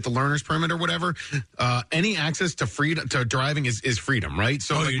like if you get the learner's permit or whatever, any access to freedom to driving is freedom, right?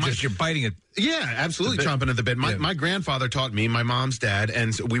 So you're biting it. Yeah, absolutely chomping at the bit. My grandfather taught me, my mom's dad,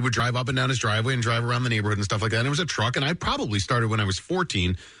 and so we would drive up and down his driveway and drive around the neighborhood and stuff like that. And it was a truck, and I probably started when I was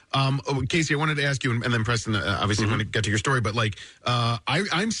 14. Casey, I wanted to ask you, and then Preston, obviously, want to get to your story, but like,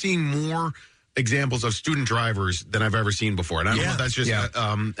 I'm seeing more examples of student drivers than I've ever seen before. And I don't know if that's just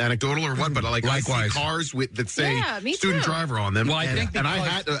anecdotal or what, but like I see cars that say student driver on them. Well, I think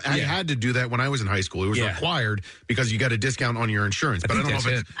I had to do that when I was in high school. It was required because you got a discount on your insurance. But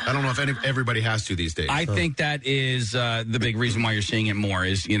I don't know if everybody has to these days. I think that is the big reason why you're seeing it more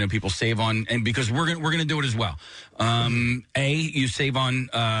is, people save on, and because we're gonna do it as well. A, you save on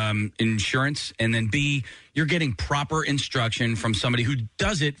insurance, and then B, you're getting proper instruction from somebody who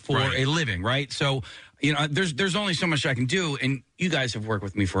does it for a living, right? So, there's only so much I can do, and you guys have worked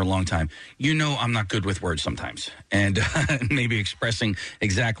with me for a long time. I'm not good with words sometimes, and maybe expressing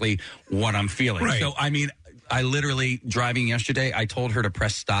exactly what I'm feeling. Right. So, I literally, driving yesterday, I told her to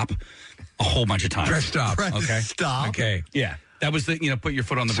press stop a whole bunch of times. Press stop. Okay. Stop. Okay. Yeah. That was the, put your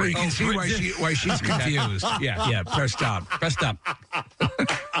foot on the brake. So you can see why she's confused. Yeah, press stop. Press stop.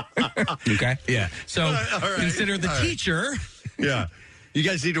 Okay? Yeah. So consider the teacher. Yeah. You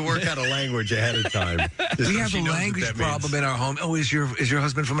guys need to work out a language ahead of time. We have a language problem in our home. Oh, is your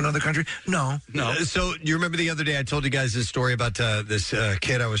husband from another country? No. So you remember the other day I told you guys this story about this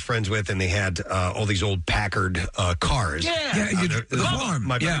kid I was friends with, and they had all these old Packard cars. Yeah. The farm.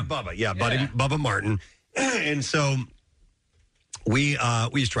 My buddy Bubba. Yeah, buddy Bubba Martin. And so we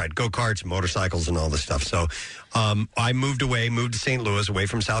used to ride go-karts, motorcycles, and all this stuff. So I moved to St. Louis, away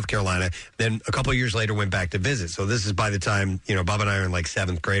from South Carolina. Then a couple of years later, went back to visit. So this is by the time, Bubba and I are in like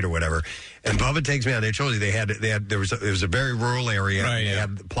 7th grade or whatever. And Bubba takes me out. They told you it was a very rural area. Right, and they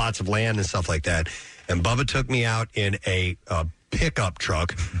had plots of land and stuff like that. And Bubba took me out in a pickup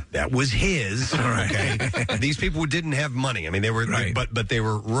truck that was his. Okay, these people didn't have money. I mean, they were, but they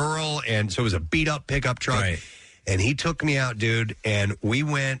were rural, and so it was a beat up pickup truck. Right. And he took me out, dude, and we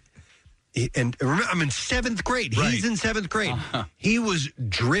went. And remember, I'm in 7th grade. Right. He's in 7th grade. He was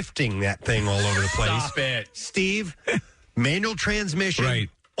drifting that thing all over the place. Stop it, Steve. Manual transmission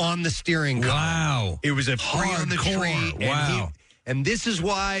on the steering column. Wow, it was a free on the tree. Wow, and this is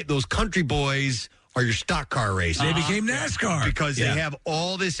why those country boys are your stock car racers. They became NASCAR. Because they have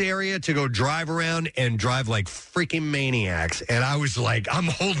all this area to go drive around and drive like freaking maniacs. And I was like, I'm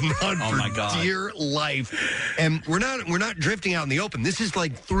holding on for dear life. And we're not drifting out in the open. This is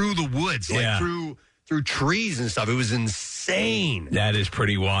like through the woods, like through trees and stuff. It was insane. That is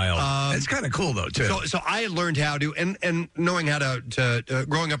pretty wild. It's kind of cool though too. So I had learned how to, and knowing how to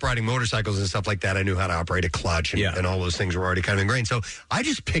growing up riding motorcycles and stuff like that, I knew how to operate a clutch and all those things were already kind of ingrained. So I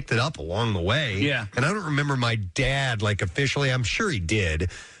just picked it up along the way. Yeah. And I don't remember my dad like officially, I'm sure he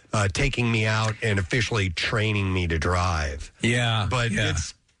did, taking me out and officially training me to drive. Yeah. But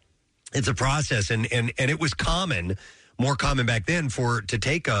it's a process, and it was more common back then to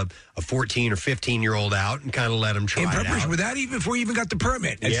take a 14 or 15-year-old out and kind of let him try in it preparation, out. before you even got the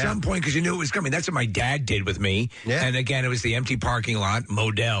permit. At some point, because you knew it was coming. That's what my dad did with me. Yeah. And again, it was the empty parking lot,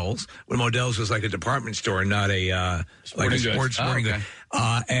 Modell's, when Modell's was like a department store, not a sporting goods.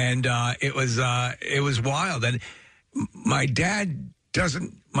 And it was wild. And my dad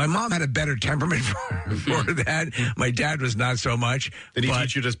doesn't. My mom had a better temperament for that. My dad was not so much. Did he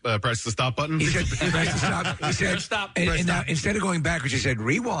teach you to press the stop button? He said, press the stop. He said, stop. And now, instead of going backwards, he said,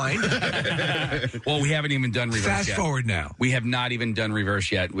 rewind. Well, we haven't even done reverse yet. Fast forward now. We have not even done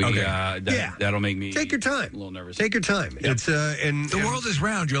reverse yet. That'll make me take your time. A little nervous. Take your time. Yep. It's the world is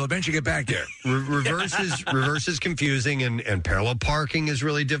round. You'll eventually get back there. Reverse is confusing, and parallel parking is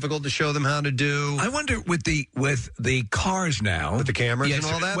really difficult to show them how to do. I wonder with the cars now, with the cameras and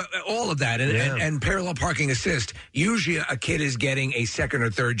all that. Well, all of that, and parallel parking assist. Usually, a kid is getting a 2nd or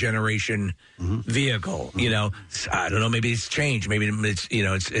 3rd generation vehicle. I don't know. Maybe it's changed. Maybe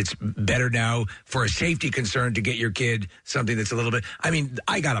it's better now for a safety concern to get your kid something that's a little bit. I mean,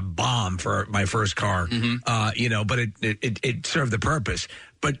 I got a bomb for my first car. But it served the purpose.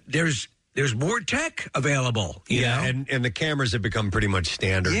 But there's more tech available, you know? And the cameras have become pretty much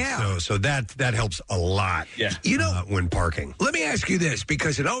standard. Yeah. So that helps a lot. Yeah. When parking. Let me ask you this,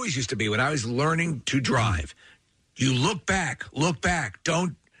 because it always used to be when I was learning to drive, you look back,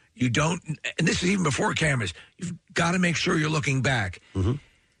 and this is even before cameras, you've got to make sure you're looking back.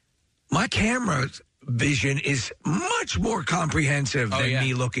 My camera's vision is much more comprehensive than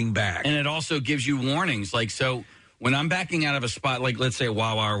me looking back. And it also gives you warnings. Like, so when I'm backing out of a spot, like let's say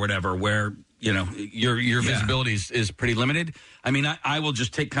Wawa or whatever, where, your visibility is pretty limited. I mean, I will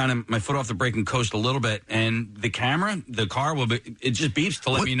just take kind of my foot off the brake and coast a little bit, and the car it just beeps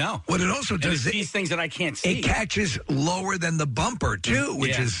to let me know. What it also does is these things that I can't see. It catches lower than the bumper, too,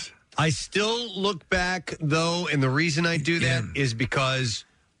 which is... I still look back, though, and the reason I do that is because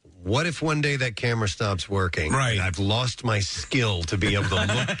what if one day that camera stops working? Right. And I've lost my skill to be able to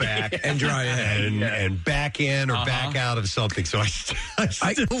look back and try and back in or back out of something. So I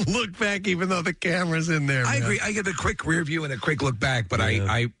still look back even though the camera's in there. I agree. I get a quick rear view and a quick look back, but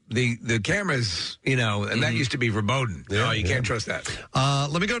the cameras, and that used to be verboten. Yeah, you can't trust that.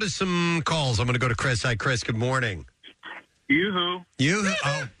 Let me go to some calls. I'm going to go to Chris. Hi, Chris. Good morning. Yoo-hoo. You?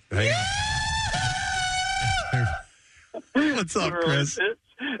 Oh, hang on. What's up, Chris?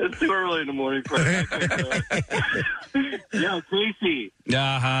 It's too early in the morning for Yeah, Casey.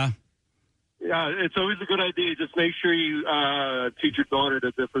 Uh-huh. Yeah, it's always a good idea. Just make sure you teach your daughter the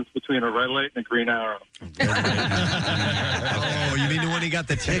difference between a red light and a green arrow. Oh, you mean the one he got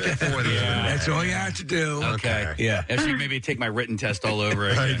the ticket for? That's all you have to do. Okay. Yeah. Actually, maybe take my written test all over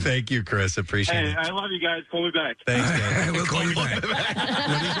again. All right, thank you, Chris. Appreciate Hey, it. I love you guys. Call me back. Thanks, man. We'll call you back.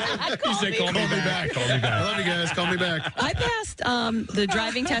 He said call me back. Call me back. I love you guys. Call me back. I passed the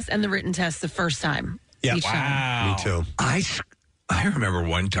driving test and the written test the first time. Yeah. Each time. Me too. I remember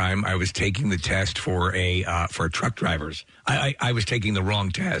one time I was taking the test for truck drivers. I was taking the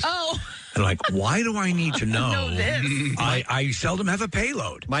wrong test. Oh. And like, why do I need to know? this. I seldom have a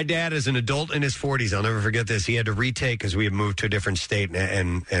payload. My dad is an adult in his 40s. I'll never forget this. He had to retake because we had moved to a different state,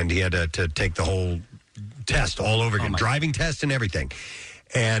 and he had to take the whole test all over again, driving test and everything.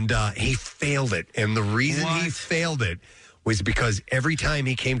 And he failed it. And the reason he failed it was because every time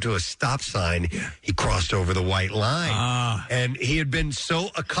he came to a stop sign, he crossed over the white line. And he had been so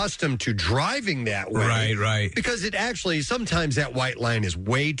accustomed to driving that way. Right. Because it actually, sometimes that white line is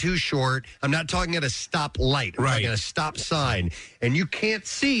way too short. I'm not talking at a stop light. I'm talking at a stop sign. And you can't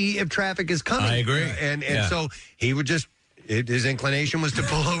see if traffic is coming. I agree. And so he would just... his inclination was to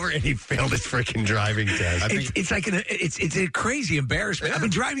pull over, and he failed his freaking driving test. It's a crazy embarrassment. I've been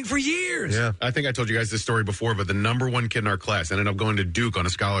driving for years. Yeah, I think I told you guys this story before, but the number one kid in our class ended up going to Duke on a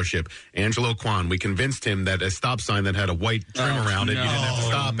scholarship, Angelo Kwan. We convinced him that a stop sign that had a white trim around it, you didn't have to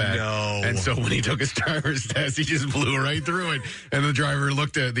stop at. No. And so when he took his driver's test, he just blew right through it. And the driver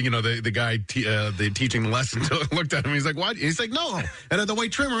looked at the guy teaching the lesson looked at him. He's like, "What?" He's like, "No, it had the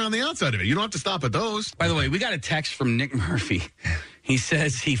white trim around the outside of it. You don't have to stop at those." By the way, we got a text from Nick Murphy. He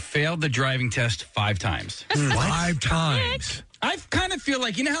says he failed the driving test 5 times. 5 times. I kind of feel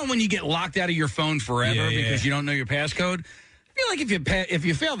like, you know how when you get locked out of your phone forever because you don't know your passcode? I feel like if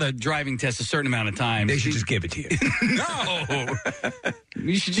you fail the driving test a certain amount of times, they should just give it to you. No,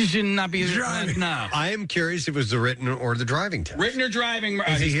 you should not be driving. No, I am curious if it was the written or the driving test. Written or driving?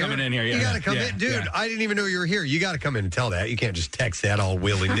 He's coming in here. Yeah. You got to come in, dude. I didn't even know you were here. You got to come in and tell that. You can't just text that all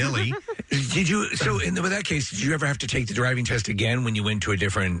willy nilly. Did you? So in that case, did you ever have to take the driving test again when you went to a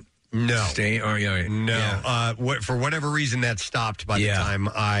different? No. State? Or, no. Yeah. For whatever reason, that stopped by the time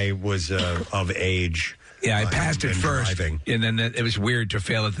I was of age. Yeah, I passed it first, driving. And then it was weird to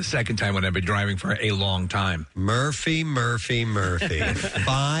fail it the second time when I've been driving for a long time. Murphy.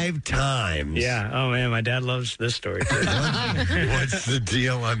 5 times. Yeah. Oh, man, my dad loves this story, too. What's the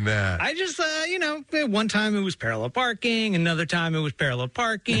deal on that? I just, one time it was parallel parking, another time it was parallel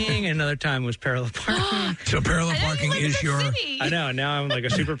parking, another time it was parallel parking. So parallel parking is your... I know, now I'm like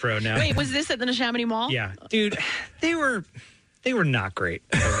a super pro now. Wait, was this at the Neshaminy Mall? Yeah. Dude, they were not great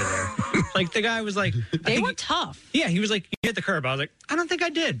over there. Like, the guy was like... They were tough. Yeah, he was like, you hit the curb. I was like, I don't think I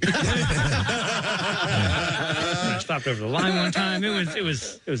did. I stopped over the line one time. It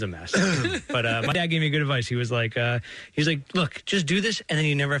was a mess. But my dad gave me good advice. He was like, look, just do this, and then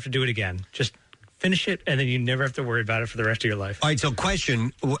you never have to do it again. Just finish it, and then you never have to worry about it for the rest of your life. All right, so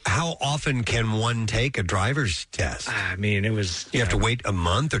question, how often can one take a driver's test? I mean, it was... You have to wait a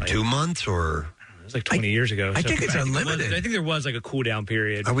month or 2 months, or... It was like 20 years ago. I think it's unlimited. I think there was like a cool down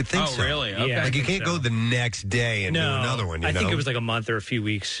period. I would think so. Oh, really? Okay. Yeah, like you can't go the next day and do another one, I think it was like a month or a few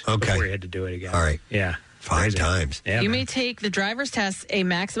weeks before you had to do it again. All right. Yeah. 5 times. Yeah, you man. may take the driver's test a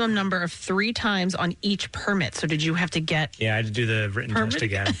maximum number of 3 times on each permit. So did you have to get... Yeah, I had to do the written test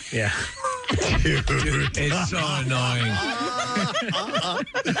again. Yeah. Dude, it's so annoying.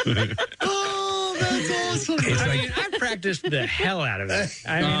 Oh, that's awesome. I practiced the hell out of it.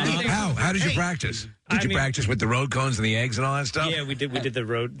 How did you practice? Did you practice with the road cones and the eggs and all that stuff? Yeah, we did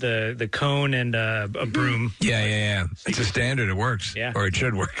the cone and a broom. Yeah. It's a standard. It works. Yeah. Or it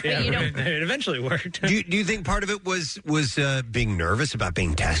should work. Yeah, it eventually worked. Do you think part of it was being nervous about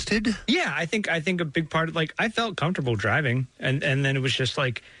being tested? Yeah, I think a big part of, like, I felt comfortable driving, and then it was just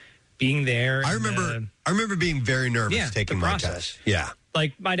like being there. I remember being very nervous taking my test. Yeah.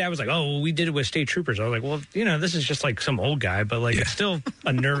 Like, my dad was like, "Oh, well, we did it with state troopers." I was like, "Well, this is just like some old guy, but like it's still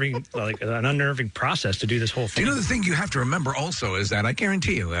unnerving, like an unnerving process to do this whole thing." The thing you have to remember also is that I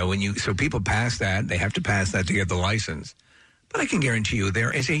guarantee you, so people pass that, they have to pass that to get the license. but I can guarantee you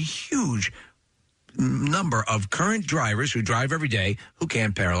there is a huge number of current drivers who drive every day who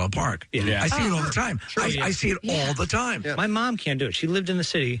can't parallel park. I see it all the time. I see it all the time. My mom can't do it. She lived in the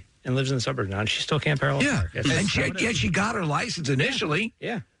city and lives in the suburbs now, and she still can't parallel park. And she got her license initially.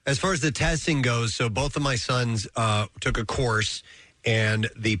 Yeah. As far as the testing goes, so both of my sons took a course, and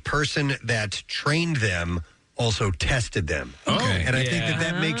the person that trained them also tested them. Okay. And I think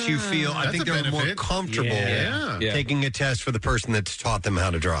that makes you feel, I think they're more comfortable taking a test for the person that's taught them how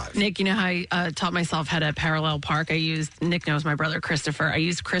to drive. Nick, you know how I taught myself how to parallel park? Nick knows my brother Christopher. I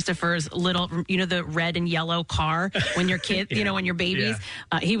used Christopher's little, the red and yellow car when you're kids, when you're babies.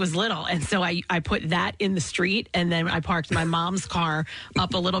 He was little. And so I put that in the street, and then I parked my mom's car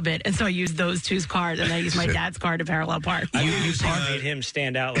up a little bit. And so I used those two's cars, and I used my dad's car to parallel park. You made him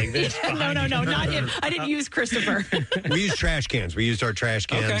stand out like this. No, not him. I didn't use Christopher. We used trash cans. We used our trash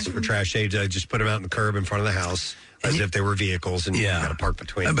cans for trash day to just put them out in the curb in front of the house as if they were vehicles, and you got to park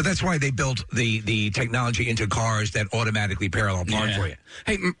between. But that's why they built the technology into cars that automatically parallel park for you.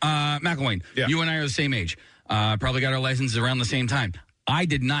 Hey, McElwain, you and I are the same age. Probably got our licenses around the same time. I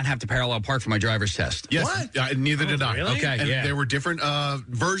did not have to parallel park for my driver's test. Yes, neither did I. Really? Okay, and there were different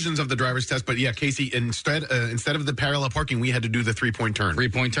versions of the driver's test, but Casey, instead of the parallel parking, we had to do the 3-point turn.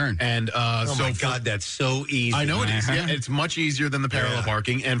 3-point turn. And my God, that's so easy. I know it is. Yeah, it's much easier than the parallel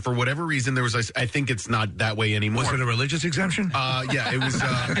parking. And for whatever reason, there was, I think it's not that way anymore. Was it a religious exemption? Yeah, it was.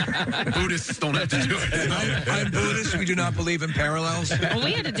 Buddhists don't have to do it. I'm Buddhist. We do not believe in parallels. Well,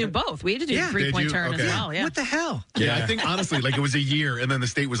 we had to do both. We had to do the 3-point turn as well. Yeah. What the hell? Yeah, I think honestly, it was a year, and then the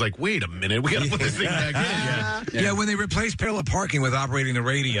state was like, "Wait a minute, we got to put this thing back in." Yeah, when they replaced parallel parking with operating the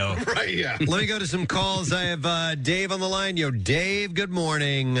radio. Right. Yeah. Let me go to some calls. I have Dave on the line. Yo, Dave. Good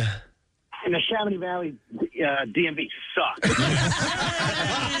morning. In the Chamonix Valley, DMV sucks.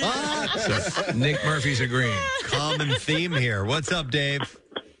 Nick Murphy's agreeing. Common theme here. What's up, Dave?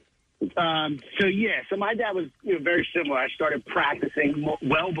 So my dad was very similar. I started practicing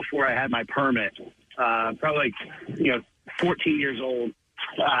well before I had my permit. Probably 14 years old.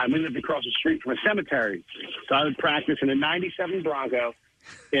 We lived across the street from a cemetery, so I would practice in a '97 Bronco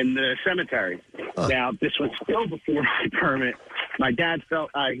in the cemetery. Now, this was still before my permit. My dad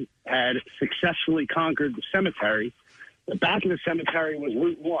felt I had successfully conquered the cemetery. The back of the cemetery was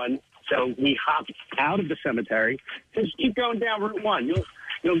Route 1, so we hopped out of the cemetery. Just keep going down Route 1.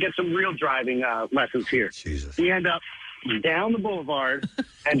 You'll get some real driving lessons here. Jesus. We end up down the boulevard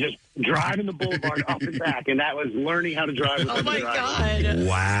and just driving the boulevard up and back, and that was learning how to drive. Oh, my God.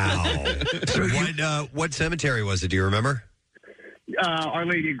 Wow. So what cemetery was it? Do you remember? Our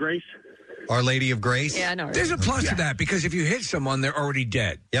Lady of Grace. Our Lady of Grace? Yeah, I know. There's a plus to that, because if you hit someone, they're already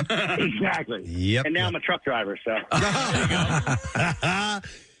dead. Yep. Exactly. Yep. And now I'm a truck driver, so.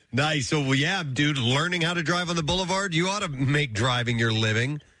 Nice. So, dude, learning how to drive on the boulevard, you ought to make driving your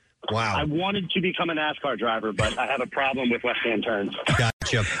living. Wow. I wanted to become a NASCAR driver, but I have a problem with left-hand turns.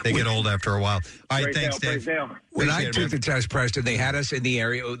 Gotcha. They get old after a while. All right, thanks, Dave. When I took the test, Preston, they had us in the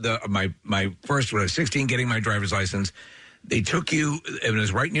area. My first, when I was 16, getting my driver's license, they took you, it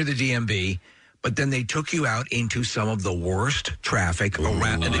was right near the DMV, but then they took you out into some of the worst traffic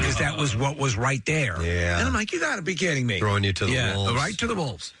around, because that was what was right there. Yeah. And I'm like, you got to be kidding me. Throwing you to the wolves. Right to the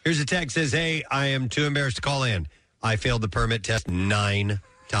wolves. Here's a text that says, hey, I am too embarrassed to call in. I failed the permit test 9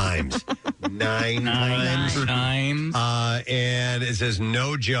 times. 9 times. And it says,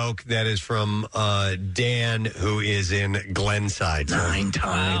 no joke. That is from Dan, who is in Glenside. 9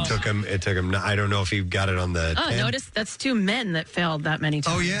 times. It took him. I don't know if he got it on the. 10. Notice that's 2 men that failed that many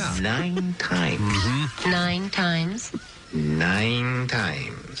times. Oh, yeah. 9 times. Mm-hmm. 9 times. 9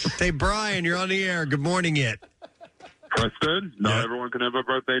 times. Hey, Brian, you're on the air. Good morning, it. Preston, not everyone can have a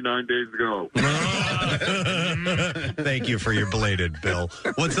birthday 9 days ago. Thank you for your belated bill.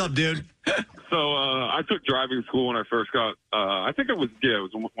 What's up, dude? So I took driving school when I first got, I think it was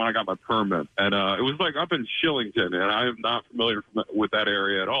when I got my permit. And it was up in Shillington, and I am not familiar with that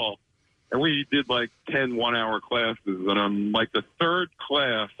area at all. And we did 10 one-hour classes. And on the third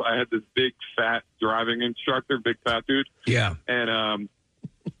class, I had this big, fat driving instructor, big, fat dude. Yeah. And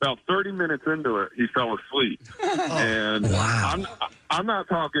about 30 minutes into it, he fell asleep. And wow. I'm not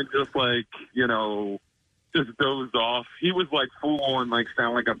talking just just dozed off. He was full on,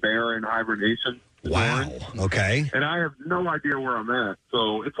 sound like a bear in hibernation. Wow. Okay. And I have no idea where I'm at.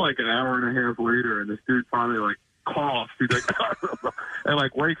 So it's an hour and a half later, and this dude finally coughs. He's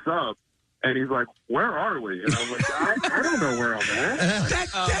and wakes up. And he's like, where are we? And I was like, I don't know where I'm at.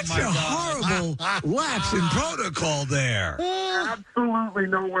 That's a horrible lapse in protocol there. Absolutely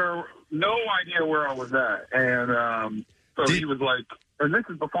no idea where I was at. And so he was like, and this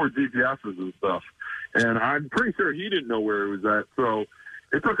is before GPSs and stuff. And I'm pretty sure he didn't know where it was at. So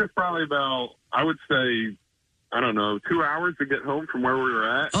it took us probably about, I would say, I don't know, 2 hours to get home from where we were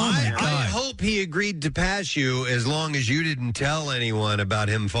at. I hope he agreed to pass you as long as you didn't tell anyone about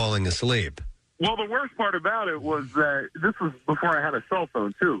him falling asleep. Well, the worst part about it was that this was before I had a cell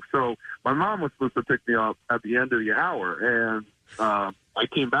phone, too. So my mom was supposed to pick me up at the end of the hour, and I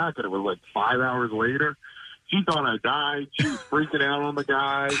came back, and it was like 5 hours later. She thought I died. She was freaking out on the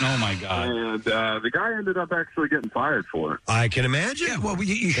guy. Oh, my God. And the guy ended up actually getting fired for it. I can imagine. Yeah, well,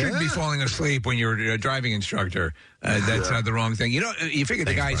 you shouldn't be falling asleep when you're a driving instructor. That's not the wrong thing. You know, you figure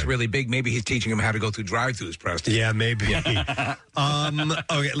the guy's really big. Maybe he's teaching him how to go through drive-thrus, Preston. Yeah, maybe. Okay,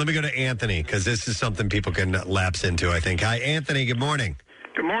 let me go to Anthony, because this is something people can lapse into, I think. Hi, Anthony. Good morning.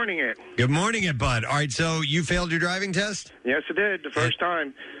 Good morning, Ed. Good morning, Ed, bud. All right, so you failed your driving test? Yes, I did, the first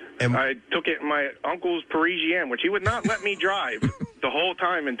time. I took it in my uncle's Parisienne, which he would not let me drive the whole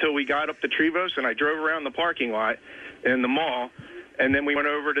time until we got up to Trevos, and I drove around the parking lot in the mall, and then we went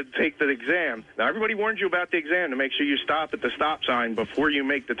over to take the exam. Now, everybody warns you about the exam to make sure you stop at the stop sign before you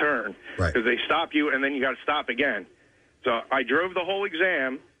make the turn, because they stop you, and then you got to stop again. So I drove the whole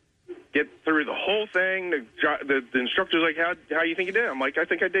exam, get through the whole thing. The instructor's like, how you think you did? I'm like, I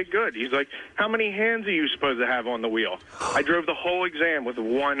think I did good. He's like, how many hands are you supposed to have on the wheel? I drove the whole exam with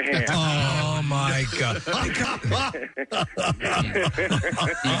one hand. Oh, my God.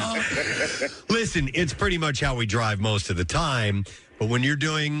 Listen, it's pretty much how we drive most of the time. But when you're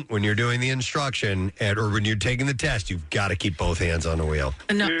doing the instruction or when you're taking the test, you've got to keep both hands on the wheel.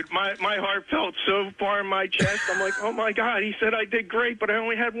 Dude, my heart felt so far in my chest. I'm like, oh, my God. He said I did great, but I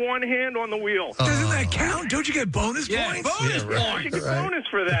only had one hand on the wheel. Doesn't that count? Don't you get bonus points? Bonus points. You get bonus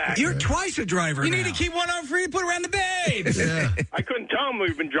for that. You're twice a driver You now. need to keep one arm free to put around the babes. I couldn't tell him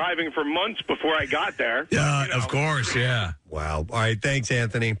we've been driving for months before I got there. Of course, yeah. Wow. All right, thanks,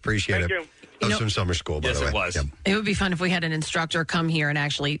 Anthony. Appreciate Thank it. you. That was from summer school, by the way. it was. Yep. It would be fun if we had an instructor come here and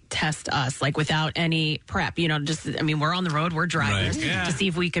actually test us, like without any prep. You know, we're on the road, we're driving, to see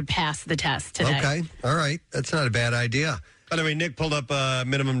if we could pass the test today. Okay. All right. That's not a bad idea. By the way, Nick pulled up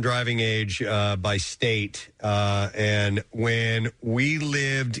minimum driving age by state. And when we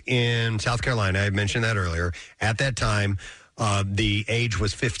lived in South Carolina, I mentioned that earlier, at that time, the age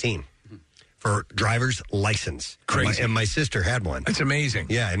was 15. For driver's license. Crazy. And my sister had one. That's amazing.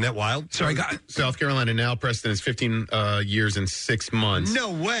 Yeah, isn't that wild? So I got South Carolina now, Preston, is 15 years and 6 months.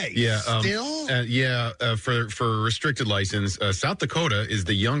 No way. Yeah. Still? For restricted license, South Dakota is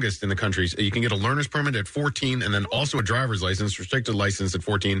the youngest in the country. You can get a learner's permit at 14 and then also a driver's license, restricted license at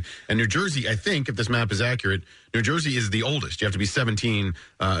 14. And New Jersey, I think, if this map is accurate, New Jersey is the oldest. You have to be 17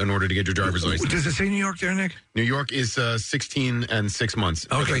 in order to get your driver's license. Does it say New York there, Nick? New York is 16 and 6 months.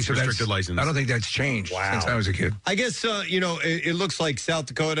 Okay, so restricted license. I don't think that's changed since I was a kid. I guess, it looks like South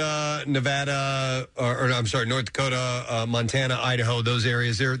Dakota, Nevada, North Dakota, Montana, Idaho, those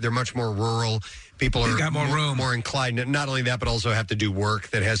areas, they're much more rural. People are got more room. More inclined, not only that, but also have to do work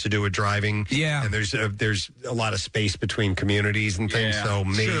that has to do with driving. Yeah. And there's a lot of space between communities and things, so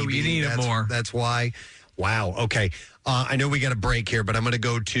maybe True, you need it more. That's why. Wow. Okay. I know we got a break here, but I'm going to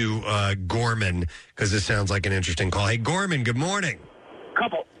go to Gorman because this sounds like an interesting call. Hey, Gorman, good morning.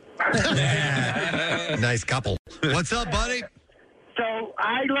 Couple. Nice couple. What's up, buddy? So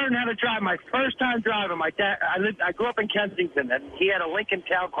I learned how to drive my first time driving. My dad, I grew up in Kensington, and he had a Lincoln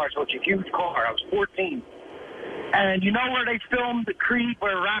Town Car, so it's a huge car. I was 14. And you know where they filmed the Creed,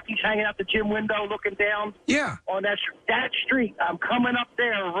 where Rocky's hanging out the gym window looking down? Yeah. On that street. I'm coming up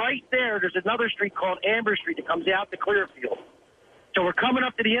there. Right there, there's another street called Amber Street that comes out to Clearfield. So we're coming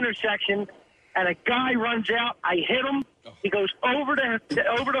up to the intersection, and a guy runs out. I hit him. He goes over the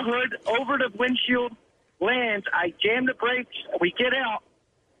hood, over the windshield, lands. I jam the brakes. We get out.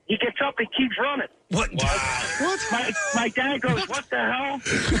 He gets up and keeps running. What? Wow. What? My dad goes, what the hell?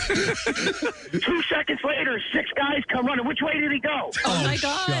 2 seconds later, 6 guys come running. Which way did he go? Oh, my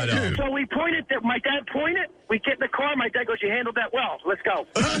God. Shut up. So we pointed. My dad pointed. We get in the car. My dad goes, you handled that well. Let's go.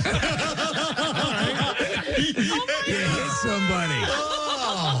 Hit somebody.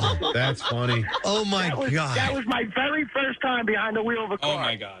 That's funny. Oh, my God. That was my very first time behind the wheel of a car. Oh,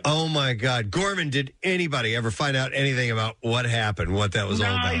 my God. Oh, my God. Gorman, did anybody ever find out anything about what happened, what that was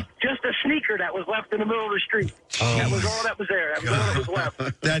all about? Just a sneaker that was left in the middle of the street. That was all that was there. That was all that was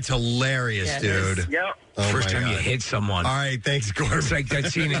left. That's hilarious, dude. Yep. Oh, First my time you God. hit someone. All right, thanks, Gorman. It's like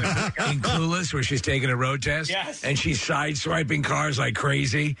that scene in Clueless where she's taking a road test. Yes. And she's sideswiping cars like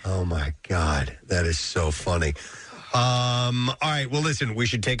crazy. Oh, my God. That is so funny. All right, well, listen, we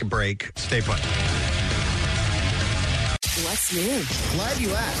should take a break. Stay put. What's new? Glad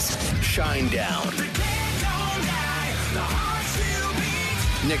you asked. Shine Down.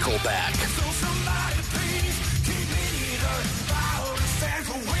 Nickelback.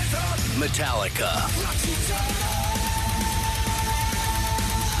 Metallica.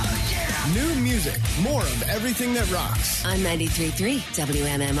 New music, more of everything that rocks. On 93.3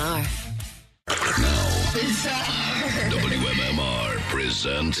 WMMR. WMMR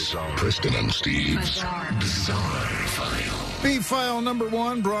presents Preston and Steve's Bizarre File. Beat File number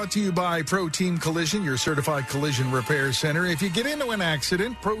 1 brought to you by Pro Team Collision, your certified collision repair center. If you get into an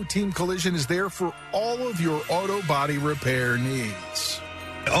accident, Pro Team Collision is there for all of your auto body repair needs.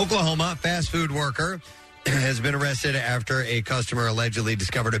 Oklahoma fast food worker has been arrested after a customer allegedly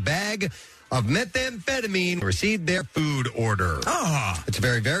discovered a bag of methamphetamine, received their food order. It's a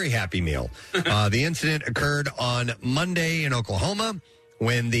very, very happy meal. The incident occurred on Monday in Oklahoma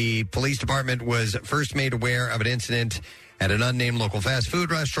when the police department was first made aware of an incident at an unnamed local fast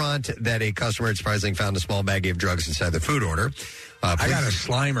food restaurant that a customer had surprisingly found a small baggie of drugs inside the food order. I got a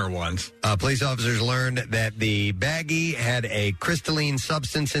Slimer once. Police officers learned that the baggie had a crystalline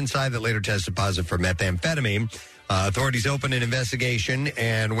substance inside that later tested positive for methamphetamine. Authorities opened an investigation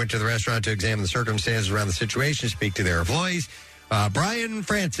and went to the restaurant to examine the circumstances around the situation, speak to their employees. Brian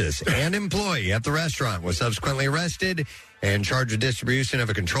Francis, an employee at the restaurant, was subsequently arrested and charged with distribution of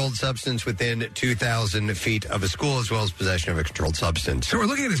a controlled substance within 2,000 feet of a school, as well as possession of a controlled substance. So we're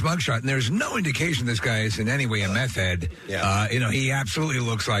looking at his mugshot, and there's no indication this guy is in any way a meth head. Yeah. He absolutely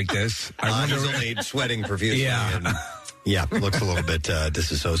looks like this. He's only sweating profusely. Yeah. And, looks a little bit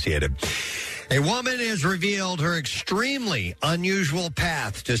disassociated. A woman has revealed her extremely unusual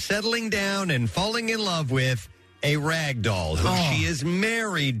path to settling down and falling in love with a rag doll who she is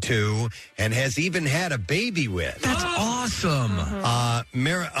married to and has even had a baby with. That's awesome.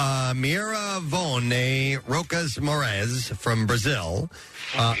 Miravone Rocas Moraes from Brazil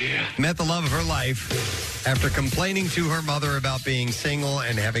met the love of her life after complaining to her mother about being single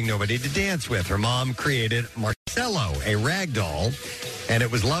and having nobody to dance with. Her mom created Marcelo, a rag doll, and it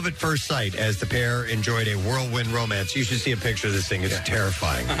was love at first sight as the pair enjoyed a whirlwind romance. You should see a picture of this thing. It's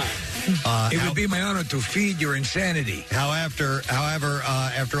terrifying. It would be my honor to feed your insanity. However,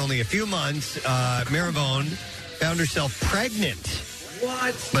 after only a few months, Miravone found herself pregnant.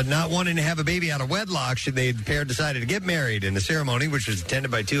 What? But not wanting to have a baby out of wedlock, the pair decided to get married in a ceremony which was attended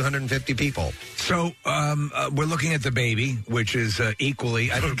by 250 people. So we're looking at the baby, which is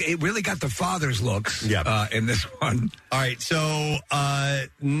equally, I think it really got the father's looks in this one. All right, so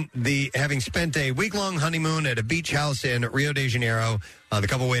having spent a week-long honeymoon at a beach house in Rio de Janeiro, the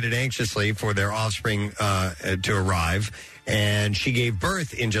couple waited anxiously for their offspring to arrive. And she gave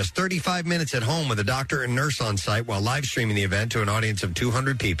birth in just 35 minutes at home with a doctor and nurse on site while live streaming the event to an audience of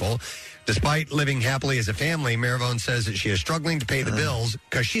 200 people. Despite living happily as a family, Miravone says that she is struggling to pay the bills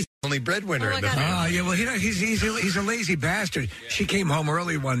because she's the only breadwinner in the family. He's a lazy bastard. She came home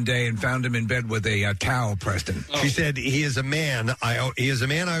early one day and found him in bed with a towel, Preston. She said, he is a man I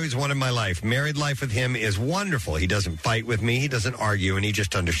always wanted in my life. Married life with him is wonderful. He doesn't fight with me. He doesn't argue, and he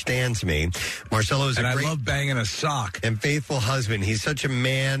just understands me. Marcelo is I love banging a sock. And faithful husband. He's such a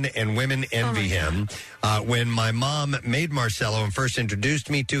man, and women envy him. When my mom made Marcelo and first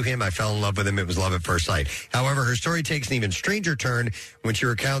introduced me to him, I fell in love with him. It was love at first sight. However, her story takes an even stranger turn when she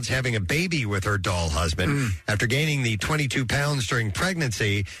recounts having a baby with her doll husband. After gaining the 22 pounds during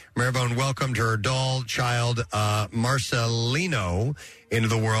pregnancy, Miravone welcomed her doll child, Marcelino, into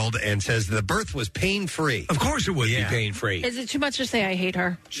the world and says the birth was pain-free. Of course it would be pain-free. Is it too much to say I hate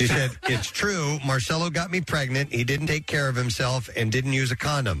her? She said, it's true. Marcelo got me pregnant. He didn't take care of himself and didn't use a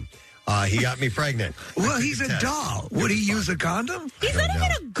condom. He got me pregnant. Well, he's a doll. Would he use a condom? He's not even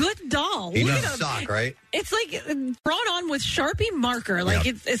a good doll. He Look knows at him. sock, right? It's like drawn on with Sharpie marker. Like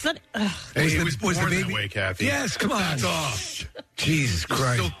it's not. It was born that way, Kathy. Yes, come on. That's off. Jesus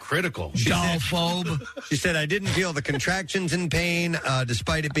Christ. So critical. Doll-phobe. She said, I didn't feel the contractions in pain,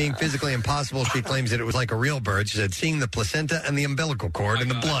 despite it being physically impossible. She claims that it was like a real birth. She said, seeing the placenta and the umbilical cord and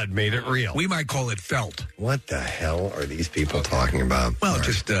the blood made it real. We might call it felt. What the hell are these people talking about? Well,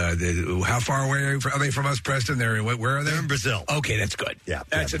 just how far away are they from us, Preston? Where are they? They're in Brazil. Okay, that's good. Yeah,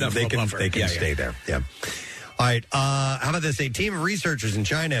 that's enough. They of a buffer. They can stay there. Yeah. All right. How about this? A team of researchers in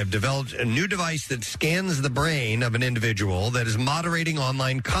China have developed a new device that scans the brain of an individual that is moderating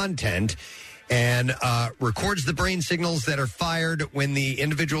online content and records the brain signals that are fired when the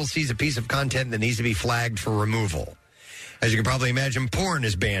individual sees a piece of content that needs to be flagged for removal. As you can probably imagine, porn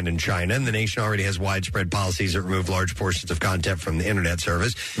is banned in China, and the nation already has widespread policies that remove large portions of content from the internet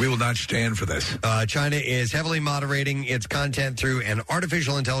service. We will not stand for this. China is heavily moderating its content through an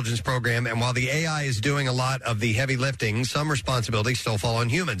artificial intelligence program, and while the AI is doing a lot of the heavy lifting, some responsibilities still fall on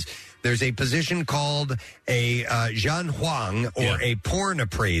humans. There's a position called a Zhan Huang, or a porn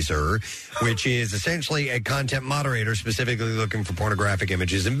appraiser, which is essentially a content moderator specifically looking for pornographic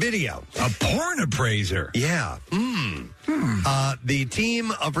images and video. A porn appraiser? Yeah. The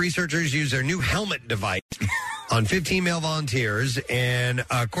team of researchers use their new helmet device on 15 male volunteers, and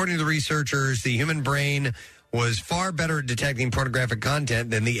according to the researchers, the human brain was far better at detecting pornographic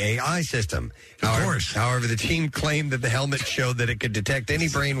content than the AI system. Of course. However, the team claimed that the helmet showed that it could detect any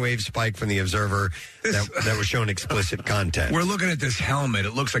brainwave spike from the observer that was shown explicit content. We're looking at this helmet.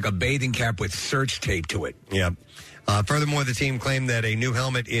 It looks like a bathing cap with search tape to it. Yep. Furthermore, the team claimed that a new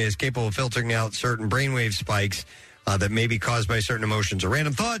helmet is capable of filtering out certain brainwave spikes that may be caused by certain emotions or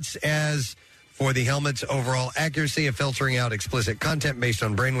random thoughts. As for the helmet's overall accuracy of filtering out explicit content based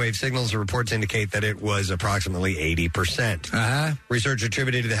on brainwave signals, the reports indicate that it was approximately 80%. Research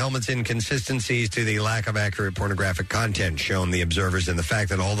attributed the helmet's inconsistencies to the lack of accurate pornographic content shown the observers and the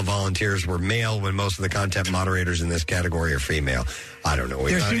fact that all the volunteers were male when most of the content moderators in this category are female. I don't know.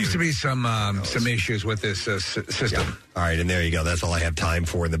 There seems to be some issues with this system. Yeah. All right, and there you go. That's all I have time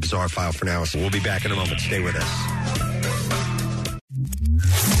for in the Bizarre File for now. So we'll be back in a moment. Stay with us.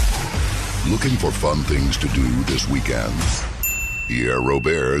 Looking for fun things to do this weekend? Pierre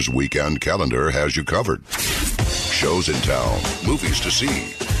Robert's weekend calendar has you covered. Shows in town, movies to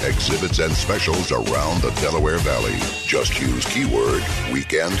see, exhibits and specials around the Delaware Valley. Just use keyword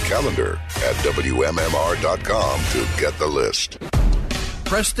weekend calendar at WMMR.com to get the list.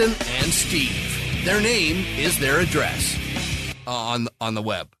 Preston and Steve. Their name is their address on the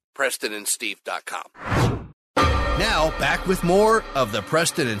web. PrestonandSteve.com. Now, back with more of the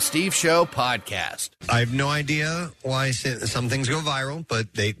Preston and Steve Show podcast. I have no idea why some things go viral,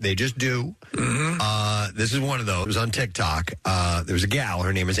 but they just do. This is one of those. It was on TikTok. There was a gal.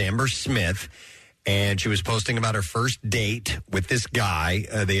 Her name is Amber Smith, and she was posting about her first date with this guy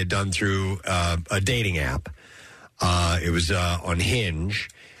they had done through a dating app. It was on Hinge,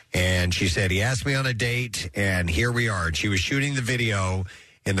 and she said, he asked me on a date, and here we are. And she was shooting the video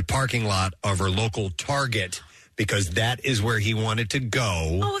in the parking lot of her local Target, because that is where he wanted to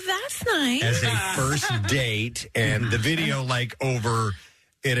go. Oh, that's nice. As a first date. And the video,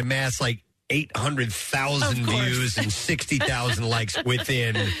 it amassed 800,000 views and 60,000 likes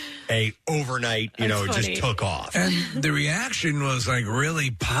within a overnight, just took off. And the reaction was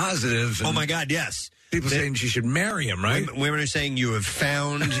really positive. Oh my God, yes. People saying she should marry him, right? Women are saying you have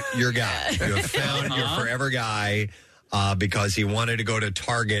found your guy. You have found your forever guy. Because he wanted to go to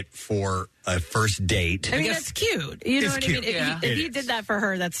Target for a first date. I mean, that's cute. You know what cute. I mean? If he did that for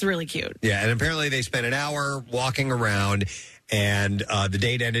her, that's really cute. Yeah, and apparently they spent an hour walking around, and the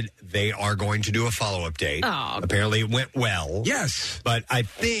date ended. They are going to do a follow-up date. Oh. Apparently it went well. Yes. But I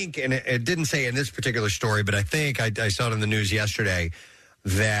think, and it didn't say in this particular story, but I think I saw it in the news yesterday,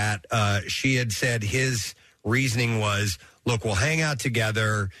 that she had said his reasoning was, look, we'll hang out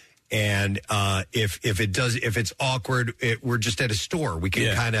together. And if it's awkward, we're just at a store. We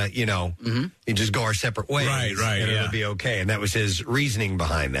can kind of, and just go our separate ways. Right, and it'll be okay. And that was his reasoning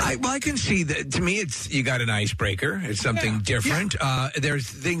behind that. I can see that. To me, you got an icebreaker. It's something different. There's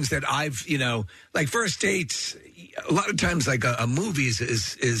things that I've, like first dates. A lot of times, a movie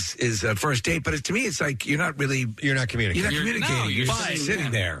is a first date, but to me, it's like you're not communicating. You're not communicating. You're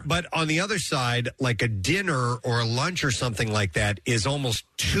sitting there. But on the other side, like a dinner or a lunch or something like that is almost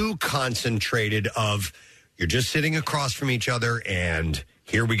too concentrated of you're just sitting across from each other and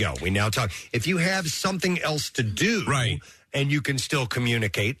here we go. We now talk. If you have something else to do, right, and you can still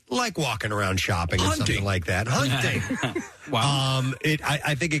communicate, like walking around shopping or something like that. Hunting. Wow.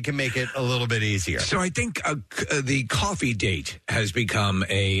 I think it can make it a little bit easier. So I think the coffee date has become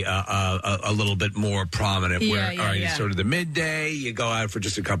a little bit more prominent. It's sort of the midday. You go out for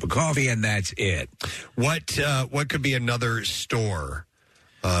just a cup of coffee, and that's it. What could be another store?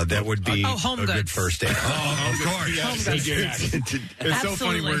 That would be a good first date. Of course. Yes. It's so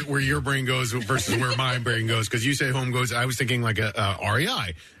funny where your brain goes versus where my brain goes, because you say Home Goods. I was thinking like a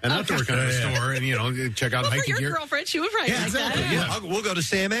REI, an outdoor kind of store, and check out hiking for your gear. girlfriend, she would probably like exactly. that. Yeah, we'll go to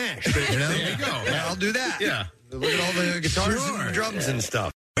Sam Ash. There you go. Yeah, I'll do that. Yeah. Look at all the guitars and drums and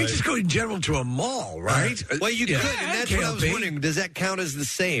stuff. We just go in general to a mall, right? Well, you could, and that's what I was wondering. Does that count as the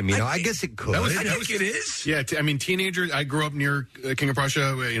same? I guess it could. I think it is. Yeah, teenagers. I grew up near King of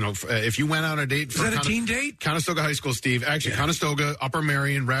Prussia. If you went on a date, is that a teen date? Conestoga High School, Steve. Actually, Conestoga, Upper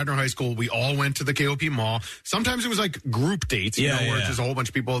Marion, Radnor High School. We all went to the KOP Mall. Sometimes it was like group dates, where it's just a whole bunch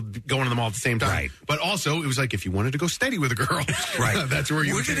of people going to the mall at the same time. Right. But also, it was like if you wanted to go steady with a girl, right? That's where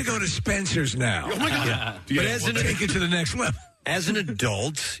you. We're going to go to Spencer's now. Oh my God! But take it to the next level. As an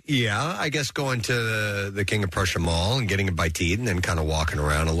adult, yeah, I guess going to the King of Prussia Mall and getting a bite to eat and then kind of walking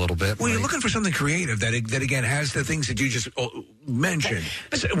around a little bit. Well, you're looking for something creative that again has the things that you just mentioned.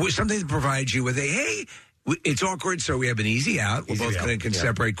 Something that provides you with hey, it's awkward, so we have an easy out. We're both can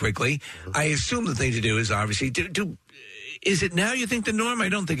separate quickly. I assume the thing to do is obviously is it now you think the norm? I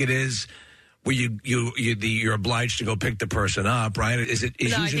don't think it is. Where you're obliged to go pick the person up, right? Is it?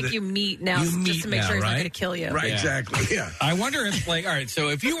 No, I think you meet now just to make sure he's not going to kill you. Right, exactly. Yeah. I wonder if, all right, so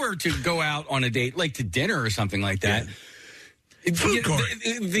if you were to go out on a date, like to dinner or something like that. Yeah. Food court.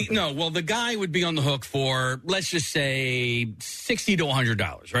 The guy would be on the hook for, let's just say, $60 to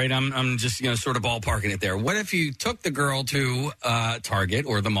 $100, right? I'm just sort of ballparking it there. What if you took the girl to Target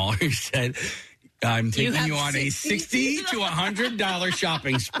or the mall and said, I'm taking you on a $60 to $100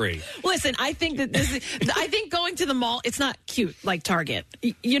 shopping spree. Listen, I think that I think going to the mall, it's not cute like Target.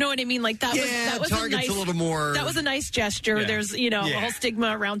 You know what I mean? Like that was Target's a little more. That was a nice gesture. Yeah. There's a whole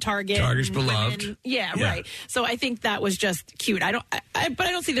stigma around Target. Target's beloved. Women. Yeah, right. So I think that was just cute. But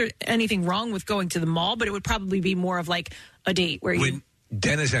I don't see there's anything wrong with going to the mall. But it would probably be more of like a date where you.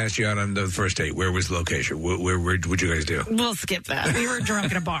 Dennis asked you out on the first date. Where was the location? Where would you guys do? We'll skip that. We were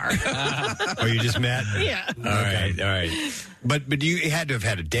drunk in a bar. Oh, you just met? Yeah. All right. But you had to have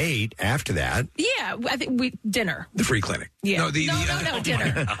had a date after that. Yeah, I think dinner. The free clinic. Yeah. No,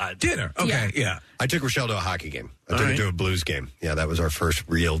 dinner. Dinner. Okay, yeah. I took Rochelle to a hockey game. I took her to a Blues game. Yeah, that was our first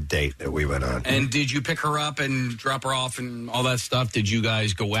real date that we went on. And did you pick her up and drop her off and all that stuff? Did you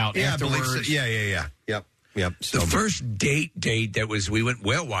guys go out afterwards? I believe so. Yeah. Yep. So the first date that we went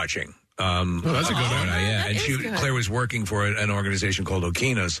whale watching. That's a good one. Yeah, and Claire was working for an organization called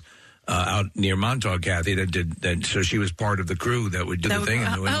Okina's out near Montauk, Kathy. So she was part of the crew that would do the thing.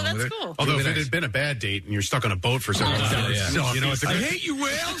 That's cool. Although if it had been a bad date and you're stuck on a boat for several hours, I hate you,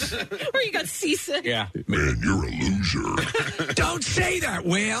 whales. Or you got seasick. Yeah, man, you're a loser. Don't say that,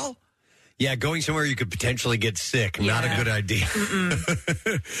 whale. Yeah, going somewhere you could potentially get sick, not a good idea.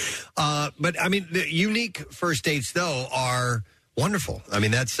 But I mean, the unique first dates though are wonderful. I mean,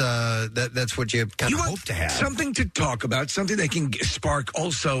 that's what you kind of hope to have. Something to talk about, something that can spark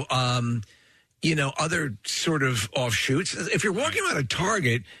also, other sort of offshoots. If you're walking around a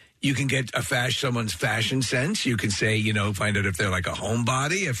Target, you can get someone's fashion sense. You can say, find out if they're like a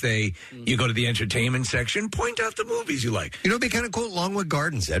homebody. If you go to the entertainment section, point out the movies you like. It'd be kind of cool. Longwood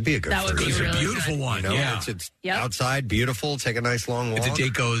Gardens, that'd be a good. That would be first. really a beautiful good. one. It's outside, beautiful. Take a nice long walk. If the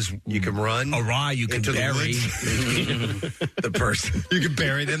date goes, you can run awry. You can bury the person. You can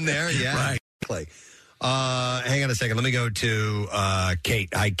bury them there. Yeah, right. Hang on a second. Let me go to Kate.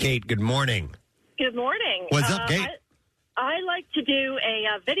 Hi, Kate. Good morning. Good morning. What's up, Kate? I like to do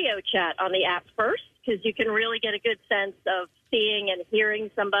a video chat on the app first because you can really get a good sense of seeing and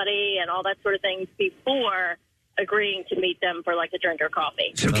hearing somebody and all that sort of things before agreeing to meet them for like a drink or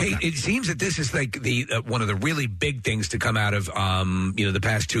coffee. So, Kate, it seems that this is like the one of the really big things to come out of the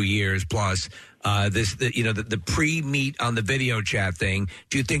past 2 years plus. The pre-meet on the video chat thing.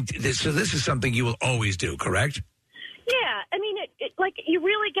 Do you think this is something you will always do? Correct? Yeah, I mean, it like you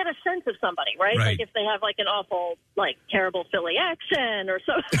really get a sense of somebody, right? Like if they have like an awful, like terrible Philly accent or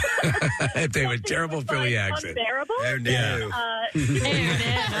something. If they have a terrible Philly accent, unbearable. Oh no!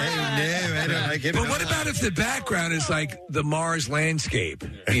 But what about if the background is like the Mars landscape?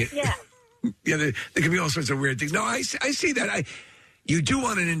 Yeah. There can be all sorts of weird things. No, I see that. You do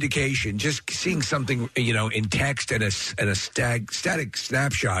want an indication. Just seeing something, in text and a static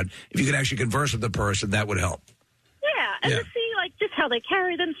snapshot. If you could actually converse with the person, that would help. Yeah, and to see like just how they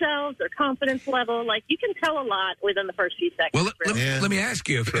carry themselves, their confidence level. Like you can tell a lot within the first few seconds. Well, let me ask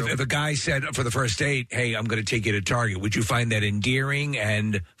you: if a guy said for the first date, "Hey, I'm going to take you to Target," would you find that endearing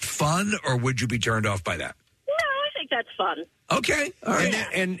and fun, or would you be turned off by that? No, I think that's fun. Okay, all right.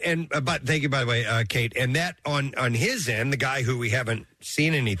 But thank you, by the way, Kate. And that on his end, the guy who we haven't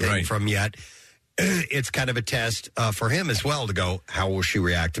seen anything from yet. It's kind of a test for him as well to go, how will she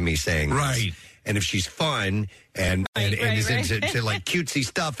react to me saying this? And if she's fun and is into like cutesy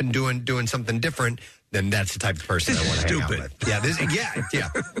stuff and doing something different, then that's the type of person I want to hang out with. Yeah.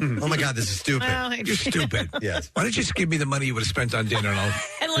 Oh my God, this is stupid. Well, you're stupid. Yes. Why don't you just give me the money you would have spent on dinner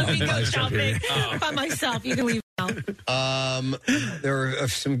and let me go shopping by myself? You can leave now. There are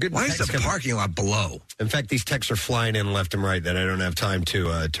some good. Why is the parking lot below? In fact, these texts are flying in left and right that I don't have time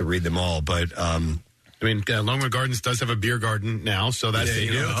to read them all, but. Longwood Gardens does have a beer garden now, so that's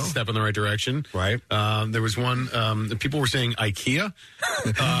a step in the right direction. Right. There was one, people were saying IKEA.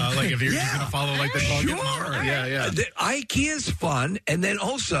 Like if you're just going to follow like the Target model. Yeah. IKEA's fun. And then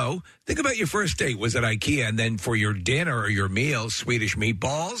also, think about your first date was at IKEA, and then for your dinner or your meal, Swedish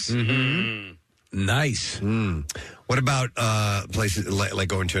meatballs. Mm-hmm. Nice. What about places like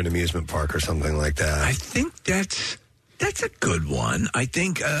going to an amusement park or something like that? I think that's a good one. I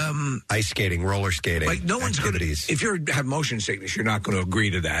think ice skating, roller skating, like no one's going to. If you have motion sickness, you're not going to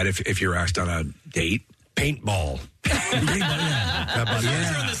agree to that. If you're asked on a date, paintball. We're on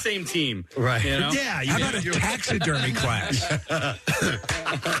the same team, right? You know? Yeah. How about a taxidermy class?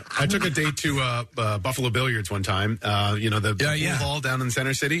 I took a date to Buffalo Billiards one time. The pool hall down in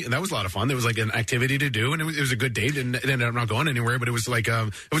Center City, and that was a lot of fun. There was like an activity to do, and it was a good date. And it ended up not going anywhere, but it was like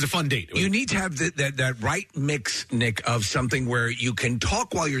it was a fun date. You need to have that right mix, Nick, of something where you can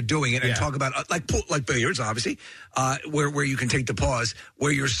talk while you're doing it and talk about like billiards, obviously, where you can take the pause,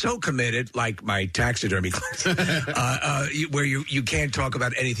 where you're so committed, like my taxidermy class, where you can't talk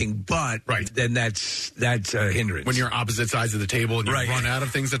about anything but. Right. Then that's a hindrance. When you're opposite sides of the table and you run out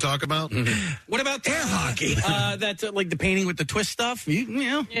of things to talk about. What about air hockey? That's like the painting with the twist stuff. You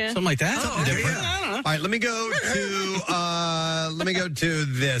know, something like that. I don't know. All right, let me go to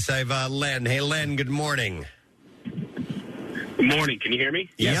this. I've Len. Hey, Len. Good morning. Good morning. Can you hear me?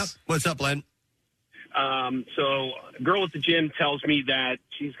 Yes. Yep. What's up, Len? So a girl at the gym tells me that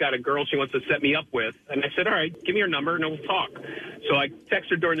she's got a girl she wants to set me up with. And I said, all right, give me your number and we'll talk. So I text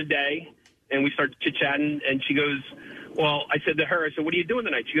her during the day and we start chit-chatting and she goes, well, I said to her, I said, what are you doing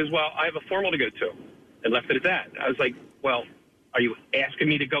tonight? She goes, well, I have a formal to go to. And left it at that. I was like, well, are you asking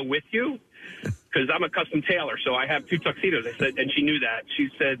me to go with you? Because I'm a custom tailor, so I have 2 tuxedos. I said, and she knew that. She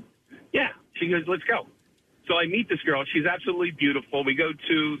said, yeah. She goes, let's go. So I meet this girl. She's absolutely beautiful. We go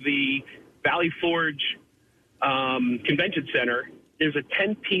to the Valley Forge Convention Center. There's a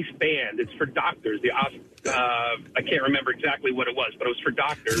 10-piece band. It's for doctors. I can't remember exactly what it was, but it was for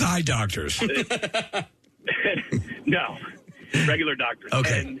doctors. Eye doctors. No, regular doctors.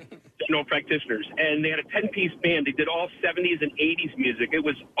 Okay. And general practitioners. And they had a 10-piece band. They did all 70s and 80s music. It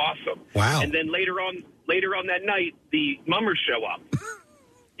was awesome. Wow. And then later on that night, the Mummers show up.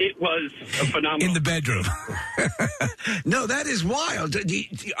 It was a phenomenal. In the bedroom. No, that is wild.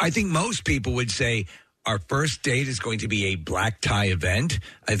 I think most people would say our first date is going to be a black tie event.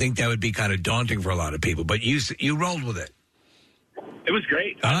 I think that would be kind of daunting for a lot of people, but you rolled with it. It was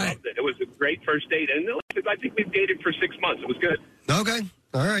great. I loved it. It was a great first date. And I think we dated for 6 months. It was good. Okay.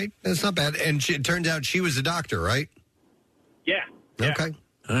 All right. That's not bad. And it turns out she was a doctor, right? Yeah. Okay.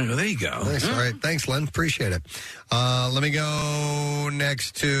 All right, well, there you go. Nice. All right. Thanks, Len. Appreciate it. Let me go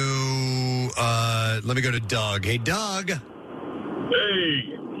next to Doug. Hey, Doug. Hey,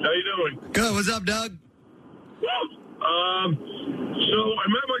 how you doing? Good. What's up, Doug? Well, so I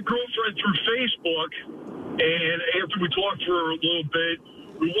met my girlfriend through Facebook, and after we talked for a little bit,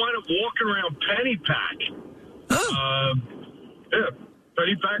 we wound up walking around Pennypack.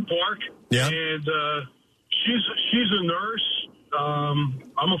 Pennypack Park. Yeah. And she's a nurse. I'm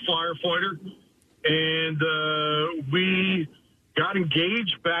a firefighter, and we got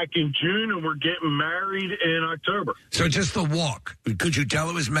engaged back in June, and we're getting married in October. So just the walk. Could you tell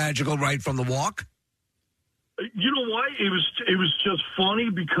it was magical right from the walk? You know what? It was just funny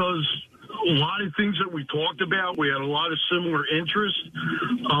because a lot of things that we talked about, we had a lot of similar interests.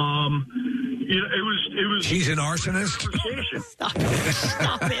 It was. She's an arsonist.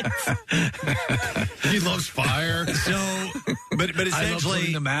 Stop it! He loves fire. So, but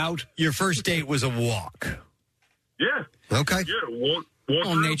essentially, them out. Your first date was a walk. Yeah. Okay. Yeah. Walk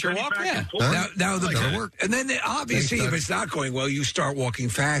nature walk. Yeah. Now that'll work. And then obviously, if it's not going well, you start walking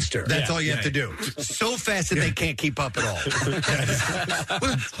faster. That's all you have to do. So fast that they can't keep up at all.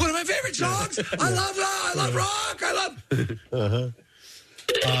 One of my favorite songs. I love rock. I love.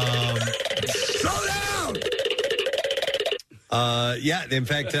 Slow down. Yeah. In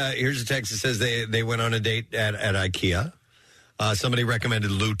fact, here's a text that says they went on a date at IKEA. Somebody recommended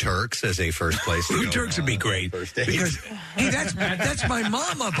Lou Turks as a first place. Lou Turks would be great because hey, that's my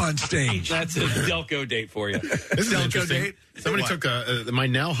mom up on stage. That's a Delco date for you. This is interesting. Somebody took my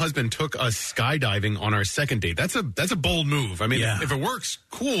now husband took us skydiving on our second date. That's a bold move. I mean, if it works,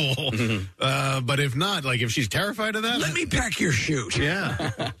 cool. But if not, like if she's terrified of that, let me pack your chute.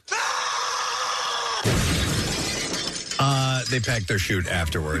 Yeah. They packed their chute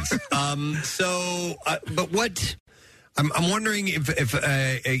afterwards. But what? I'm wondering if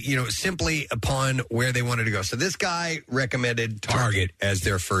simply upon where they wanted to go. So this guy recommended Target as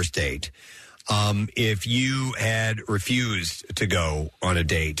their first date. If you had refused to go on a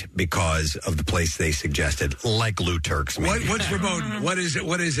date because of the place they suggested, like Lou Turks, maybe. What's remote? What is it?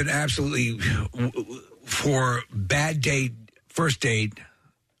 What is it? Absolutely for bad date, first date.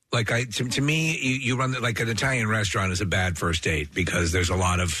 Like to me, you run like an Italian restaurant is a bad first date because there's a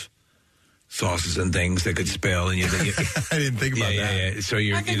lot of sauces and things that could spill. And I didn't think about that. Yeah. So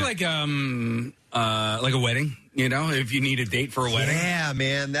you're. I think like a wedding. You know, if you need a date for a wedding. Yeah,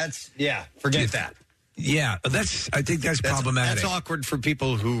 man. Forget that. Yeah, I think that's problematic. That's awkward for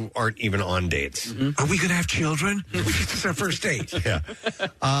people who aren't even on dates. Are we going to have children? This is our first date. Yeah.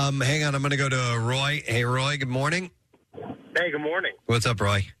 Hang on, I'm going to go to Roy. Hey, Roy, good morning. Hey, good morning. What's up,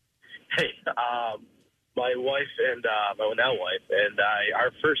 Roy? Hey, my wife and my now wife and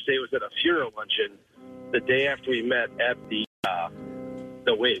our first date was at a funeral luncheon the day after we met at the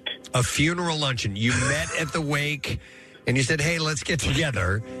wake. A funeral luncheon. You met at the wake, and you said, "Hey, let's get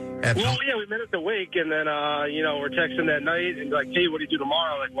together." We met at the wake, and then we're texting that night, and like, "Hey, what do you do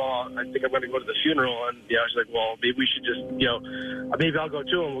tomorrow?" Like, well, I think I'm going to go to the funeral, and she's like, "Well, maybe we should just, maybe I'll go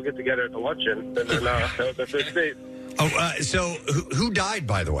too, and we'll get together at the luncheon." And then that was our first date. So who died,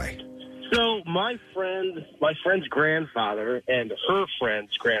 by the way? So my friend's grandfather and her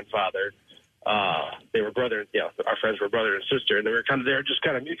friend's grandfather, they were brother. Our friends were brother and sister, and they were kind of there, just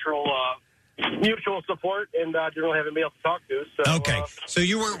kind of mutual support, and didn't really have anybody else to talk to. So, okay, so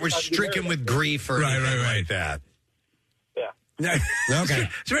you weren't stricken with grief or anything like that. Yeah. Okay,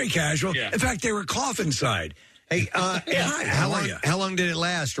 it's very casual. Yeah. In fact, they were coughing side. Hey, how long did it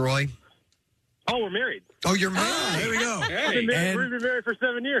last, Roy? Oh, we're married. Oh, you're married. There we go. We've been married for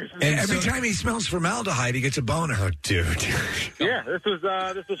 7 years. And every time he smells formaldehyde, he gets a boner. Oh, dude. Yeah, this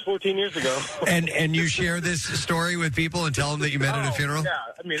was 14 years ago. And you share this story with people and tell them that you met at a funeral? Yeah,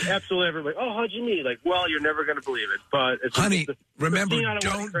 I mean, absolutely. Everybody, how'd you meet? Like, well, you're never going to believe it. But honey, remember,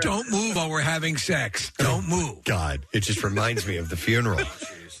 don't move while we're having sex. Don't move. God, it just reminds me of the funeral.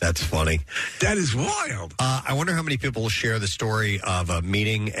 That's funny. That is wild. I wonder how many people share the story of a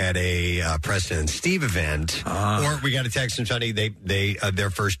meeting at a Preston and Steve event. Or we got a text from Johnny. They their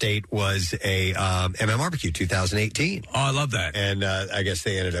first date was a MMRBQ 2018. Oh, I love that. And I guess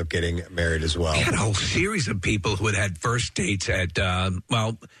they ended up getting married as well. We had a whole series of people who had first dates at, no,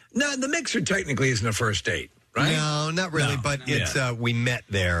 the Mixer technically isn't a first date, right? No, not really, but it's we met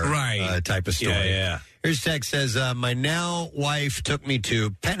there type of story. Yeah. Here's text says, my now wife took me to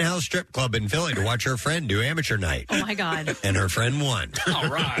Penthouse Strip Club in Philly to watch her friend do amateur night. Oh, my God. And her friend won. All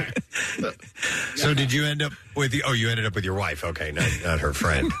right. So did you end up with you ended up with your wife. Okay, not her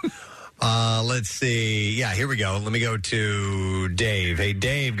friend. Let's see. Yeah, here we go. Let me go to Dave. Hey,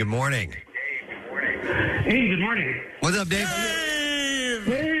 Dave, good morning. Hey, good morning. What's up, Dave?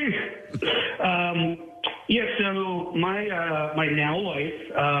 Hey. So my now wife,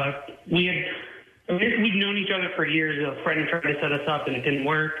 we'd known each other for years. A friend tried to set us up, and it didn't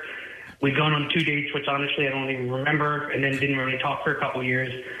work. We'd gone on 2 dates, which honestly I don't even remember, and then didn't really talk for a couple of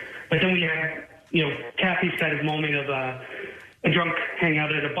years. But then we had, Kathy's kind of moment of a drunk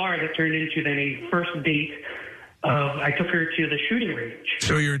hangout at a bar that turned into then a first date. I took her to the shooting range.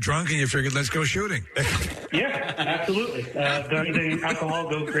 So you're drunk and you figured, let's go shooting. Yeah, absolutely. Guns and alcohol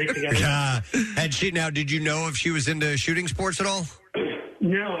go great together. Did you know if she was into shooting sports at all?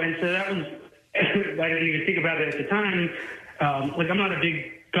 No, and so that was, I didn't even think about it at the time. I'm not a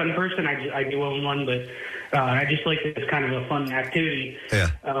big gun person. I do own one, but I just like it as kind of a fun activity. Yeah.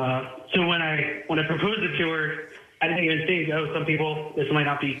 So when I proposed it to her, I didn't even think, some people, this might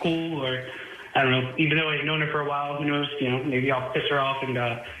not be cool, or I don't know. Even though I'd known her for a while, who knows? Maybe I'll piss her off and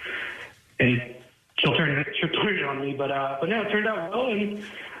she'll turn it on me. But no, it turned out well, and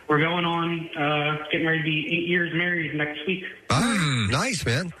we're going on getting ready to be 8 years married next week. Nice,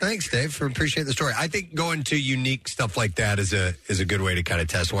 man. Thanks, Dave. Appreciate the story. I think going to unique stuff like that is a good way to kind of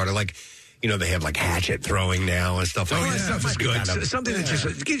test water. Like, they have like hatchet throwing now and stuff like that. Stuff is good. Something that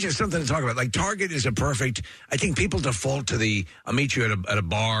just gives you something to talk about. Like Target is a perfect. I think people default to the I'll meet you at a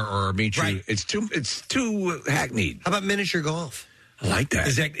bar or meet you. Right. It's too hackneyed. How about miniature golf? I like that.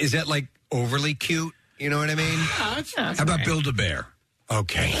 Is that like overly cute? You know what I mean? How about Build-A-Bear?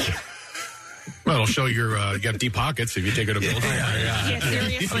 Okay. Well, it'll show you got deep pockets if you take it to build. Yeah,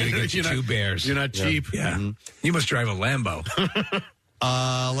 seriously. You get you 2 bears. You're not cheap. Yeah. Mm-hmm. You must drive a Lambo.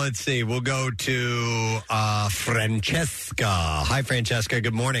 Let's see. We'll go to Francesca. Hi, Francesca.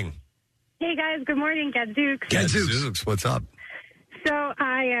 Good morning. Hey, guys. Good morning. Gadzooks. Gadzooks. What's up? So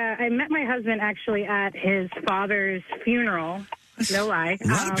I met my husband actually at his father's funeral. No lie. A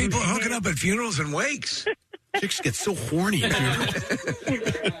lot of people are hooking up at funerals and wakes. Chicks get so horny at funerals.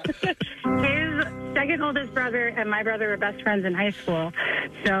 His second oldest brother and my brother were best friends in high school.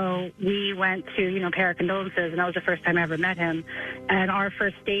 So we went to, pay our condolences, and that was the first time I ever met him. And our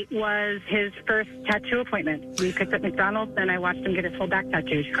first date was his first tattoo appointment. We picked up McDonald's, and I watched him get his full back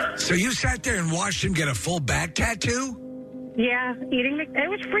tattooed. So you sat there and watched him get a full back tattoo? Yeah, it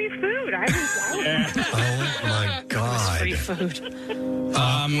was free food. Oh my God! Free food.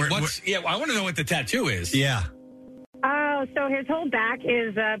 I want to know what the tattoo is. Yeah. Oh, so his whole back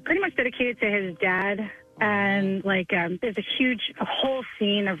is pretty much dedicated to his dad. And, there's a whole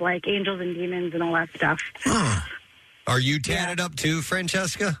scene of, angels and demons and all that stuff. Are you tatted up too,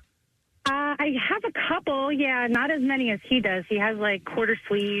 Francesca? I have a couple, yeah, not as many as he does. He has, quarter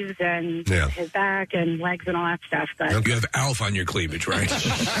sleeves and his back and legs and all that stuff. But you have Alf on your cleavage, right?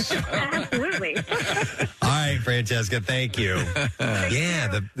 Absolutely. All right, Francesca, thank you.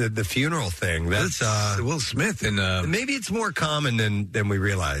 Yeah, the funeral thing. That's Will Smith. And maybe it's more common than we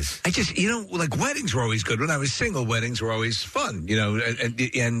realize. I just, weddings were always good. When I was single, weddings were always fun,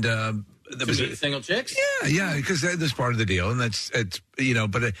 and there was single chicks? Yeah, because that's part of the deal. And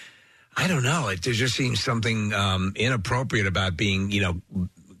but I don't know. There just seems something inappropriate about being,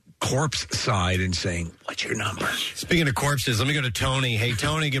 corpse side and saying, what's your number? Speaking of corpses, let me go to Tony. Hey,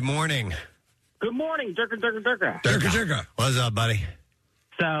 Tony, good morning. Good morning, Durka. Durka. What's up, buddy?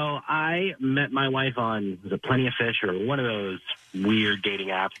 So I met my wife on Plenty of Fish or one of those weird dating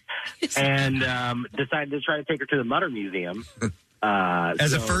apps, and decided to try to take her to the Mutter Museum.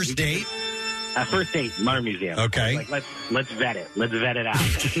 As a first date? A first date, Mutter Museum. Okay. Let's vet it. Let's vet it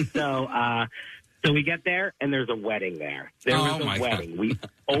out. So we get there, and there's a wedding there. There was a wedding. God. We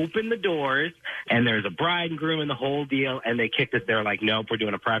open the doors, and there's a bride and groom and the whole deal, and they kicked us there like, nope, we're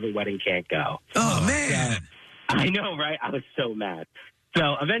doing a private wedding, can't go. Oh, man. I know, right? I was so mad.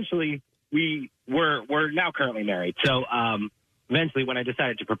 So eventually, we're now currently married. So eventually, when I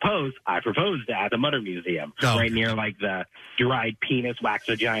decided to propose, I proposed at the Mutter Museum, right near the dried penis, wax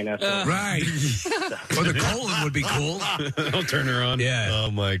vagina. Right. Or the colon would be cool. I'll turn her on. Yeah.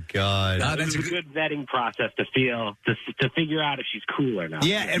 Oh my God. That's a good vetting process to figure out if she's cool or not.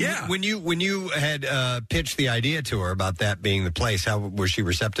 Yeah. And when you had pitched the idea to her about that being the place, how was she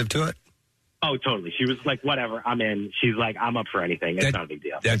receptive to it? Oh, totally. She was like, whatever, I'm in. She's like, I'm up for anything. It's not a big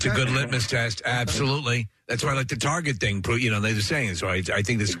deal. That's a good litmus test. Absolutely. That's why I like the Target thing. They're saying. So I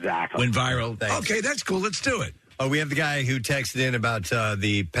think this went viral. Thanks. Okay, that's cool. Let's do it. Oh, we have the guy who texted in about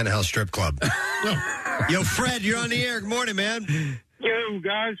the Penthouse Strip Club. Yo, Fred, you're on the air. Good morning, man. Yo,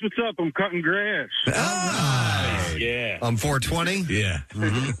 guys, what's up? I'm cutting grass. All right. Yeah. I'm 420? Yeah.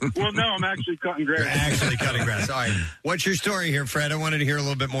 Mm-hmm. Well, no, I'm actually cutting grass. You're actually cutting grass. All right. What's your story here, Fred? I wanted to hear a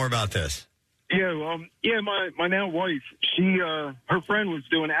little bit more about this. Yeah, my now wife, she, her friend was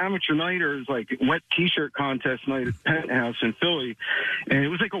doing amateur night or wet t-shirt contest night at Penthouse in Philly. And it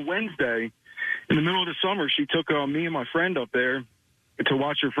was a Wednesday. In the middle of the summer, she took me and my friend up there to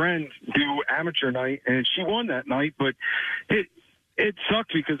watch her friend do amateur night. And she won that night, but it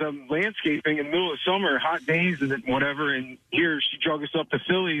sucked because I'm landscaping in the middle of summer, hot days and whatever. And here she drug us up to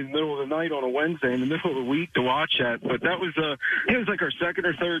Philly in the middle of the night on a Wednesday in the middle of the week to watch that. But that was, it was our second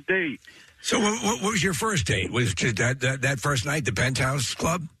or third date. So what was your first date? Was that first night, the Penthouse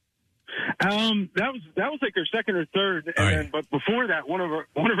Club? That was her second or third, and then, but before that, one of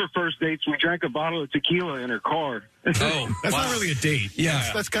her first dates, we drank a bottle of tequila in her car. Oh, that's not really a date.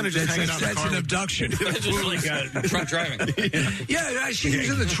 Yeah, that's kind of just hanging out in the car. That's an abduction. That's just drunk driving. Yeah, she was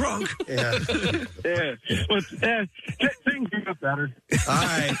in the trunk. Yeah, but things get better. All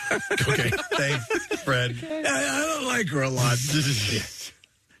right. Okay. Thanks, Fred. I don't like her a lot.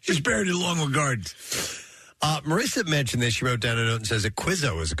 She's buried in Longwood Gardens. Marissa mentioned this. She wrote down a note and says a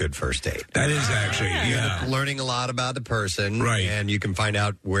Quizzo is a good first date. That is actually, yeah. Learning a lot about the person. Right. And you can find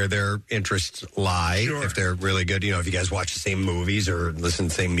out where their interests lie. Sure. If they're really good. If you guys watch the same movies or listen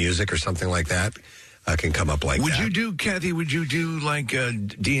to the same music or something like that, can come up like would that. Kathy, would you do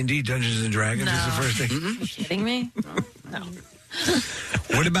D&D, Dungeons and Dragons as the first date? Are you kidding me? No.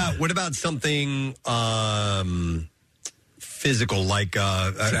 What about something physical like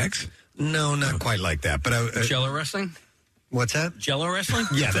sex? No, not quite like that. But Jello wrestling? What's that? Jello wrestling?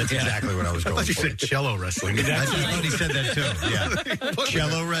 Yeah, that's exactly what I was going for. I thought you said cello wrestling. I just thought he said that too. Yeah,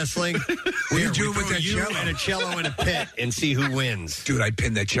 cello wrestling. What are you doing with that cello? And a cello in a pit and see who wins. Dude, I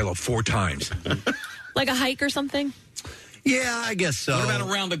pinned that cello 4 times. Like a hike or something? Yeah, I guess so. What about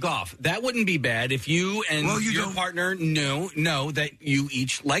a round of golf? That wouldn't be bad if you and your partner know that you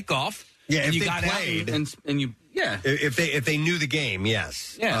each like golf. Yeah, and if you they got played, out and you. Yeah. If they knew the game,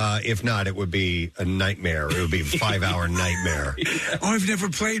 yes. Yeah. If not, it would be a nightmare. It would be a 5-hour nightmare. Oh, I've never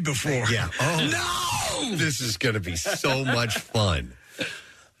played before. Yeah. Oh no! This is going to be so much fun.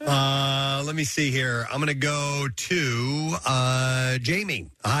 Let me see here. I'm going to go to Jamie.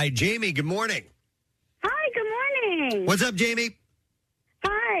 Hi, Jamie. Good morning. Hi. Good morning. What's up, Jamie?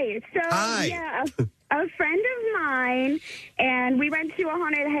 Hi. So Hi. yeah, a friend of mine, and we went to a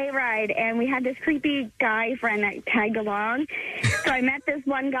haunted hayride, and we had this creepy guy friend that tagged along. So I met this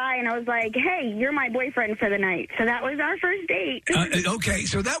one guy, and I was like, hey, you're my boyfriend for the night. So that was our first date. Okay,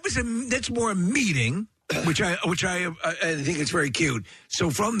 so that's more a meeting, which I think it's very cute. So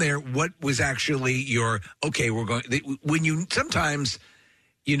from there, what was actually your, when you sometimes,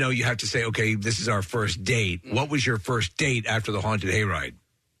 you have to say, okay, this is our first date. What was your first date after the haunted hayride?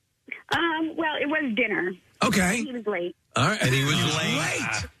 Well, it was dinner. Okay. He was late. All right. And he was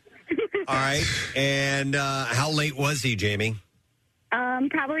late. All right. And how late was he, Jamie?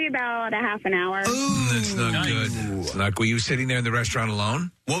 Probably about a half an hour. That's not good. It's not. Were you sitting there in the restaurant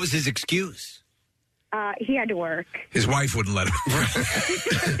alone? What was his excuse? He had to work. His wife wouldn't let him.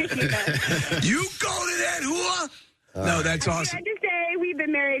 You go to that whore? No, that's awesome. I have to say, we've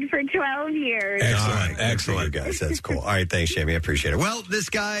been married for 12 years. Excellent. Excellent, guys. That's cool. All right. Thanks, Jamie. I appreciate it. Well, this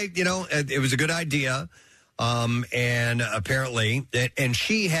guy, it was a good idea. And apparently, and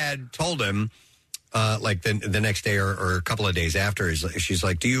she had told him, like the next day or a couple of days after, she's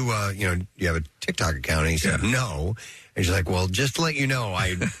like, do you have a TikTok account? And he said, no. And she's like, well, just to let you know,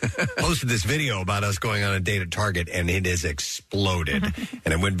 I posted this video about us going on a date at Target, and it has exploded.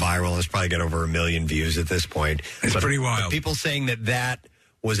 And it went viral. It's probably got over 1 million views at this point. It's pretty wild. But people saying that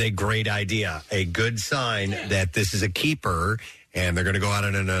was a great idea, a good sign that this is a keeper, and they're going to go out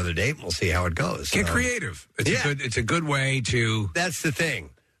on another date, and we'll see how it goes. Get creative. It's a good way to... That's the thing.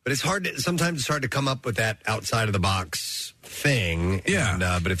 But sometimes it's hard to come up with that outside of the box thing. Yeah.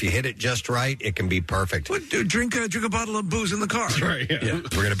 And, but if you hit it just right, it can be perfect. Well, drink a bottle of booze in the car. That's right. Yeah. We're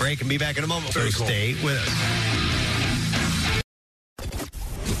going to break and be back in a moment. So stay with us.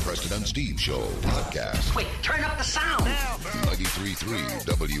 The Preston and Steve Show podcast. Wait, turn up the sound. 93.3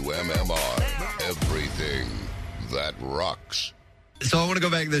 WMMR. Everything that rocks. So I want to go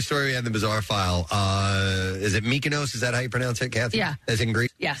back to the story we had in the Bizarre File. Is it Mykonos? Is that how you pronounce it, Kathy? Yeah. It's in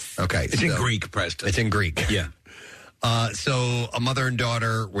Greek? Yes. Okay. It's in Greek, Preston. It's in Greek. Yeah. So a mother and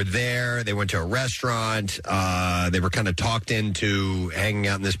daughter were there. They went to a restaurant. They were kind of talked into hanging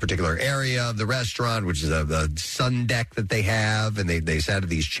out in this particular area of the restaurant, which is a sun deck that they have, and they sat at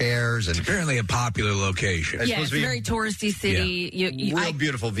these chairs. And it's apparently a popular location. Yeah, it's a very touristy city. Yeah. Real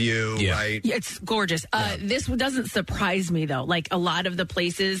beautiful view, right? Yeah, it's gorgeous. This doesn't surprise me, though. Like, a lot of the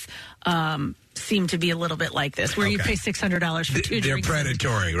places seem to be a little bit like this, where you pay $600 for two drinks. They're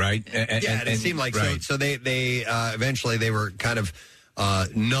predatory, right? And it seemed like right. so they eventually they were kind of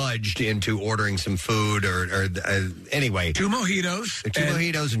nudged into ordering some food or anyway. 2 mojitos. 2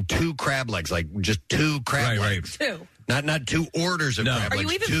 mojitos and 2 crab legs, like just 2 crab legs. Right. 2. Not 2 orders of crab Are legs.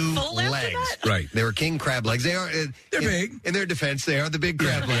 you even 2 full after legs. that? Right. They were king crab legs. They are. They're big. In their defense, they are the big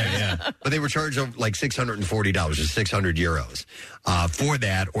crab legs. Yeah. But they were charged like $640, or 600 euros for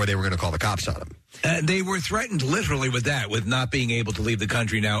that, or they were going to call the cops on them. They were threatened literally with not being able to leave the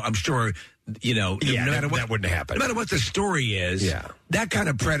country. Now, I'm sure, no matter what, that wouldn't happen. No matter what the story is, that kind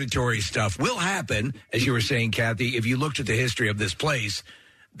of predatory stuff will happen, as you were saying, Kathy. If you looked at the history of this place,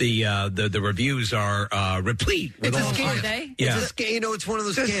 the reviews are replete with all scam. Yeah. It's a scam. It's one of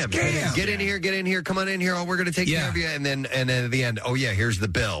those scams. Get in here, come on in here. Oh, we're going to take care of you, and then at the end, here's the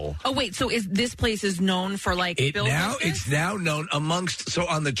bill. Oh wait, so this place is known for bill it's now known amongst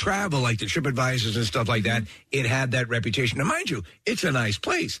on the travel, like the TripAdvisors and stuff like that. It had that reputation. Now, mind you, it's a nice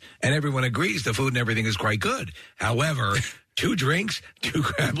place, and everyone agrees the food and everything is quite good. However, 2 drinks, 2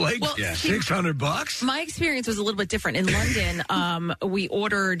 crab legs, $600. My experience was a little bit different. In London, we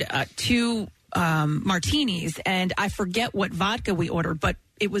ordered 2 martinis, and I forget what vodka we ordered, but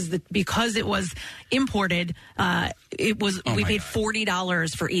it was because it was imported. We paid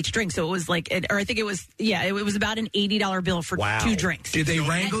 $40 for each drink, so it was I think it was it was about an $80 bill for 2 drinks. Did they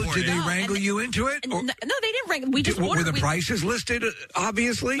wrangle? Did they wrangle you into it? No, they didn't wrangle. We just ordered. Were the prices listed?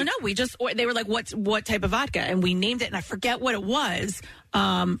 Obviously, no. They were like, what type of vodka, and we named it, and I forget what it was.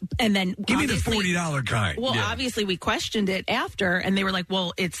 And then give me the $40 kind. Well, obviously we questioned it after, and they were like,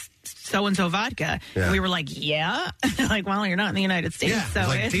 "Well, it's so and so vodka." Yeah. And we were like, "Yeah." Like, well, you're not in the United States, so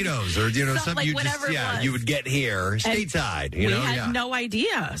like Tito's or something like you whatever just you would get here stateside. We had no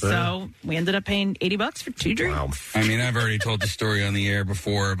idea, so we ended up paying $80 for 2 drinks. Wow. I mean, I've already told the story on the air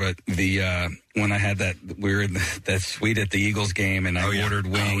before, but when I had we were in that suite at the Eagles game, and I ordered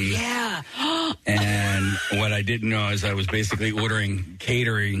wings. And what I didn't know is I was basically ordering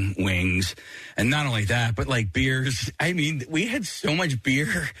catering wings. And not only that, but beers. I mean, we had so much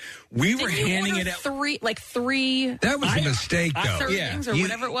beer. We were handing it out. Three. That was a mistake, though. Servings or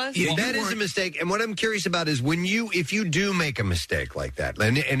whatever it was. Yeah, that is a mistake. And what I'm curious about is if you do make a mistake like that,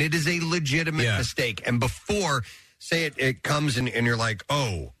 and it is a legitimate mistake, and before say it comes and you're like,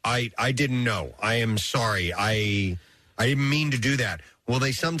 oh, I didn't know. I am sorry. I didn't mean to do that. Well,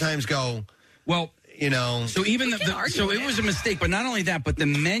 they sometimes go, well, So even so it was a mistake, but not only that, but the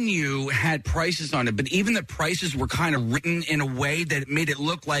menu had prices on it, but even the prices were kind of written in a way that made it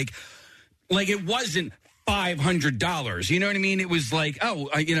look like it wasn't $500. You know what I mean? It was like,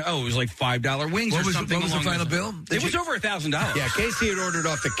 it was like $5 wings or something. What was the final bill? It was over $1,000. Yeah, Casey had ordered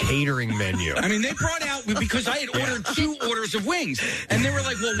off the catering menu. I mean, they brought out, because I had ordered 2 orders of wings, and they were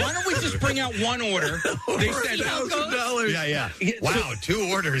like, well, why don't we just bring out 1 order? They said $1,000. Yeah. Wow, 2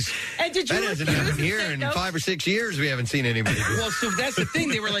 orders. And did you that hasn't happened here in 5 or 6 years. We haven't seen anybody do. Well, so that's the thing.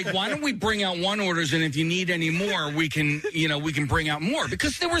 They were like, why don't we bring out 1 orders, and if you need any more, we can bring out more.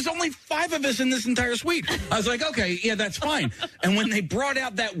 Because there was only 5 of us in this entire suite. I was like, okay, yeah, that's fine. And when they brought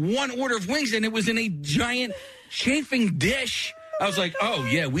out that 1 order of wings, and it was in a giant chafing dish, I was like, oh,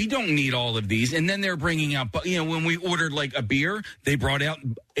 yeah, we don't need all of these. And then they're bringing out, when we ordered like a beer, they brought out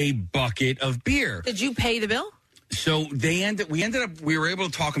a bucket of beer. Did you pay the bill? So we were able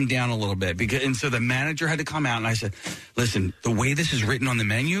to talk them down a little bit and so the manager had to come out, and I said, listen, the way this is written on the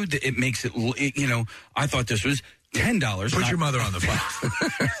menu, it makes it, I thought this was $10. Put your mother on the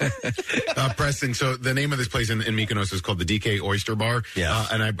phone. Preston, so the name of this place in Mykonos is called the DK Oyster Bar. Yeah.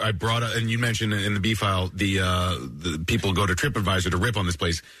 And I brought and you mentioned in the B file, the people go to TripAdvisor to rip on this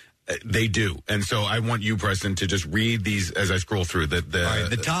place. They do. And so I want you, Preston, to just read these as I scroll through.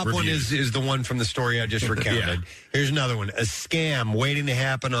 The top one is the one from the story I just recounted. Yeah. Here's another one. A scam waiting to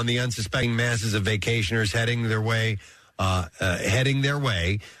happen on the unsuspecting masses of vacationers heading their way.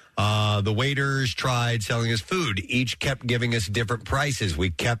 The waiters tried selling us food. Each kept giving us different prices. We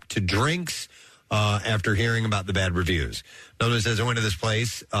kept to drinks after hearing about the bad reviews. Another one says, I went to this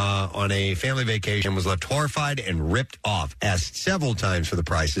place on a family vacation, was left horrified and ripped off. Asked several times for the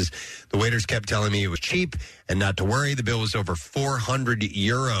prices. The waiters kept telling me it was cheap and not to worry. The bill was over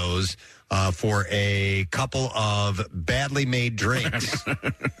 €400 for a couple of badly made drinks.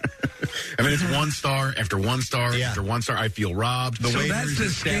 I mean, it's 1 star after 1 star after 1 star. I feel robbed. The waiters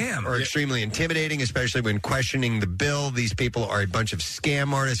that's the scam. Are extremely intimidating, especially when questioning the bill. These people are a bunch of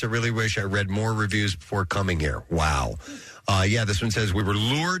scam artists. I really wish I read more reviews before coming here. Wow. This one says, we were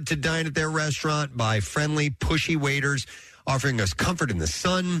lured to dine at their restaurant by friendly, pushy waiters offering us comfort in the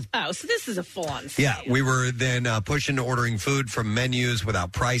sun. Oh, so this is a full-on scam. Yeah, we were then pushed into ordering food from menus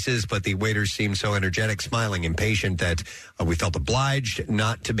without prices, but the waiters seemed so energetic, smiling, impatient that we felt obliged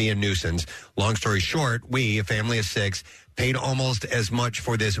not to be a nuisance. Long story short, we, a family of 6, paid almost as much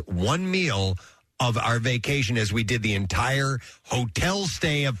for this one meal of our vacation as we did the entire hotel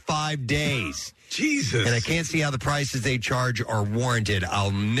stay of 5 days. Jesus. And I can't see how the prices they charge are warranted.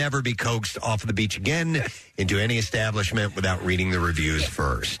 I'll never be coaxed off of the beach again into any establishment without reading the reviews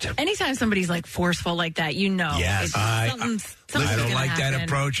first. Anytime somebody's like forceful like that, Yes. something's I don't like happen. that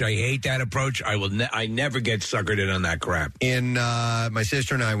approach. I hate that approach. I never get suckered in on that crap. My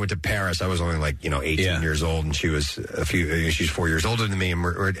sister and I went to Paris. I was only 18 years old, and she was she's 4 years older than me,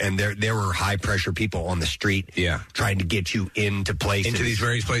 and there were high pressure people on the street trying to get you into places. Into these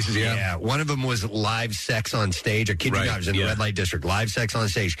various places, Yeah. One of them was live sex on stage. I kid you not, I was in the red light district, live sex on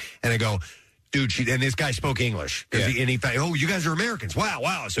stage. And I go, dude, and this guy spoke English. And he thought, oh, you guys are Americans.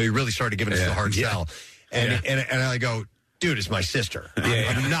 Wow. So he really started giving us the hard sell. And I go, dude, it's my sister.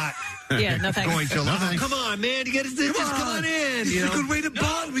 I'm not no thanks. going to come on, man. You got to just come on in. It's a good way to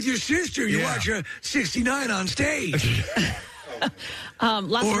bond with your sister. You watch a 69 on stage.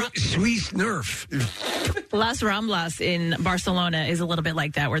 Or Swiss Nerf. Las Ramblas in Barcelona is a little bit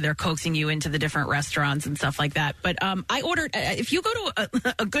like that, where they're coaxing you into the different restaurants and stuff like that. But I ordered, if you go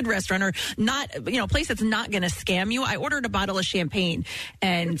to a good restaurant or not, a place that's not going to scam you, I ordered a bottle of champagne,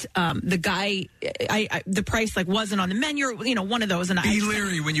 and the guy, the price wasn't on the menu, one of those. And be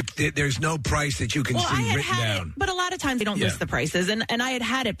leery when there's no price that you can see written down. But a lot of times they don't list the prices, and I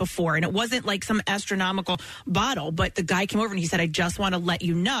had it before, and it wasn't like some astronomical bottle. But the guy came over and he said, I just want to let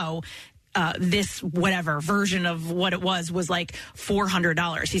you know this whatever version of what it was like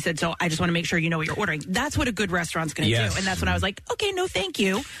 $400. He said, so I just want to make sure you know what you're ordering. That's what a good restaurant's going to do. And that's when I was like, okay, no, thank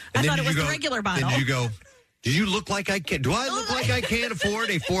you. I thought it was the regular bottle. Then you go, did you look like I can? Do I look like I can't afford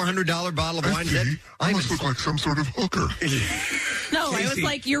a $400 bottle of wine? I must look like some sort of hooker. No, I was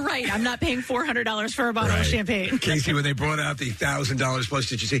like, you're right. I'm not paying $400 for a bottle of champagne. Casey, when they brought out the $1,000 plus,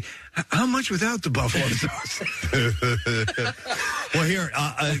 did you say, how much without the buffalo sauce? Well, here,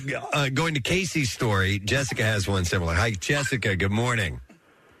 going to Casey's story, Jessica has one similar. Hi, Jessica. Good morning.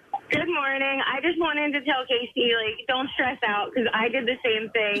 Good morning. I just wanted to tell Casey, don't stress out, because I did the same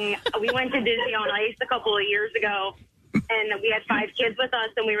thing. We went to Disney on Ice a couple of years ago, And we had 5 kids with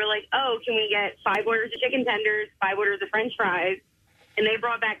us, and we were like, oh, can we get 5 orders of chicken tenders, 5 orders of French fries? And they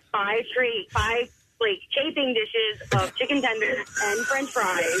brought back 5 like chafing dishes of chicken tenders and French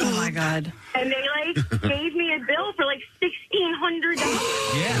fries. Oh my God! And they like gave me a bill for like $1,600.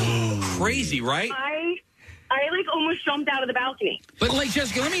 Yeah, crazy, right? I like almost jumped out of the balcony. But like,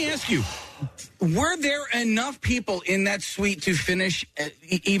 Jessica, let me ask you: were there enough people in that suite to finish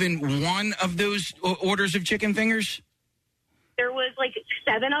even one of those orders of chicken fingers? There was like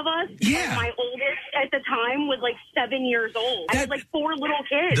 7 of us. Yeah. And my oldest at the time was like 7 years old. I had like 4 little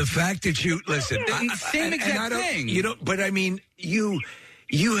kids. The fact that you listen, same exact thing. You know, but I mean, is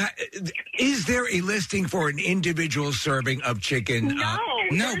there a listing for an individual serving of chicken? No,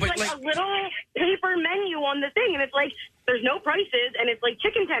 no, but like a little paper menu on the thing, and it's like there's no prices, and it's like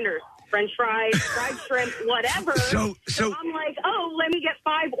chicken tenders, French fries, fried shrimp, whatever. So I'm like, oh, let me get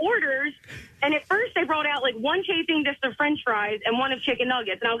 5 orders. And at first they brought out like 1 chafing dish of French fries and 1 of chicken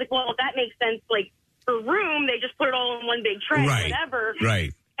nuggets, and I was like, well, that makes sense. Like for room, they just put it all in one big tray, whatever.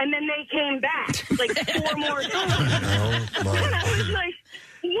 Right. And then they came back like 4 more times. And I was like,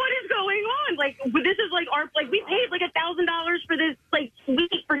 what is going on? Like, this is like we paid like $1,000 for this like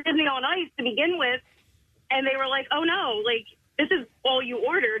suite for Disney on Ice to begin with, and they were like, oh no, like this is all you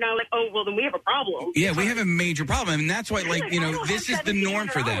ordered. And I was like, oh well, then we have a problem. Yeah, we have a major problem, and that's why, like, you know, this is the norm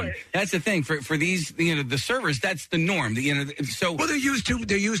for them. That's the thing for these, you know, the servers. That's the norm. You know, so well, they're used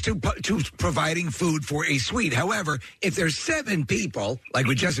to providing food for a suite. However, if there's 7 people, like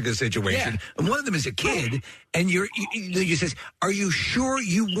with Jessica's situation, and one of them is a kid, and you says, are you sure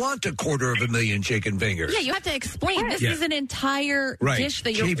you want 250,000 chicken fingers? Yeah, you have to explain. This is an entire dish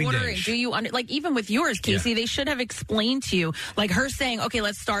that you're Chafing ordering. dish. Do you like even with yours, Casey? They should have explained to you, like her saying, "Okay,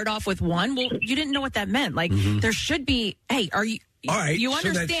 let's start off with 1." Well, you didn't know what that meant. Like there should be. Hey, are you? All right, you so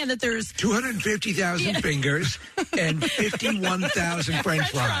understand that there's 250,000 fingers and 51,000 French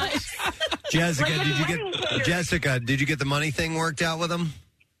fries. Jessica, did you get the money thing worked out with them?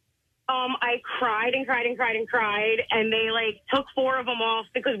 I cried and cried and cried and cried, and they like took 4 of them off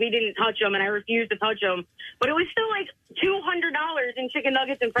because we didn't touch them, and I refused to touch them. But it was still like $200 in chicken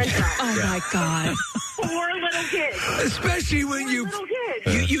nuggets and French fries. Oh my God! 4 little kids, especially when you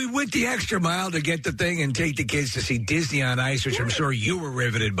went the extra mile to get the thing and take the kids to see Disney on Ice, which I'm sure you were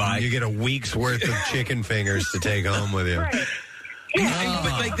riveted by. You get a week's worth of chicken fingers to take home with you. Right.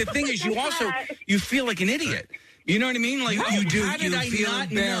 But like the thing is, you feel like an idiot. You know what I mean? Like you do. How did You I feel not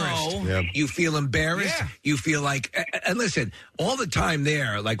embarrassed. know? Yep. You feel embarrassed. Yeah. You feel like, and listen, all the time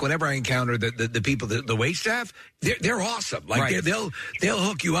there. Like whenever I encounter the people, the wait staff, they're awesome. Like they'll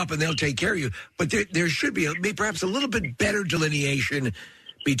hook you up and they'll take care of you. But there should be perhaps a little bit better delineation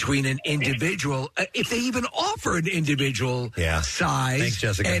between an individual, if they even offer an individual size. Thanks,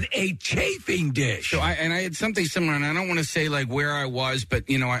 Jessica. And a chafing dish. So I had something similar, and I don't want to say like where I was, but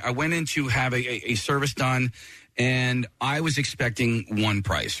you know, I went in to have a service done, and I was expecting one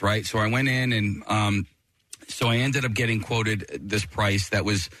price, right? So I went in, and so I ended up getting quoted this price that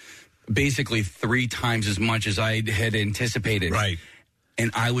was basically 3 times as much as I had anticipated. Right. And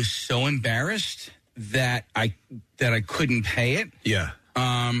I was so embarrassed that I couldn't pay it. Yeah.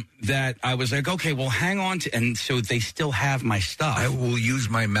 That I was like, okay, well, hang on to, and so they still have my stuff. I will use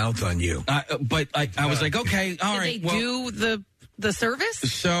my mouth on you. But I was like, okay, all right. Did they do the service?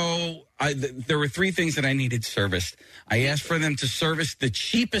 So there were 3 things that I needed serviced. I asked for them to service the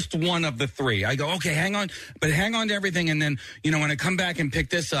cheapest one of the 3. I go, okay, hang on to everything, and then when I come back and pick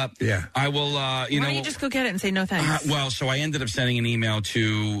this up, I will. Why don't you just go get it and say no thanks? So I ended up sending an email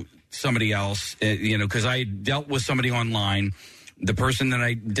to somebody else, because I dealt with somebody online. The person that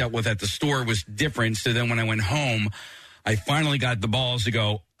I dealt with at the store was different. So then when I went home, I finally got the balls to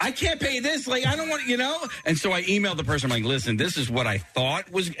go, I can't pay this. Like, I don't want, And so I emailed the person. I'm like, listen, this is what I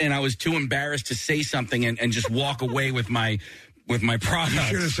thought was, and I was too embarrassed to say something and just walk away with my product. You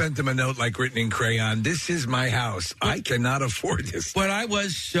should have sent them a note like written in crayon. This is my house. I cannot afford this. But I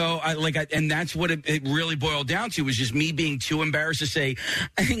was and that's what it really boiled down to, was just me being too embarrassed to say,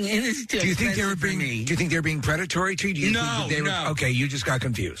 I think it is too expensive for me. Do you think they were being predatory to you? No. Okay, you just got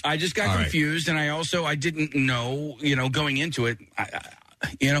confused. I just got confused, and I didn't know, going into it.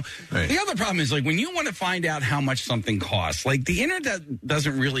 The other problem is, like, when you want to find out how much something costs, like, the internet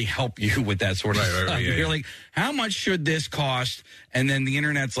doesn't really help you with that sort of stuff. You're like, how much should this cost? And then the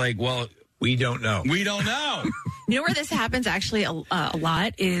internet's like, well, we don't know. We don't know. You know where this happens actually a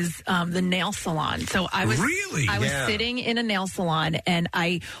lot is the nail salon. So I was sitting in a nail salon and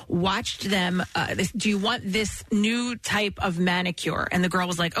I watched them. Do you want this new type of manicure? And the girl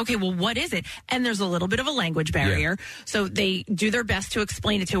was like, okay, well, what is it? And there's a little bit of a language barrier. So they do their best to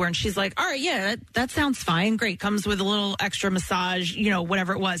explain it to her. And she's like, all right, yeah, that sounds fine. Great. Comes with a little extra massage,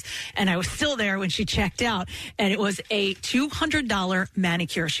 whatever it was. And I was still there when she checked out. And it was a $200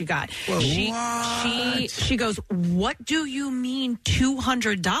 manicure she got. Well, she goes, what do you mean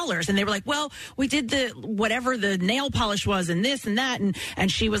 $200? And they were like, well, we did whatever the nail polish was and this and that.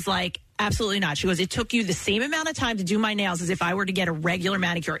 And she was like, absolutely not. She goes, it took you the same amount of time to do my nails as if I were to get a regular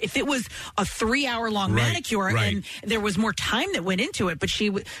manicure. If it was a 3-hour-long manicure and there was more time that went into it, but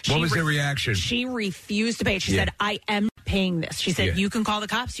what was their reaction? She refused to pay it. She said, I am paying this. She said, you can call the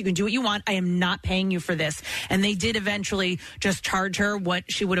cops. You can do what you want. I am not paying you for this. And they did eventually just charge her what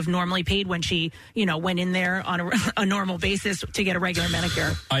she would have normally paid when she, went in there on a normal basis to get a regular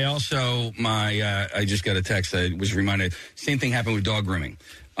manicure. I also, I just got a text. I was reminded, same thing happened with dog grooming.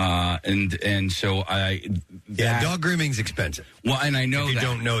 And so dog grooming's expensive. Well, and I know if you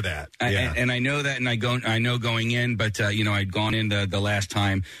don't know that. And I know that, and I know going in, but I'd gone in the last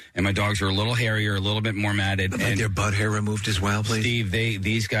time, and my dogs were a little hairier, a little bit more matted, and their butt hair removed as well, please. Steve,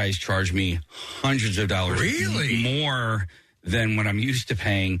 these guys charge me hundreds of dollars, more than what I'm used to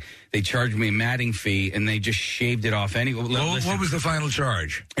paying. They charged me a matting fee, and they just shaved it off anyway. What was the final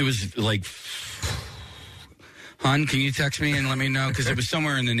charge? It was like. Hon, can you text me and let me know? Because it was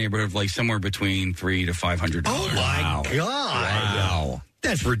somewhere in the neighborhood of somewhere between $300 to $500. Oh, my God. Wow.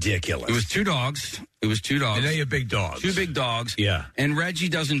 That's ridiculous. It was 2 dogs. And they have big dogs. 2 big dogs. Yeah. And Reggie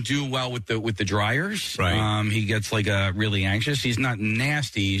doesn't do well with the dryers. Right. He gets really anxious. He's not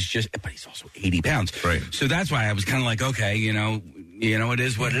nasty. But he's also 80 pounds. Right. So that's why I was kind of like, okay, it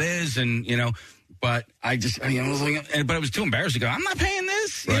is what it is. And, but I was like, but I was too embarrassed to go, I'm not paying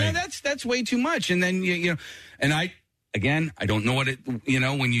this. Right. That's way too much. And then, and I don't know what it,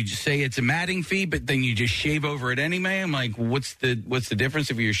 when you just say it's a matting fee, but then you just shave over it anyway. I'm like, what's the difference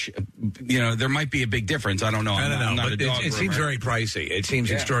if you're, there might be a big difference. I don't know. I'm not but a dog it seems very pricey. It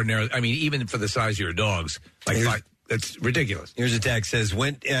seems extraordinary. I mean, even for the size of your dogs, that's ridiculous. Here's a text says,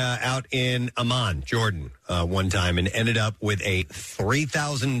 went out in Amman, Jordan, one time and ended up with a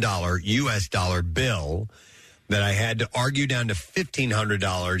 $3,000 US dollar bill that I had to argue down to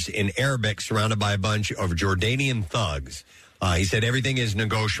 $1,500 in Arabic, surrounded by a bunch of Jordanian thugs. He said everything is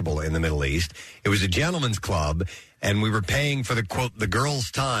negotiable in the Middle East. It was a gentleman's club, and we were paying for the, quote, the girls'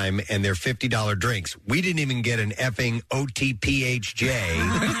 time and their $50 drinks. We didn't even get an effing OTPHJ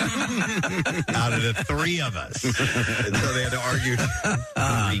out of the 3 of us. And so they had to argue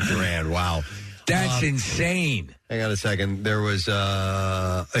 $3,000. Wow. That's insane. Hang on a second. There was,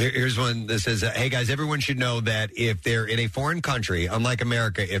 here's one that says, hey guys, everyone should know that if they're in a foreign country, unlike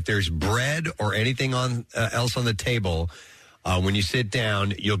America, if there's bread or anything else on the table, when you sit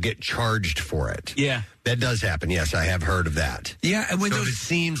down, you'll get charged for it. Yeah. That does happen. Yes, I have heard of that. Yeah, and so if it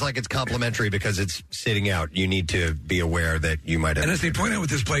seems like it's complimentary because it's sitting out, you need to be aware that you might have. And as they point out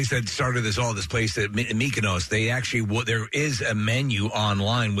with this place that started this place at Mykonos, they actually there is a menu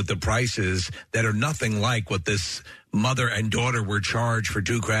online with the prices that are nothing like what this mother and daughter were charged for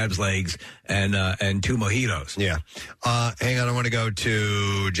 2 crab's legs and 2 mojitos. Yeah. Hang on, I want to go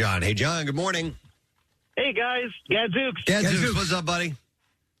to John. Hey, John. Good morning. Hey, guys. Gadzooks. Gadzooks. What's up, buddy?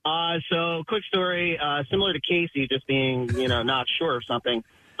 So, quick story, similar to Casey, just being, not sure of something.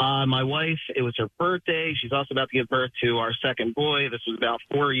 My wife, it was her birthday. She's also about to give birth to our second boy. This was about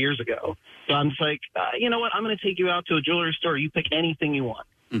 4 years ago. So I'm just like, you know what? I'm going to take you out to a jewelry store. You pick anything you want.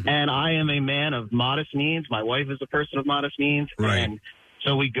 Mm-hmm. And I am a man of modest means. My wife is a person of modest means. Right. And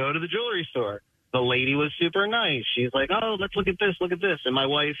so we go to the jewelry store. The lady was super nice. She's like, oh, let's look at this, look at this. And my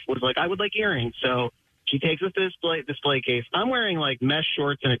wife was like, I would like earrings. So she takes us to display case. I'm wearing like mesh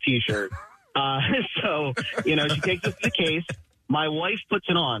shorts and a T-shirt. So, she takes us to the case. My wife puts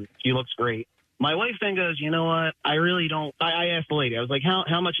it on. She looks great. My wife then goes, you know what? I really don't. I asked the lady. I was like,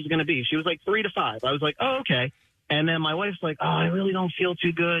 how much is it going to be? She was like 3 to 5. I was like, oh, okay. And then my wife's like, oh, I really don't feel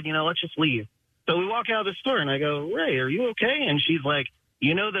too good. Let's just leave. So we walk out of the store and I go, Ray, are you okay? And she's like,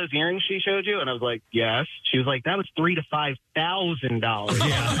 you know those earrings she showed you? And I was like, yes. She was like, that was $3,000 to $5,000.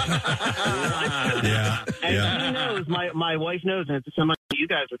 Yeah. And she knows, my wife knows, and it's similar to you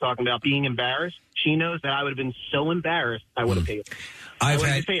guys were talking about being embarrassed. She knows that I would have been so embarrassed, I would have paid. I would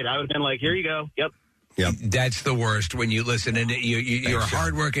have been like, here you go. Yep. That's the worst when you listen and you're a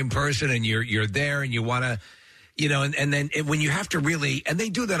hardworking person and you're there and you want to and then when you have to really, and they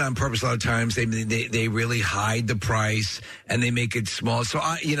do that on purpose a lot of times, they really hide the price and they make it small. So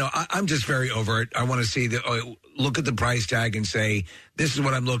I'm just very over it. I want to see look at the price tag and say, this is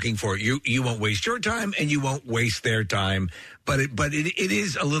what I'm looking for. You won't waste your time and you won't waste their time. But it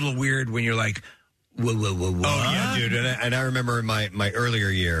is a little weird when you're like, whoa. Oh, yeah, dude. And I remember in my earlier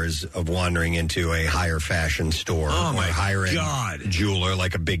years of wandering into a higher fashion store or higher-end jeweler,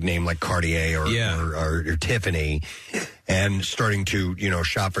 like a big name like Cartier or Tiffany, and starting to,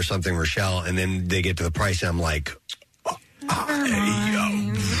 shop for something, Rochelle, and then they get to the price, and I'm like,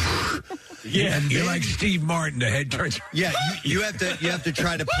 yeah, you're like Steve Martin. The head turns. Yeah, you have to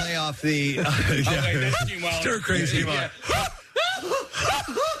try to play off the stir crazy. Yeah.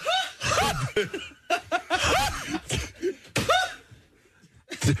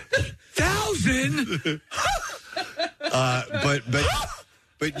 $1,000.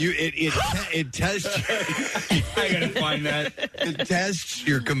 But it tests. I gotta find that. It tests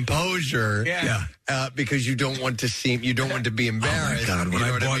your composure. Yeah. Because you don't want to be embarrassed. Oh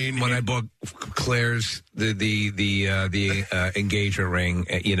my God! When I bought Claire's the engagement ring,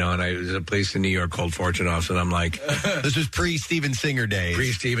 and it was a place in New York called Fortunoff's, and I'm like, this was pre-Steven Singer days.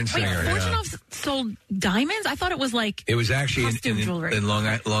 Pre-Steven Singer. Wait, Fortunoff's sold diamonds? I thought it was like it was actually jewelry. in Long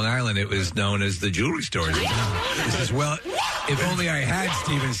Island. It was known as the jewelry store. This is if only I had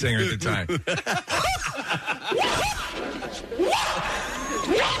Steven Singer at the time.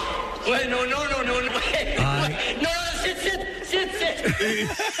 Wait, no. Sit.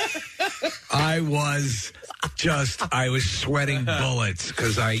 I was sweating bullets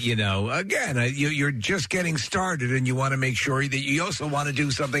because you're just getting started and you want to make sure that you also want to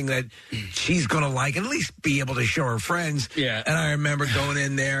do something that she's going to like and at least be able to show her friends. Yeah. And I remember going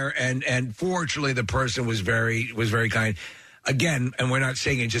in there and fortunately the person was very kind. Again, and we're not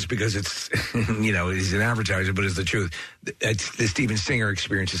saying it just because it's, he's an advertiser, but it's the truth. The Steven Singer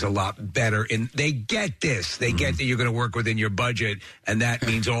experience is a lot better. And they get this. They get that you're going to work within your budget, and that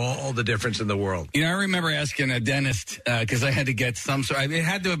means all the difference in the world. I remember asking a dentist, because I had to get it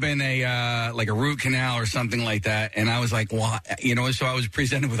had to have been a root canal or something like that. And I was like, well, so I was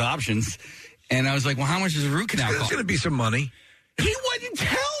presented with options. And I was like, well, how much does a root canal cost? There's going to be some money. He wouldn't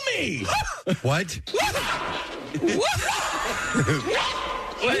tell me. What?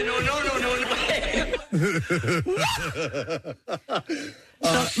 Wait, no.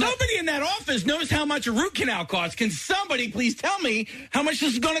 Nobody in that office knows how much a root canal costs. Can somebody please tell me how much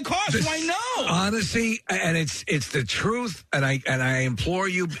this is going to cost? So I know. Honestly, and it's the truth. And I implore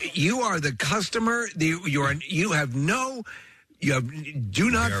you. You are the customer. Do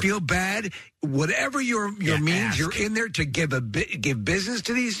not feel bad. Whatever your means, you're in there to give business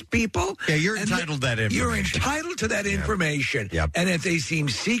to these people. Yeah, you're entitled to that information. You're entitled to that information. Yep. And if they seem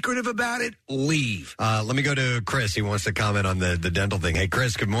secretive about it, leave. Let me go to Chris. He wants to comment on the dental thing. Hey,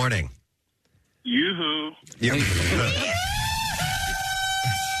 Chris, good morning. Yoo-hoo. He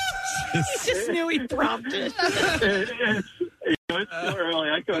just knew he prompted. It's too early.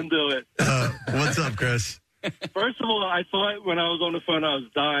 I couldn't do it. What's up, Chris? First of all, I thought when I was on the phone I was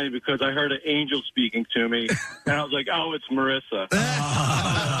dying because I heard an angel speaking to me, and I was like, "Oh, it's Marissa."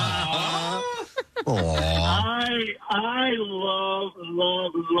 I love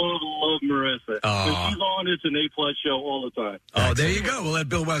Marissa. She's on. It's an A+ show all the time. Oh, there you go. We'll let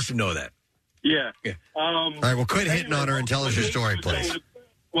Bill Weston know that. Yeah. All right. Well, quit hitting on her and tell us your story, please.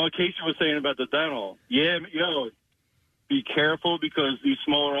 Well, Casey was saying about the dental. Yeah, be careful because these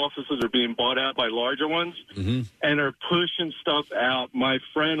smaller offices are being bought out by larger ones, and they're pushing stuff out. My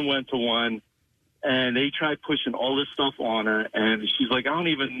friend went to one, and they tried pushing all this stuff on her, and she's like, I don't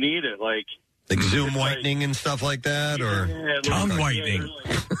even need it. Like Zoom whitening and stuff like that, or tongue whitening.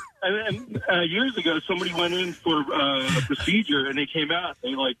 And years ago, somebody went in for a procedure, and they came out.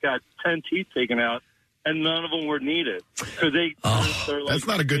 They got 10 teeth taken out. And none of them were needed because they're like, that's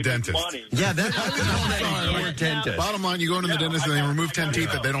not a good dentist. Money. Yeah, that's a dentist. Bottom line, you go into the dentist and they remove 10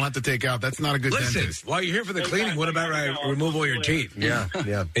 teeth that they don't have to take out. That's not a good dentist. While you're here for the cleaning, what about I remove all your teeth? Yeah.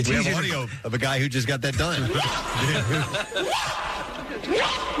 It's we have easier audio of a guy who just got that done.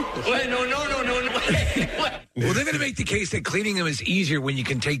 Wait, no. Well, they're going to make the case that cleaning them is easier when you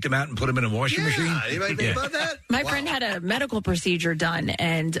can take them out and put them in a washing machine. Anybody think about that? My friend had a medical procedure done,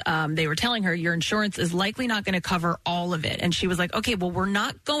 and they were telling her your insurance is likely not going to cover all of it. And she was like, okay, well, we're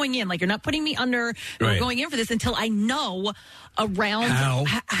not going in. You're not putting me under. We're going in for this until I know around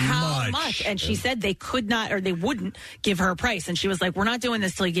how much. And she said they could not, or they wouldn't give her a price. And she was like, we're not doing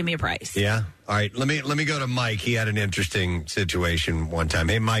this till you give me a price. Yeah. All right. Let me go to Mike. He had an interesting situation one time.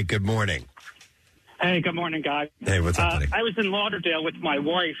 Hey, Mike, good morning. Hey, good morning, guys. Hey, what's up, buddy? I was in Lauderdale with my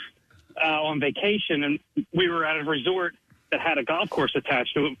wife on vacation, and we were at a resort that had a golf course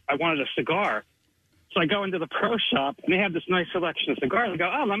attached to it. I wanted a cigar. So I go into the pro shop, and they have this nice selection of cigars. I go,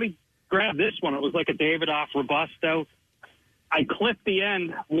 oh, let me grab this one. It was like a Davidoff Robusto. I clip the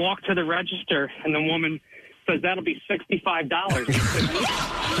end, walk to the register, and the woman says, that'll be $65.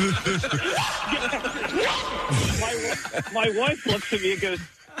 my wife looks at me and goes,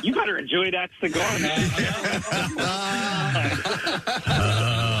 you better enjoy that cigar, man.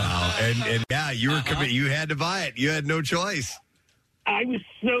 And yeah, you were committed. You had to buy it. You had no choice. I was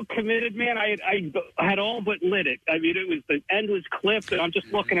so committed, man. I had all but lit it. I mean, the end was clipped, and I'm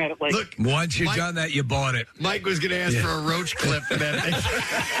just looking at it like. Look, once you've done that, you bought it. Mike was going to ask for a roach clip for that thing.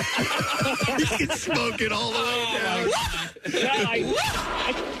 You can smoke it all the way down.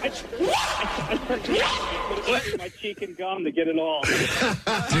 I put it in my cheek and gum to get it all.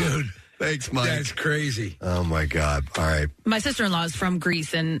 Dude. Thanks, Mike. That's crazy. Oh, my God. All right. My sister-in-law is from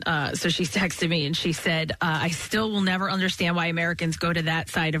Greece, and so she texted me, and she said, I still will never understand why Americans go to that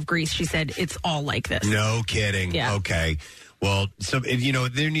side of Greece. She said, it's all like this. No kidding. Yeah. Okay. Well, so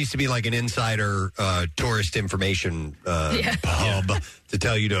there needs to be like an insider tourist information hub to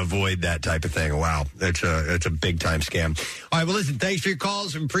tell you to avoid that type of thing. Wow, that's a big time scam. All right, well, listen, thanks for your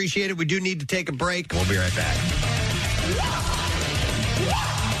calls. We appreciate it. We do need to take a break. We'll be right back.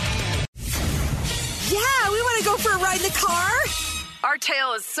 Yeah, we want to go for a ride in the car. Our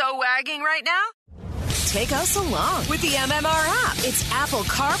tail is so wagging right now. Take us along with the MMR app. It's Apple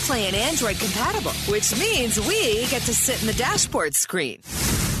CarPlay and Android compatible, which means we get to sit in the dashboard screen.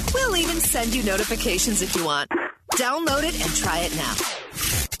 We'll even send you notifications if you want. Download it and try it now.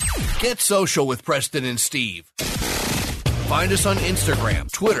 Get social with Preston and Steve. Find us on Instagram,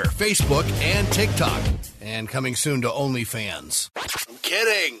 Twitter, Facebook, and TikTok. And coming soon to OnlyFans. I'm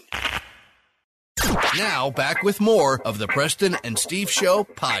kidding. Now, back with more of the Preston and Steve Show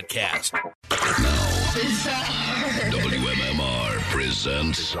podcast. WMMR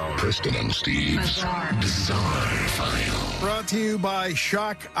presents Preston and Steve's Bizarre File. Brought to you by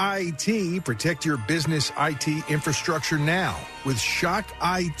Shock IT. Protect your business IT infrastructure now with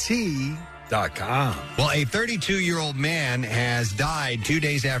ShockIT.com. Well, a 32-year-old man has died 2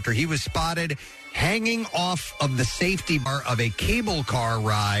 days after he was spotted hanging off of the safety bar of a cable car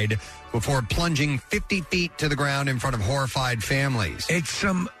ride before plunging 50 feet to the ground in front of horrified families. It's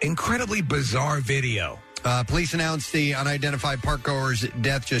some incredibly bizarre video. Police announced the unidentified park-goer's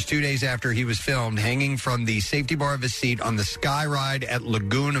death just 2 days after he was filmed hanging from the safety bar of his seat on the Sky Ride at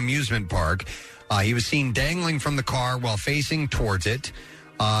Lagoon Amusement Park. He was seen dangling from the car while facing towards it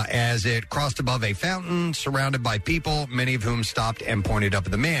as it crossed above a fountain surrounded by people, many of whom stopped and pointed up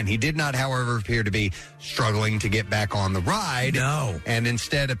at the man. He did not, however, appear to be struggling to get back on the ride. No. And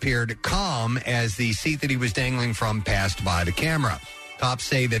instead appeared calm as the seat that he was dangling from passed by the camera. Cops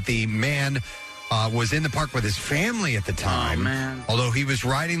say that the man was in the park with his family at the time. Oh, man. Although he was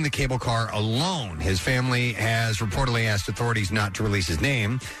riding the cable car alone. His family has reportedly asked authorities not to release his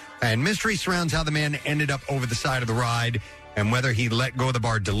name. And mystery surrounds how the man ended up over the side of the ride and whether he let go of the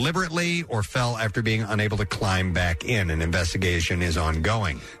bar deliberately or fell after being unable to climb back in. An investigation is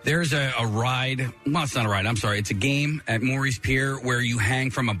ongoing. There's a ride. Well, it's not a ride. I'm sorry. It's a game at Maurice Pier where you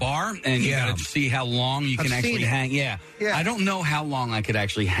hang from a bar and you got to see how long you can actually hang. Yeah. I don't know how long I could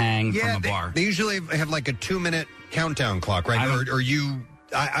actually hang from a bar. They usually have like a 2-minute countdown clock, right?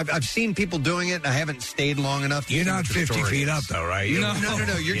 I've seen people doing it, and I haven't stayed long enough. You're not 50 feet up, though, right? No.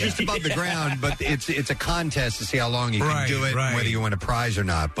 You're just above the ground, but it's a contest to see how long you can do it, and whether you win a prize or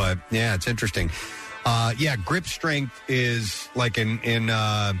not. But, yeah, it's interesting. Grip strength is like in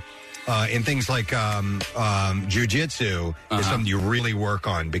things like jiu-jitsu is something you really work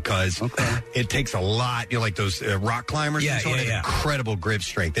on because it takes a lot. You know, like those rock climbers and so on, incredible grip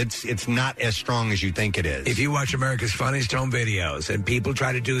strength. It's not as strong as you think it is. If you watch America's Funniest Home Videos and people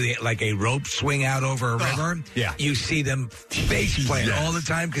try to do like a rope swing out over a river, you see them face plant all the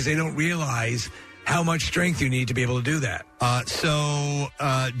time because they don't realize how much strength you need to be able to do that.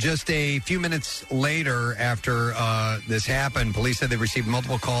 Just a few minutes later after this happened, police said they received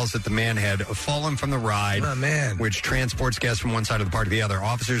multiple calls that the man had fallen from the ride, which transports guests from one side of the park to the other.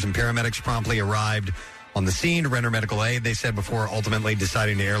 Officers and paramedics promptly arrived on the scene to render medical aid, they said, before ultimately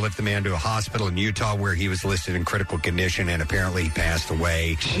deciding to airlift the man to a hospital in Utah where he was listed in critical condition, and apparently he passed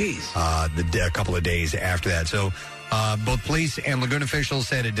away a couple of days after that. So both police and Lagoon officials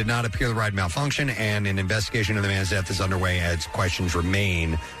said it did not appear the ride malfunctioned, and an investigation of the man's death is underway as questions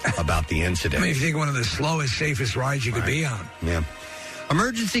remain about the incident. I mean, if you think one of the slowest, safest rides you could be on. Yeah.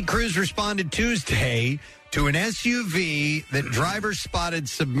 Emergency crews responded Tuesday to an SUV that drivers spotted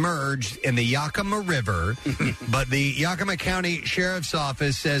submerged in the Yakima River. But the Yakima County Sheriff's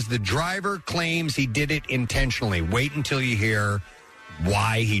Office says the driver claims he did it intentionally. Wait until you hear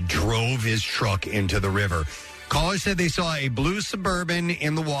why he drove his truck into the river. Callers said they saw a blue Suburban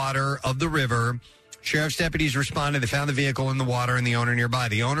in the water of the river. Sheriff's deputies responded. They found the vehicle in the water and the owner nearby.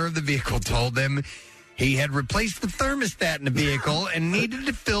 The owner of the vehicle told them he had replaced the thermostat in the vehicle and needed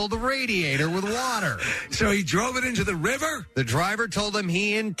to fill the radiator with water. So he drove it into the river? The driver told him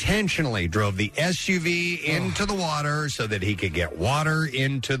he intentionally drove the SUV into the water so that he could get water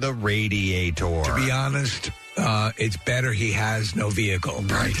into the radiator. To be honest, it's better he has no vehicle.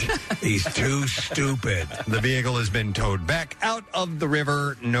 Right. He's too stupid. The vehicle has been towed back out of the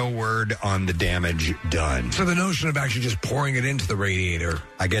river. No word on the damage done. So the notion of actually just pouring it into the radiator,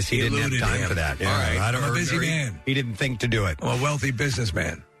 I guess he didn't have time for that. Yeah, all right. I don't I'm a busy man. He didn't think to do it. I'm a wealthy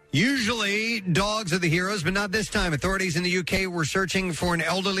businessman. Usually, dogs are the heroes, but not this time. Authorities in the UK were searching for an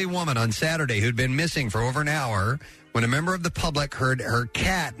elderly woman on Saturday who'd been missing for over an hour when a member of the public heard her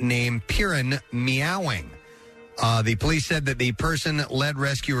cat named Piran meowing. The police said that the person led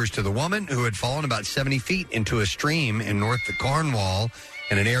rescuers to the woman who had fallen about 70 feet into a stream in North Cornwall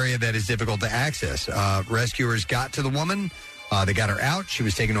in an area that is difficult to access. Rescuers got to the woman. They got her out. She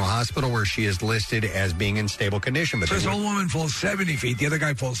was taken to a hospital where she is listed as being in stable condition. But so this old woman falls 70 feet. The other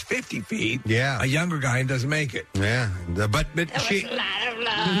guy falls 50 feet. Yeah. A younger guy doesn't make it. Yeah. But she... a lot of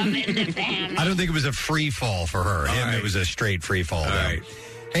love in the family. I don't think it was a free fall for her. It was a straight free fall. All right.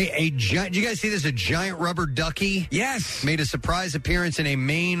 Hey, did you guys see this? A giant rubber ducky? Yes. Made a surprise appearance in a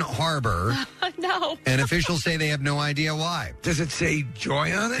Maine harbor. No. And officials say they have no idea why. Does it say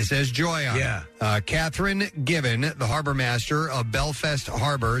Joy on it? It says Joy on it. Catherine Given, the harbor master of Belfast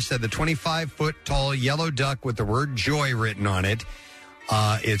Harbor, said the 25-foot tall yellow duck with the word Joy written on it,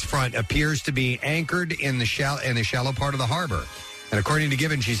 its front, appears to be anchored in the shallow part of the harbor. And according to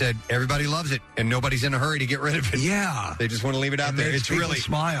Given, she said, everybody loves it, and nobody's in a hurry to get rid of it. Yeah. They just want to leave it out there. It's really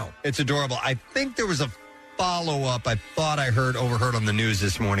smile. It's adorable. I think there was a follow-up I thought I overheard on the news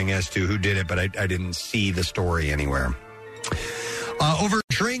this morning as to who did it, but I didn't see the story anywhere. Over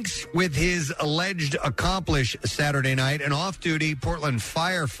drinks with his alleged accomplice Saturday night, an off-duty Portland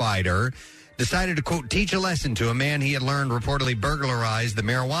firefighter decided to, quote, teach a lesson to a man he had learned reportedly burglarized the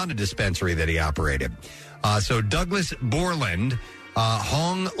marijuana dispensary that he operated. So Douglas Borland,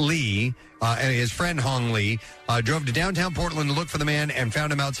 Hong Lee, and his friend Hong Lee drove to downtown Portland to look for the man and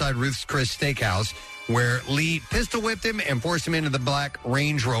found him outside Ruth's Chris Steakhouse, where Lee pistol whipped him and forced him into the black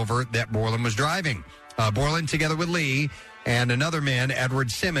Range Rover that Borland was driving. Borland, together with Lee and another man,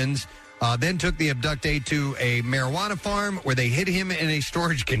 Edward Simmons, then took the abductee to a marijuana farm where they hid him in a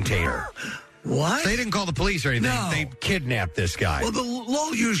storage container. What? They didn't call the police or anything. No. They kidnapped this guy. Well, the law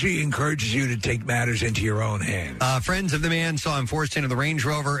usually encourages you to take matters into your own hands. Friends of the man saw him forced into the Range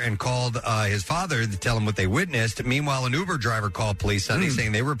Rover and called his father to tell him what they witnessed. Meanwhile, an Uber driver called police Sunday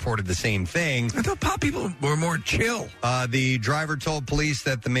saying they reported the same thing. I thought pop people were more chill. The driver told police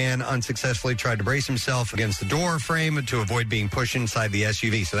that the man unsuccessfully tried to brace himself against the door frame to avoid being pushed inside the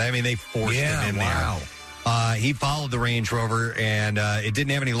SUV. So, they forced him in there. He followed the Range Rover, and it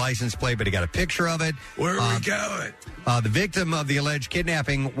didn't have any license plate, but he got a picture of it. Where are we going? The victim of the alleged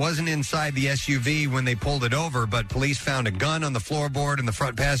kidnapping wasn't inside the SUV when they pulled it over, but police found a gun on the floorboard in the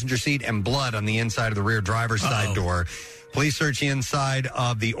front passenger seat and blood on the inside of the rear driver's side door. Police searched the inside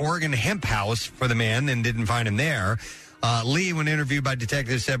of the Oregon hemp house for the man and didn't find him there. Lee, when interviewed by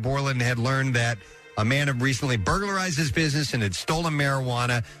detectives, said Borland had learned that a man had recently burglarized his business and had stolen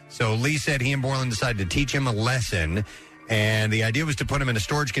marijuana. So Lee said he and Borland decided to teach him a lesson. And the idea was to put him in a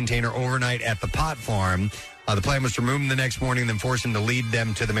storage container overnight at the pot farm. The plan was to remove him the next morning and then force him to lead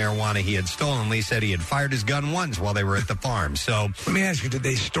them to the marijuana he had stolen. Lee said he had fired his gun once while they were at the farm. So let me ask you, did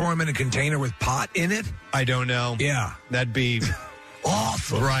they store him in a container with pot in it? I don't know. Yeah. That'd be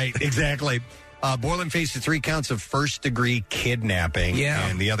awful. Right, exactly. Borland faces 3 counts of first-degree kidnapping,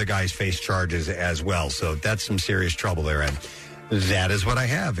 and the other guys face charges as well. So that's some serious trouble there, Ed. That is what I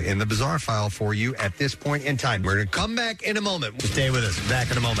have in the bizarre file for you at this point in time. We're going to come back in a moment. Stay with us.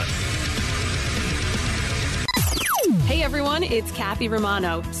 Back in a moment. Hey everyone, it's Kathy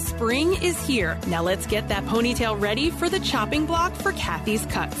Romano. Spring is here. Now let's get that ponytail ready for the chopping block for Kathy's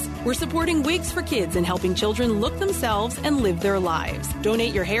Cuts. We're supporting Wigs for Kids and helping children look themselves and live their lives.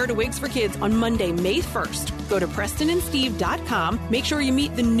 Donate your hair to Wigs for Kids on Monday, May 1st. Go to PrestonandSteve.com. Make sure you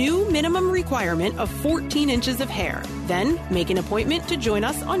meet the new minimum requirement of 14 inches of hair. Then make an appointment to join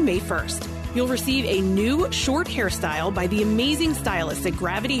us on May 1st. you'll receive a new short hairstyle by the amazing stylists at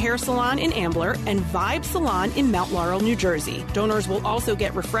Gravity Hair Salon in Ambler and Vibe Salon in Mount Laurel, New Jersey. Donors will also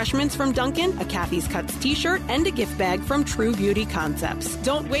get refreshments from Dunkin', a Kathy's Cuts t-shirt, and a gift bag from True Beauty Concepts.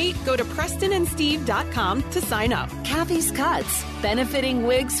 Don't wait. Go to PrestonandSteve.com to sign up. Kathy's Cuts, benefiting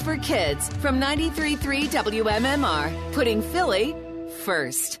wigs for kids from 93.3 WMMR, putting Philly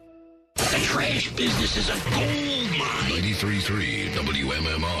first. The trash business is a gold mine. 93.3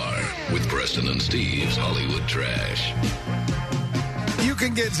 WMMR with Preston and Steve's Hollywood Trash. You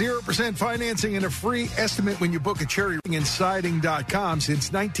can get 0% financing and a free estimate when you book a cherry in siding.com.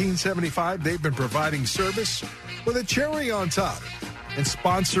 Since 1975, they've been providing service with a cherry on top and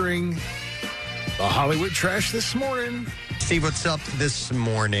sponsoring the Hollywood Trash this morning. Steve, what's up this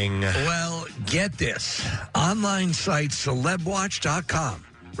morning? Well, get this. Online site celebwatch.com.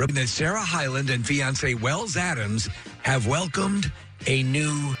 That Sarah Hyland and fiancé Wells Adams have welcomed a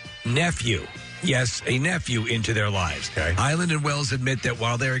new nephew. Yes, a nephew into their lives. Okay. Hyland and Wells admit that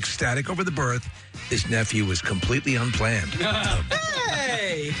while they're ecstatic over the birth, this nephew was completely unplanned.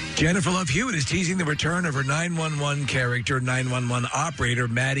 Hey! Jennifer Love Hewitt is teasing the return of her 911 character, 911 operator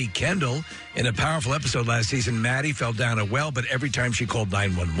Maddie Kendall. In a powerful episode last season, Maddie fell down a well, but every time she called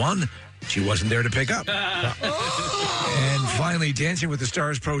 911, she wasn't there to pick up. And finally, Dancing with the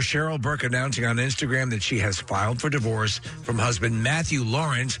Stars pro Cheryl Burke announcing on Instagram that she has filed for divorce from husband Matthew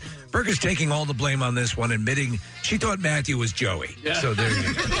Lawrence. Burke is taking all the blame on this one, admitting she thought Matthew was Joey. Yeah. So there you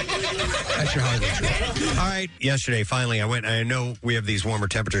go. That's your Hollywood Trash. All right, yesterday, finally, I know we have these warmer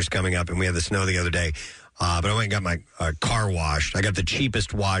temperatures coming up, and we had the snow the other day, but I went and got my car washed. I got the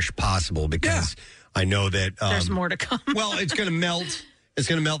cheapest wash possible because I know that... There's more to come. Well, it's going to melt. It's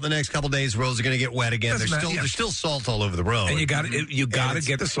going to melt the next couple of days. Roads are going to get wet again. There's still salt all over the road, and you got to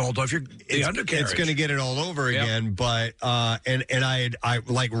get the salt off the undercarriage. It's going to get it all over again. But and I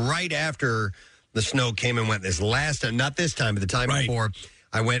like right after the snow came and went this last time, not this time, but the time before,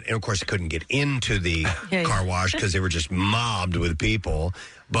 I went, and of course I couldn't get into the car wash because they were just mobbed with people.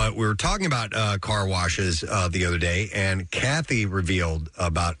 But we were talking about car washes the other day, and Kathy revealed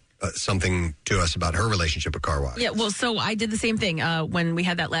about. Something to us about her relationship with car wash. Yeah, well, so I did the same thing when we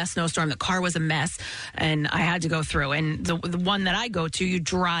had that last snowstorm. The car was a mess, and I had to go through. And the one that I go to, you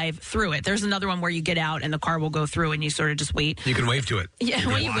drive through it. There's another one where you get out, and the car will go through, and you sort of just wait. You can wave to it. Yeah,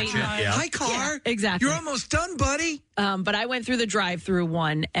 when you wait. Hi, car. Yeah, exactly. You're almost done, buddy. But I went through the drive-through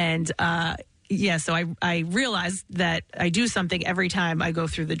one, and... so I realized that I do something every time I go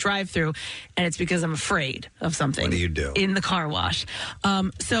through the drive-through, and it's because I'm afraid of something. What do you do? In the car wash.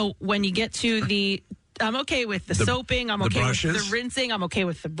 So when you get to I'm okay with the soaping. I'm okay with the rinsing. I'm okay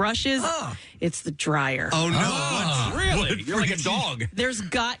with the brushes. Oh. It's the dryer. Oh, no. Really? You're like a dog. There's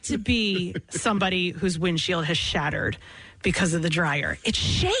got to be somebody whose windshield has shattered because of the dryer. It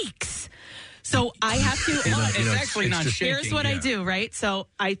shakes. So I have to... it's actually not shaking. Here's what I do, right? So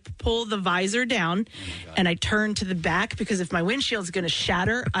I pull the visor down, and I turn to the back, because if my windshield's going to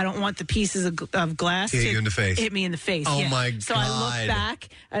shatter, I don't want the pieces of glass hit to you in the face. Hit me in the face. Oh, my God. So I look back.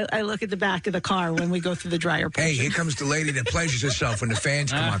 I look at the back of the car when we go through the dryer portion. Hey, here comes the lady that pleasures herself when the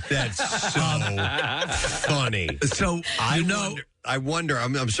fans come on. That's so funny. So, I wonder.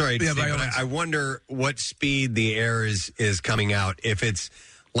 I'm sorry, Steve, but I wonder what speed the air is coming out. If it's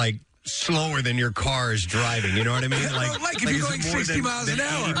like slower than your car is driving, you know what I mean? Like if you're going 60 miles an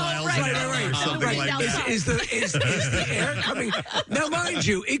hour. 80 miles an hour or something like that. Is the air coming? Now, mind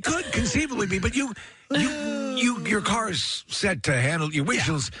you, it could conceivably be, but your car is set to handle, your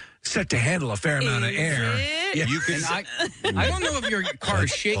windshield's set to handle a fair amount of air. Yeah, you can. I don't know if your car is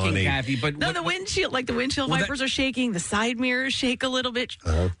shaking, Kathy, but the windshield, wipers are shaking. The side mirrors shake a little bit.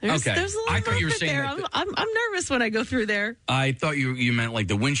 There's a little movement there. I'm nervous when I go through there. I thought you meant like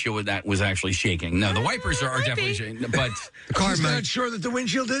the windshield that was actually shaking. No, the wipers are definitely shaking. But the car might not sure that the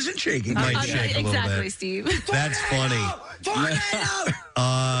windshield isn't shaking. Might shake a little exactly, bit. Steve. That's funny.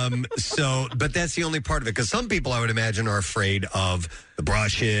 But that's the only part of it, because some people I would imagine are afraid of the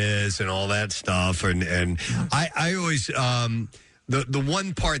brushes and all that stuff, and I always the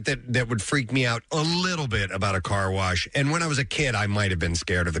one part that would freak me out a little bit about a car wash, and when I was a kid I might have been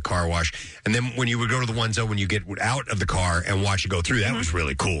scared of the car wash, and then when you would go to the ones when you get out of the car and watch it go through, that was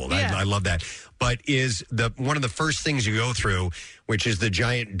really cool. Yeah. I love that. But is one of the first things you go through, which is the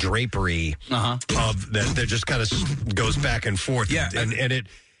giant drapery of that just kind of goes back and forth, and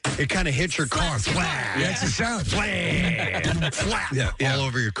it kind of hits your car. Flat. That's the sound. Flat. All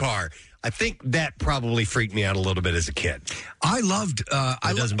over your car. I think that probably freaked me out a little bit as a kid. I loved...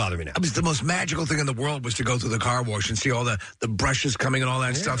 it doesn't bother me now. It was the most magical thing in the world was to go through the car wash and see all the brushes coming and all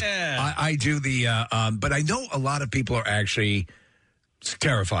that stuff. I do the... but I know a lot of people are actually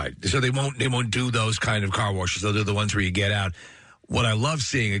terrified. So they won't do those kind of car washes. They'll do the ones where you get out. What I love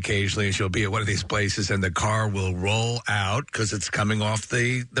seeing occasionally is you'll be at one of these places and the car will roll out because it's coming off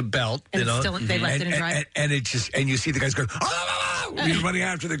the belt. And still, they left it in drive. And you see the guys going, you're running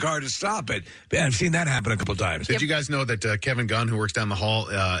after the car to stop it. Yeah, I've seen that happen a couple of times. Did you guys know that Kevin Gunn, who works down the hall,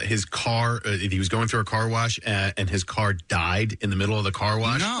 his car, he was going through a car wash and his car died in the middle of the car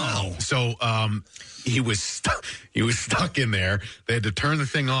wash? No. So he was stuck in there. They had to turn the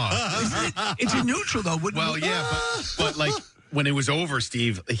thing off. It's in neutral, though. Well, yeah, but like when it was over,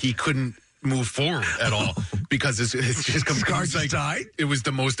 Steve, he couldn't move forward at all because his car just died. It was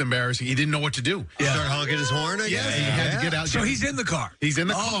the most embarrassing. He didn't know what to do. Start honking his horn, I guess? Yeah, he had to get out. So he's in the car. He's in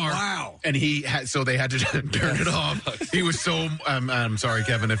the car. Wow. And so they had to turn it off. He was so, I'm sorry,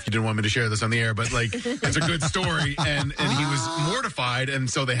 Kevin, if you didn't want me to share this on the air, but like, it's a good story. And he was mortified. And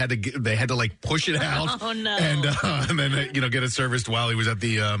so they had to like push it out. Oh, no. And then, get it serviced while he was at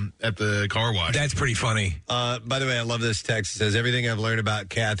the car wash. That's pretty funny. By the way, I love this text. It says, everything I've learned about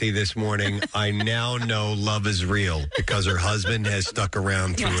Kathy this morning, I now know love is real because her husband has stuck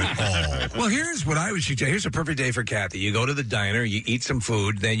around through it all. Well, here's what I would suggest. Here's a perfect day for Kathy. You go to the diner, you eat some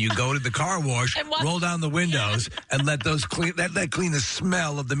food, then you go to the car wash, roll down the windows, and let those clean the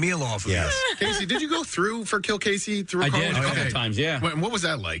smell of the meal off of you. Casey, did you go through for Kill Casey through a car I did wash? a couple of times, yeah. What was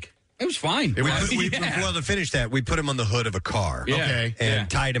that like? It was fine. Well, to finish that, we put him on the hood of a car. Yeah. Okay. And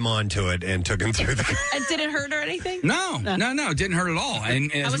tied him onto it and took him through the... And did it hurt or anything? No, it didn't hurt at all.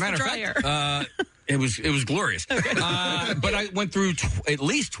 And as a matter of fact, it was glorious. But I went through at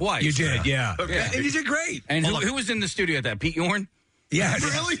least twice. You did, yeah. Okay. Yeah. And you did great. And who was in the studio at that? Pete Yorn? Yeah.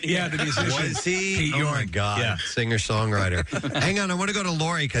 Really? Yeah, the musician. Was he? Pete Oh, Yorn. my God. Yeah. Singer-songwriter. Hang on, I want to go to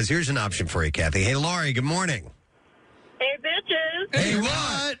Lori because here's an option for you, Kathy. Hey, Lori, good morning. Hey, bitches. Hey,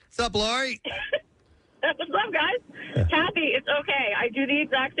 what? What's up, Lori? What's up, guys? Kathy, it's okay. I do the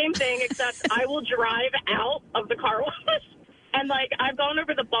exact same thing, except I will drive out of the car wash. And, like, I've gone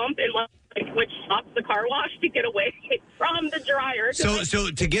over the bump and, which stops the car wash to get away from the dryer. So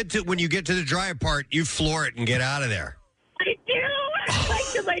when you get to the dryer part, you floor it and get out of there. I do.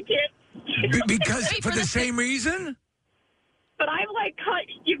 Because I can't. Because for the same reason? But I've, like, cut.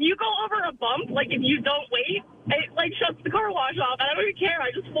 If you go over a bump, like, if you don't wait, it, like, shuts the car wash off. I don't even care.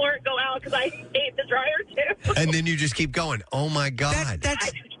 I just floor it, go out, because I hate the dryer, too. And then you just keep going. Oh, my God. I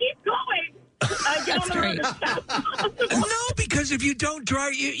just keep going. I get on the road as fast as possible. No, because if you don't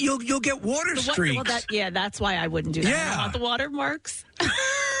dry, you'll get water streaks. That's why I wouldn't do that. Yeah. I don't want the watermarks.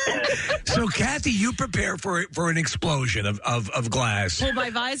 So, Kathy, you prepare for an explosion of glass. Pull my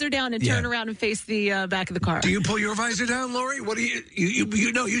visor down and turn around and face the back of the car. Do you pull your visor down, Lori? What do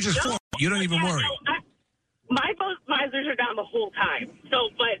you know? You just floor. You don't even worry. My both visors are down the whole time. So,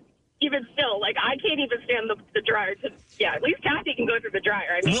 but even still, like, I can't even stand the dryer. At least Kathy can go through the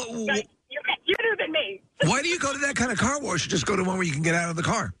dryer. I mean, you're better than me. Why do you go to that kind of car wash? Just go to one where you can get out of the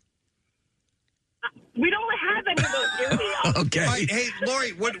car. We don't have any of those near me. Okay. Right, hey,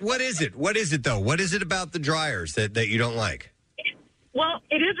 Lori, what is it? What is it, though? What is it about the dryers that you don't like? Well,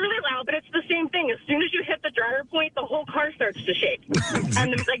 it is really loud, but it's the same thing. As soon as you hit the dryer point, the whole car starts to shake.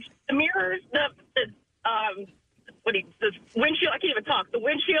 And the mirrors, the windshield, I can't even talk. The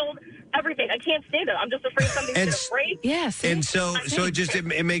windshield, everything. I can't stand it. I'm just afraid something's going to break. Yes. And so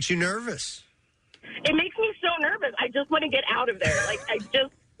it makes you nervous. It makes me so nervous. I just want to get out of there. Like,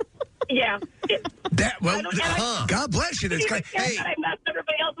 yeah. God bless you. Hey, I messed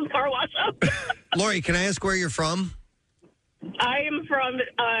everybody else's car wash up. Lori, can I ask where you're from? I am from,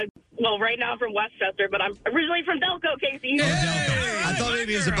 right now I'm from Westchester, but I'm originally from Delco, Casey. I thought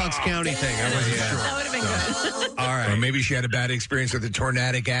maybe it was a Bucks County thing. I wasn't sure. That would have been good. All right. Or maybe she had a bad experience with the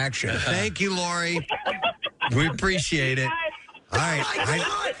tornadic action. Thank you, Lori. We appreciate it. All right.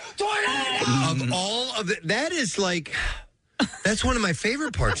 Of all of that is like... That's one of my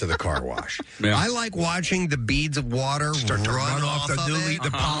favorite parts of the car wash. Yeah. I like watching the beads of water start to run off the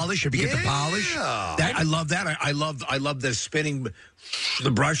polish. If you get the polish, I love that. I love the spinning,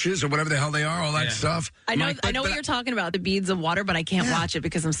 the brushes or whatever the hell they are, all that stuff. I know what you're talking about, the beads of water, but I can't watch it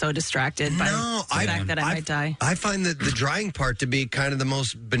because I'm so distracted by the fact that I might die. I find that the drying part to be kind of the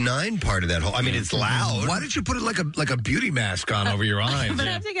most benign part of that whole. I mean, it's loud. Why don't you put it like a beauty mask on over your eyes? But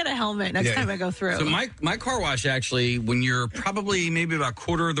I have to get a helmet next time I go through. So my car wash actually, when you're probably maybe about a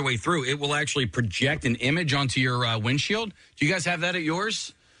quarter of the way through, it will actually project an image onto your windshield. Do you guys have that at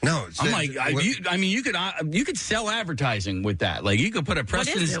yours? No, I'm like, you could sell advertising with that. Like, you could put a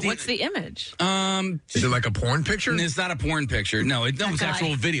Preston. What is it? What's the image? Is it like a porn picture? It's not a porn picture. No, it's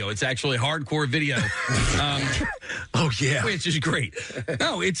actual video. It's actually hardcore video. Oh yeah, which is great.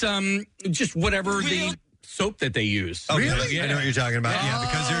 No, it's just whatever the soap that they use. Oh, Really? I know what you're talking about. Yeah,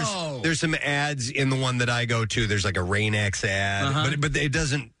 because there's some ads in the one that I go to. There's like a Rain-X ad, but it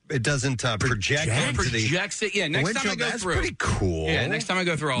doesn't project It into the projects it. Yeah, next time I go that's through. pretty cool. Yeah, next time I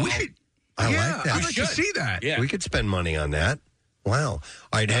go through, I like that. I'd like to see that. Yeah. We could spend money on that. Wow. All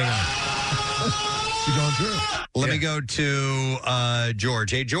right, hang on. You're going through. Let me go to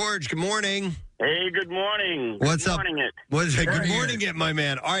George. Hey, George, good morning. Hey, good morning. What's good up? Morning it. Good morning, it, my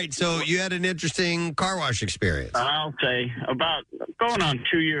man. All right, so you had an interesting car wash experience. I'll say about going on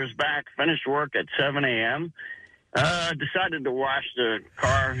 2 years back, finished work at 7 a.m., decided to wash the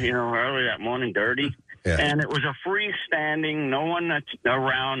car, early that morning, dirty. Yeah. And it was a freestanding, no one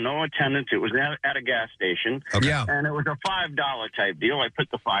around, no attendants. It was at a gas station. Okay. Yeah. And it was a $5 type deal. I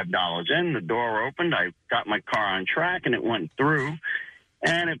put the $5 in, the door opened, I got my car on track, and it went through.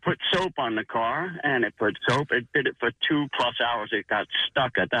 And it put soap on the car, and it did it for 2+ hours. It got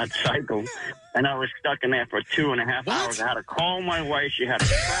stuck at that cycle, and I was stuck in there for 2.5 hours. I had to call my wife. She had to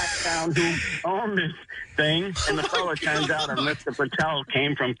track down who owned this thing, and the fellow turns out Mr. Patel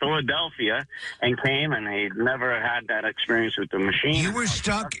came from Philadelphia and he'd never had that experience with the machine. You were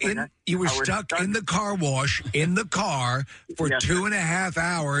stuck in the car wash in the car for 2.5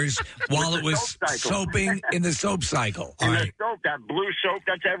 hours while it was soaping in the soap cycle. And the soap, that blue soap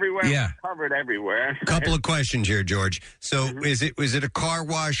that's everywhere, covered everywhere. Couple of questions here, George. So, was it a car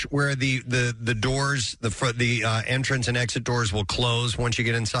wash where the doors, the entrance and exit doors will close once you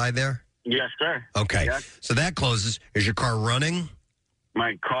get inside there? Yes, sir. Okay, Yes. so that closes. Is your car running?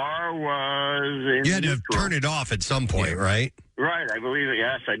 My car was in You had to neutral. turn it off at some point, right? Right, I believe it.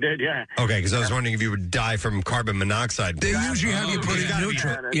 Yes, I did, yeah. Okay, because I was wondering if you would die from carbon monoxide. They usually have you put it in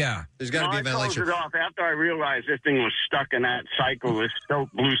neutral. Yeah. There's got to be a ventilation. I closed it off after I realized this thing was stuck in that cycle, this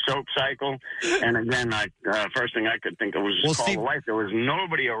blue soap cycle. And again, first thing I could think of was Well, call Steve- the wife. There was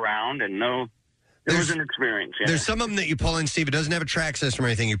nobody around and it was an experience. Yeah. There's some of them that you pull in, Steve. It doesn't have a track system or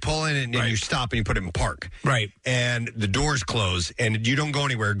anything. You pull in and you stop and you put it in park. Right. And the doors close and you don't go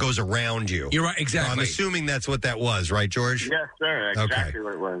anywhere. It goes around you. You're right, exactly. So I'm assuming that's what that was, right, George? Yes, sir. Exactly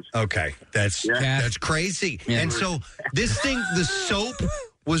what it was. Okay. That's crazy. Yeah. And so this thing, the soap,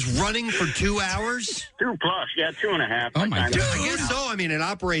 was running for 2 hours? 2+, yeah, 2.5. Oh, my God. I guess so. I mean, it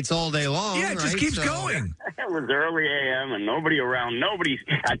operates all day long. Yeah, it just right? keeps So- going. It was early a.m. and nobody around, nobody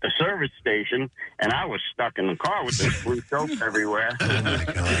at the service station, and I was stuck in the car with this blue soap everywhere.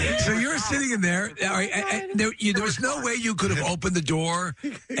 So you're sitting in there. All right, there was no way you could have opened the door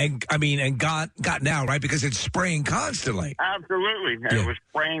and gotten out, right? Because it's spraying constantly. Absolutely. And it was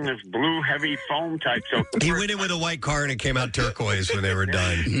spraying this blue, heavy foam type soap. He went in with a white car and it came out turquoise when they were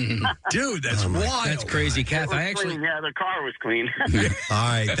done. Dude, that's wild. That's crazy, Kath. It was clean. Yeah, the car was clean. All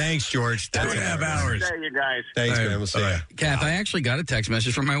right. Thanks, George. 2.5 hours. There, you guys. Thanks, man. We'll see you. Kath, I actually got a text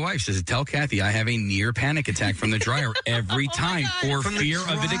message from my wife. Says, tell Kathy I have a near panic attack from the dryer every time for From the fear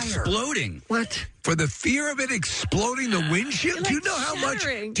of it dryer. exploding. What? For the fear of it exploding the windshield? Do you know how much?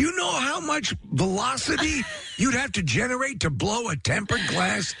 Do you know how much velocity you'd have to generate to blow a tempered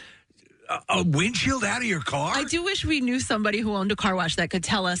glass a windshield out of your car? I do wish we knew somebody who owned a car wash that could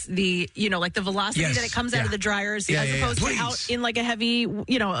tell us the velocity Yes, that it comes out of the dryers Yeah, as yeah, yeah. opposed to Please. out in like a heavy,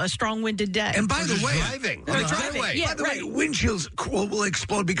 a strong winded day. And by the way, Yeah, by the right. way, windshields will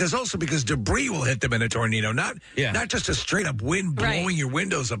explode because debris will hit them in a tornado, not just a straight up wind blowing your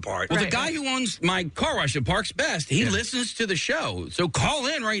windows apart. Well, the guy who owns my car wash at Parks Best, he listens to the show. So call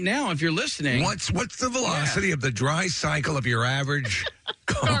in right now if you're listening. What's the velocity of the dry cycle of your average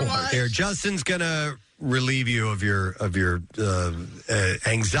car wash? Here, Justin's going to relieve you of your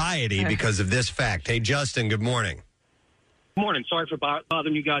anxiety because of this fact. Hey, Justin, good morning. Morning. Sorry for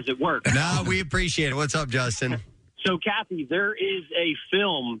bothering you guys at work. No, we appreciate it. What's up, Justin? So, Kathy, there is a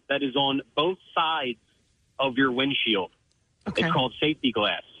film that is on both sides of your windshield. Okay. It's called safety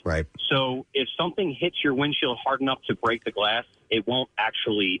glass. Right. So if something hits your windshield hard enough to break the glass, it won't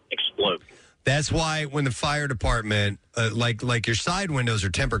actually explode. That's why when the fire department, like your side windows are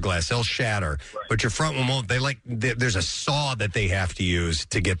tempered glass, they'll shatter, but your front one won't. There's a saw that they have to use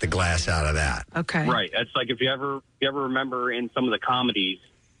to get the glass out of that. Okay. Right. It's like if you ever remember in some of the comedies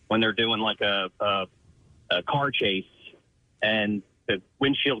when they're doing like a car chase and the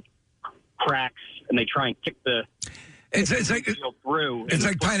windshield cracks and they try and kick the It's like through. It's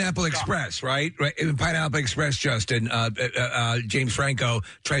like Pineapple Express, right? Right. In Pineapple Express, Justin, James Franco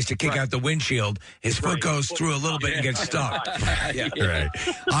tries to kick out the windshield. His foot goes through a little bit and gets stuck. Yeah. Right.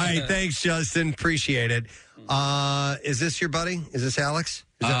 All right. Thanks, Justin. Appreciate it. Is this your buddy? Is this Alex?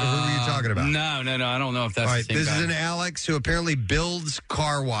 Is that who were you talking about? No. I don't know if that's All the right, same this guy. is an Alex who apparently builds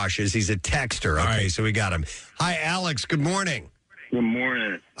car washes. He's a texter. Okay, so we got him. Hi, Alex. Good morning. Good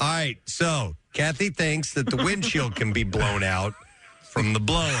morning. All right, so Kathy thinks that the windshield can be blown out from the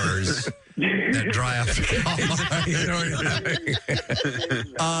blowers that dry off the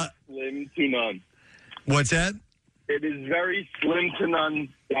car. Slim to none. What's that? It is very slim to none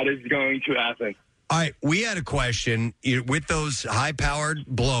that is going to happen. All right, we had a question with those high-powered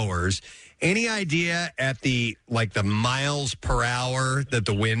blowers. Any idea at the miles per hour that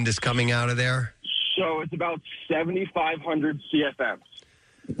the wind is coming out of there? So it's about 7,500 CFMs.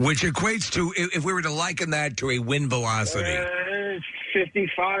 Which equates to, if we were to liken that to a wind velocity.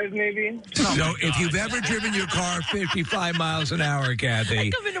 55 maybe. So if you've ever driven your car 55 miles an hour,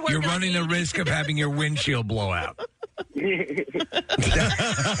 Kathy, you're running the risk of having your windshield blow out. Oh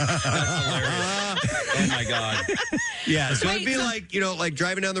my God. Yeah, so it'd be like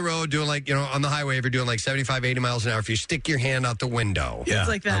driving down the road doing on the highway, if you're doing 75, 80 miles an hour, if you stick your hand out the window. Yeah. It's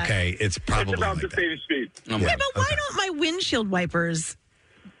like that. Okay, it's probably It's about like the same speed. Wait, but why don't my windshield wipers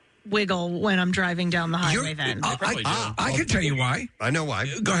wiggle when I'm driving down the highway then? I can tell you why. I know why.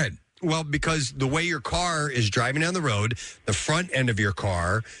 Go ahead. Well, because the way your car is driving down the road, the front end of your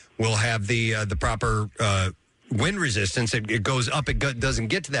car will have the proper wind resistance. It goes up. It doesn't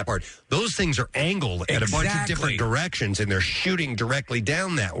get to that part. Those things are angled at a bunch of different directions, and they're shooting directly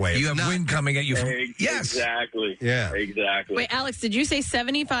down that way. You have wind coming at you from... Yes. Exactly. Yeah. Exactly. Wait, Alex, did you say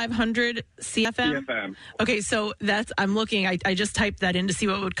 7,500 CFM? CFM. Okay, so I'm looking. I just typed that in to see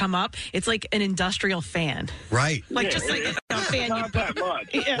what would come up. It's like an industrial fan. Right. Just like a fan. Not that much.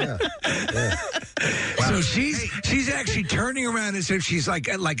 Yeah. So she's actually turning around as if she's like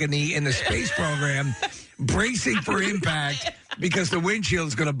in the space program, bracing for impact because the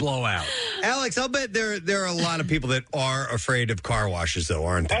windshield's going to blow out. Alex, I'll bet there are a lot of people that are afraid of car washes, though,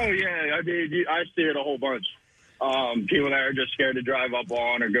 aren't they? Oh, yeah. I mean, I see it a whole bunch. People that are just scared to drive up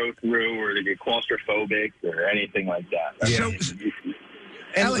on or go through, or they get claustrophobic or anything like that.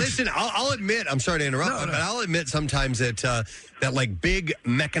 And listen, I'll admit, I'm sorry to interrupt, but I'll admit sometimes that big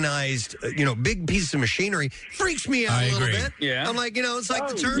mechanized, big piece of machinery freaks me out a little bit. Yeah. I'm like, it's like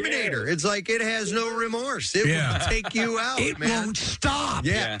the Terminator. Yeah. It's like it has no remorse. It will take you out, It man. won't stop.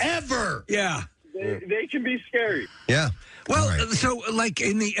 Yeah, ever. Yeah. They can be scary. Yeah. Well, so like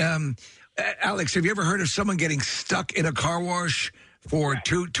in the, Alex, have you ever heard of someone getting stuck in a car wash for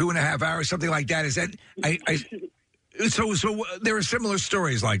 2.5 hours, something like that? Is that, So there are similar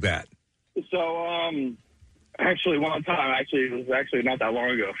stories like that. So, actually, one time, it was not that long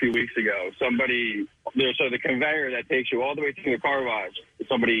ago, a few weeks ago, the conveyor that takes you all the way through the car wash,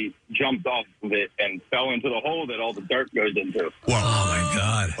 somebody jumped off of it and fell into the hole that all the dirt goes into. Whoa. Oh, my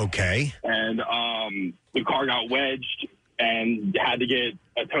God. Okay. And the car got wedged and had to get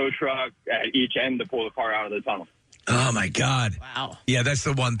a tow truck at each end to pull the car out of the tunnel. Oh, my God. Wow. Yeah, that's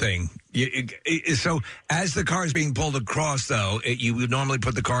the one thing. So as the car is being pulled across, though, you would normally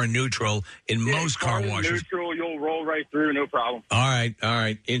put the car in neutral in most car washes. Neutral, you'll roll right through, no problem. All right.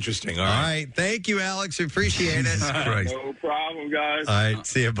 Interesting. All right. Thank you, Alex. We appreciate it. No problem, guys. All right.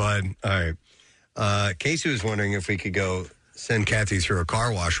 See you, bud. All right. Casey was wondering if we could go send Kathy through a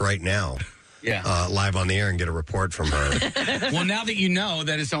car wash right now. Yeah. Live on the air and get a report from her. Well, now that you know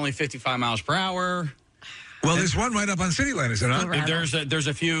that it's only 55 miles per hour... Well, there's one right up on City Line, is there not? There's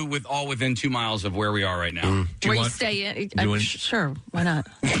a few within 2 miles of where we are right now. Where you stay in? Sure, why not?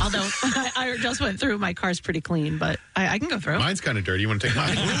 Although I just went through, my car's pretty clean, but I can go through. Mine's kind of dirty. You want to take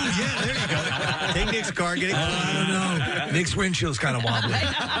mine? Yeah, there you go. Take Nick's car, get it clean. I don't know. Nick's windshield's kind of wobbly.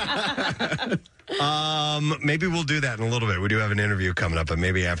 Maybe we'll do that in a little bit. We do have an interview coming up, but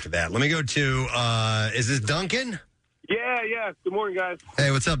maybe after that. Let me go to, is this Duncan? Yeah. Good morning, guys.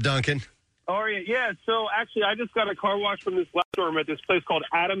 Hey, what's up, Duncan? How are you? Yeah, so actually, I just got a car wash from this last storm at this place called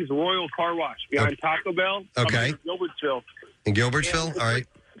Adams Royal Car Wash behind Taco Bell. Okay. In Gilbertsville. In Gilbertsville? All right.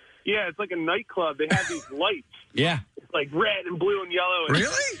 Yeah, it's like a nightclub. They have these lights. Yeah. It's like red and blue and yellow. And Really?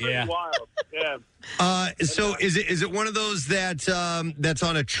 It's pretty wild. Yeah. So is it one of those that's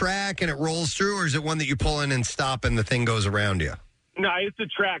on a track and it rolls through, or is it one that you pull in and stop and the thing goes around you? No, it's a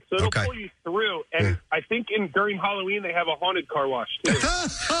track, so it'll pull you through. And I think during Halloween they have a haunted car wash, too.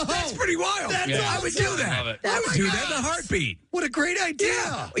 That's pretty wild. I would do that. I would do that in a heartbeat. What a great idea.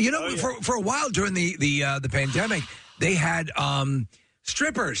 Yeah. You know, for a while during the pandemic, they had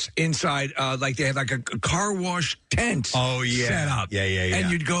strippers inside, like they had like a car wash tent set up. Yeah.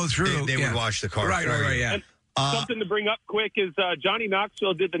 And you'd go through. They would wash the car. Right, yeah. And something to bring up quick is Johnny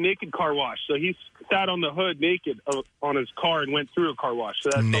Knoxville did the naked car wash. So he sat on the hood naked on his car and went through a car wash. So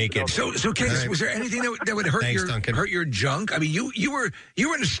that's naked. So Candace, was there anything that would hurt hurt your junk? I mean, you were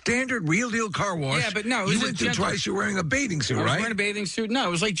in a standard real deal car wash. Yeah, but no, you went through twice. You were wearing a bathing suit, I was right? wearing a bathing suit. No,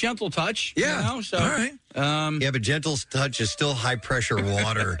 it was like gentle touch. Yeah. You know, so all right. Yeah, but gentle touch is still high pressure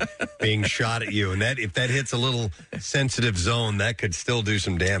water being shot at you, and that if that hits a little sensitive zone, that could still do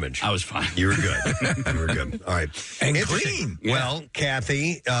some damage. I was fine. You were good. You were good. All right, and Interesting. clean. Well,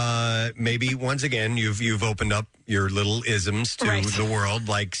 Kathy, maybe once again you've opened up your little isms to the world,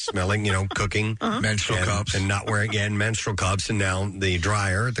 like smelling, cooking, menstrual cups, and not wearing menstrual cups, and now the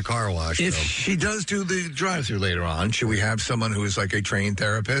dryer at the car wash. If she does do the drive-through later on, should we have someone who is like a trained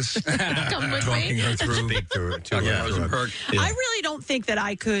therapist talking her through? Speak to her. I really don't think that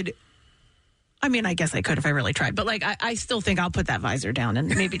I could. I mean, I guess I could if I really tried, but I still think I'll put that visor down and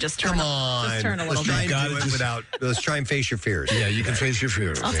maybe just turn. Come on, just turn a little let's try bit. and do it without. Let's try and face your fears. Yeah, you can face your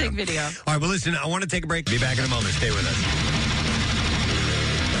fears. I'll take video. All right, well, listen, I want to take a break. Be back in a moment. Stay with us.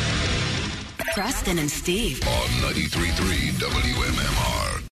 Preston and Steve. On 93.3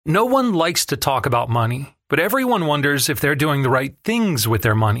 WMMR. No one likes to talk about money, but everyone wonders if they're doing the right things with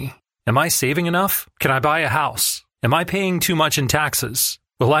their money. Am I saving enough? Can I buy a house? Am I paying too much in taxes?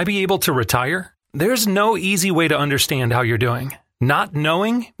 Will I be able to retire? There's no easy way to understand how you're doing. Not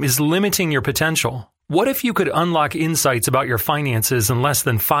knowing is limiting your potential. What if you could unlock insights about your finances in less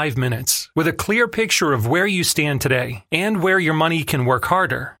than 5 minutes with a clear picture of where you stand today and where your money can work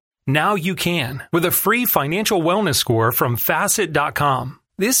harder? Now you can with a free financial wellness score from Facet.com.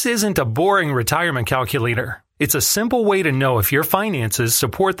 This isn't a boring retirement calculator. It's a simple way to know if your finances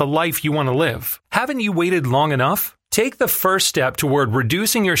support the life you want to live. Haven't you waited long enough? Take the first step toward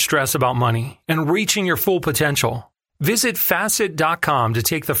reducing your stress about money and reaching your full potential. Visit Facet.com to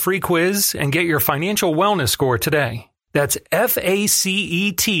take the free quiz and get your financial wellness score today. That's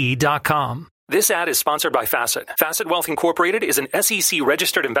FACET.com. This ad is sponsored by Facet. Facet Wealth Incorporated is an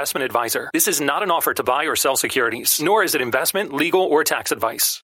SEC-registered investment advisor. This is not an offer to buy or sell securities, nor is it investment, legal, or tax advice.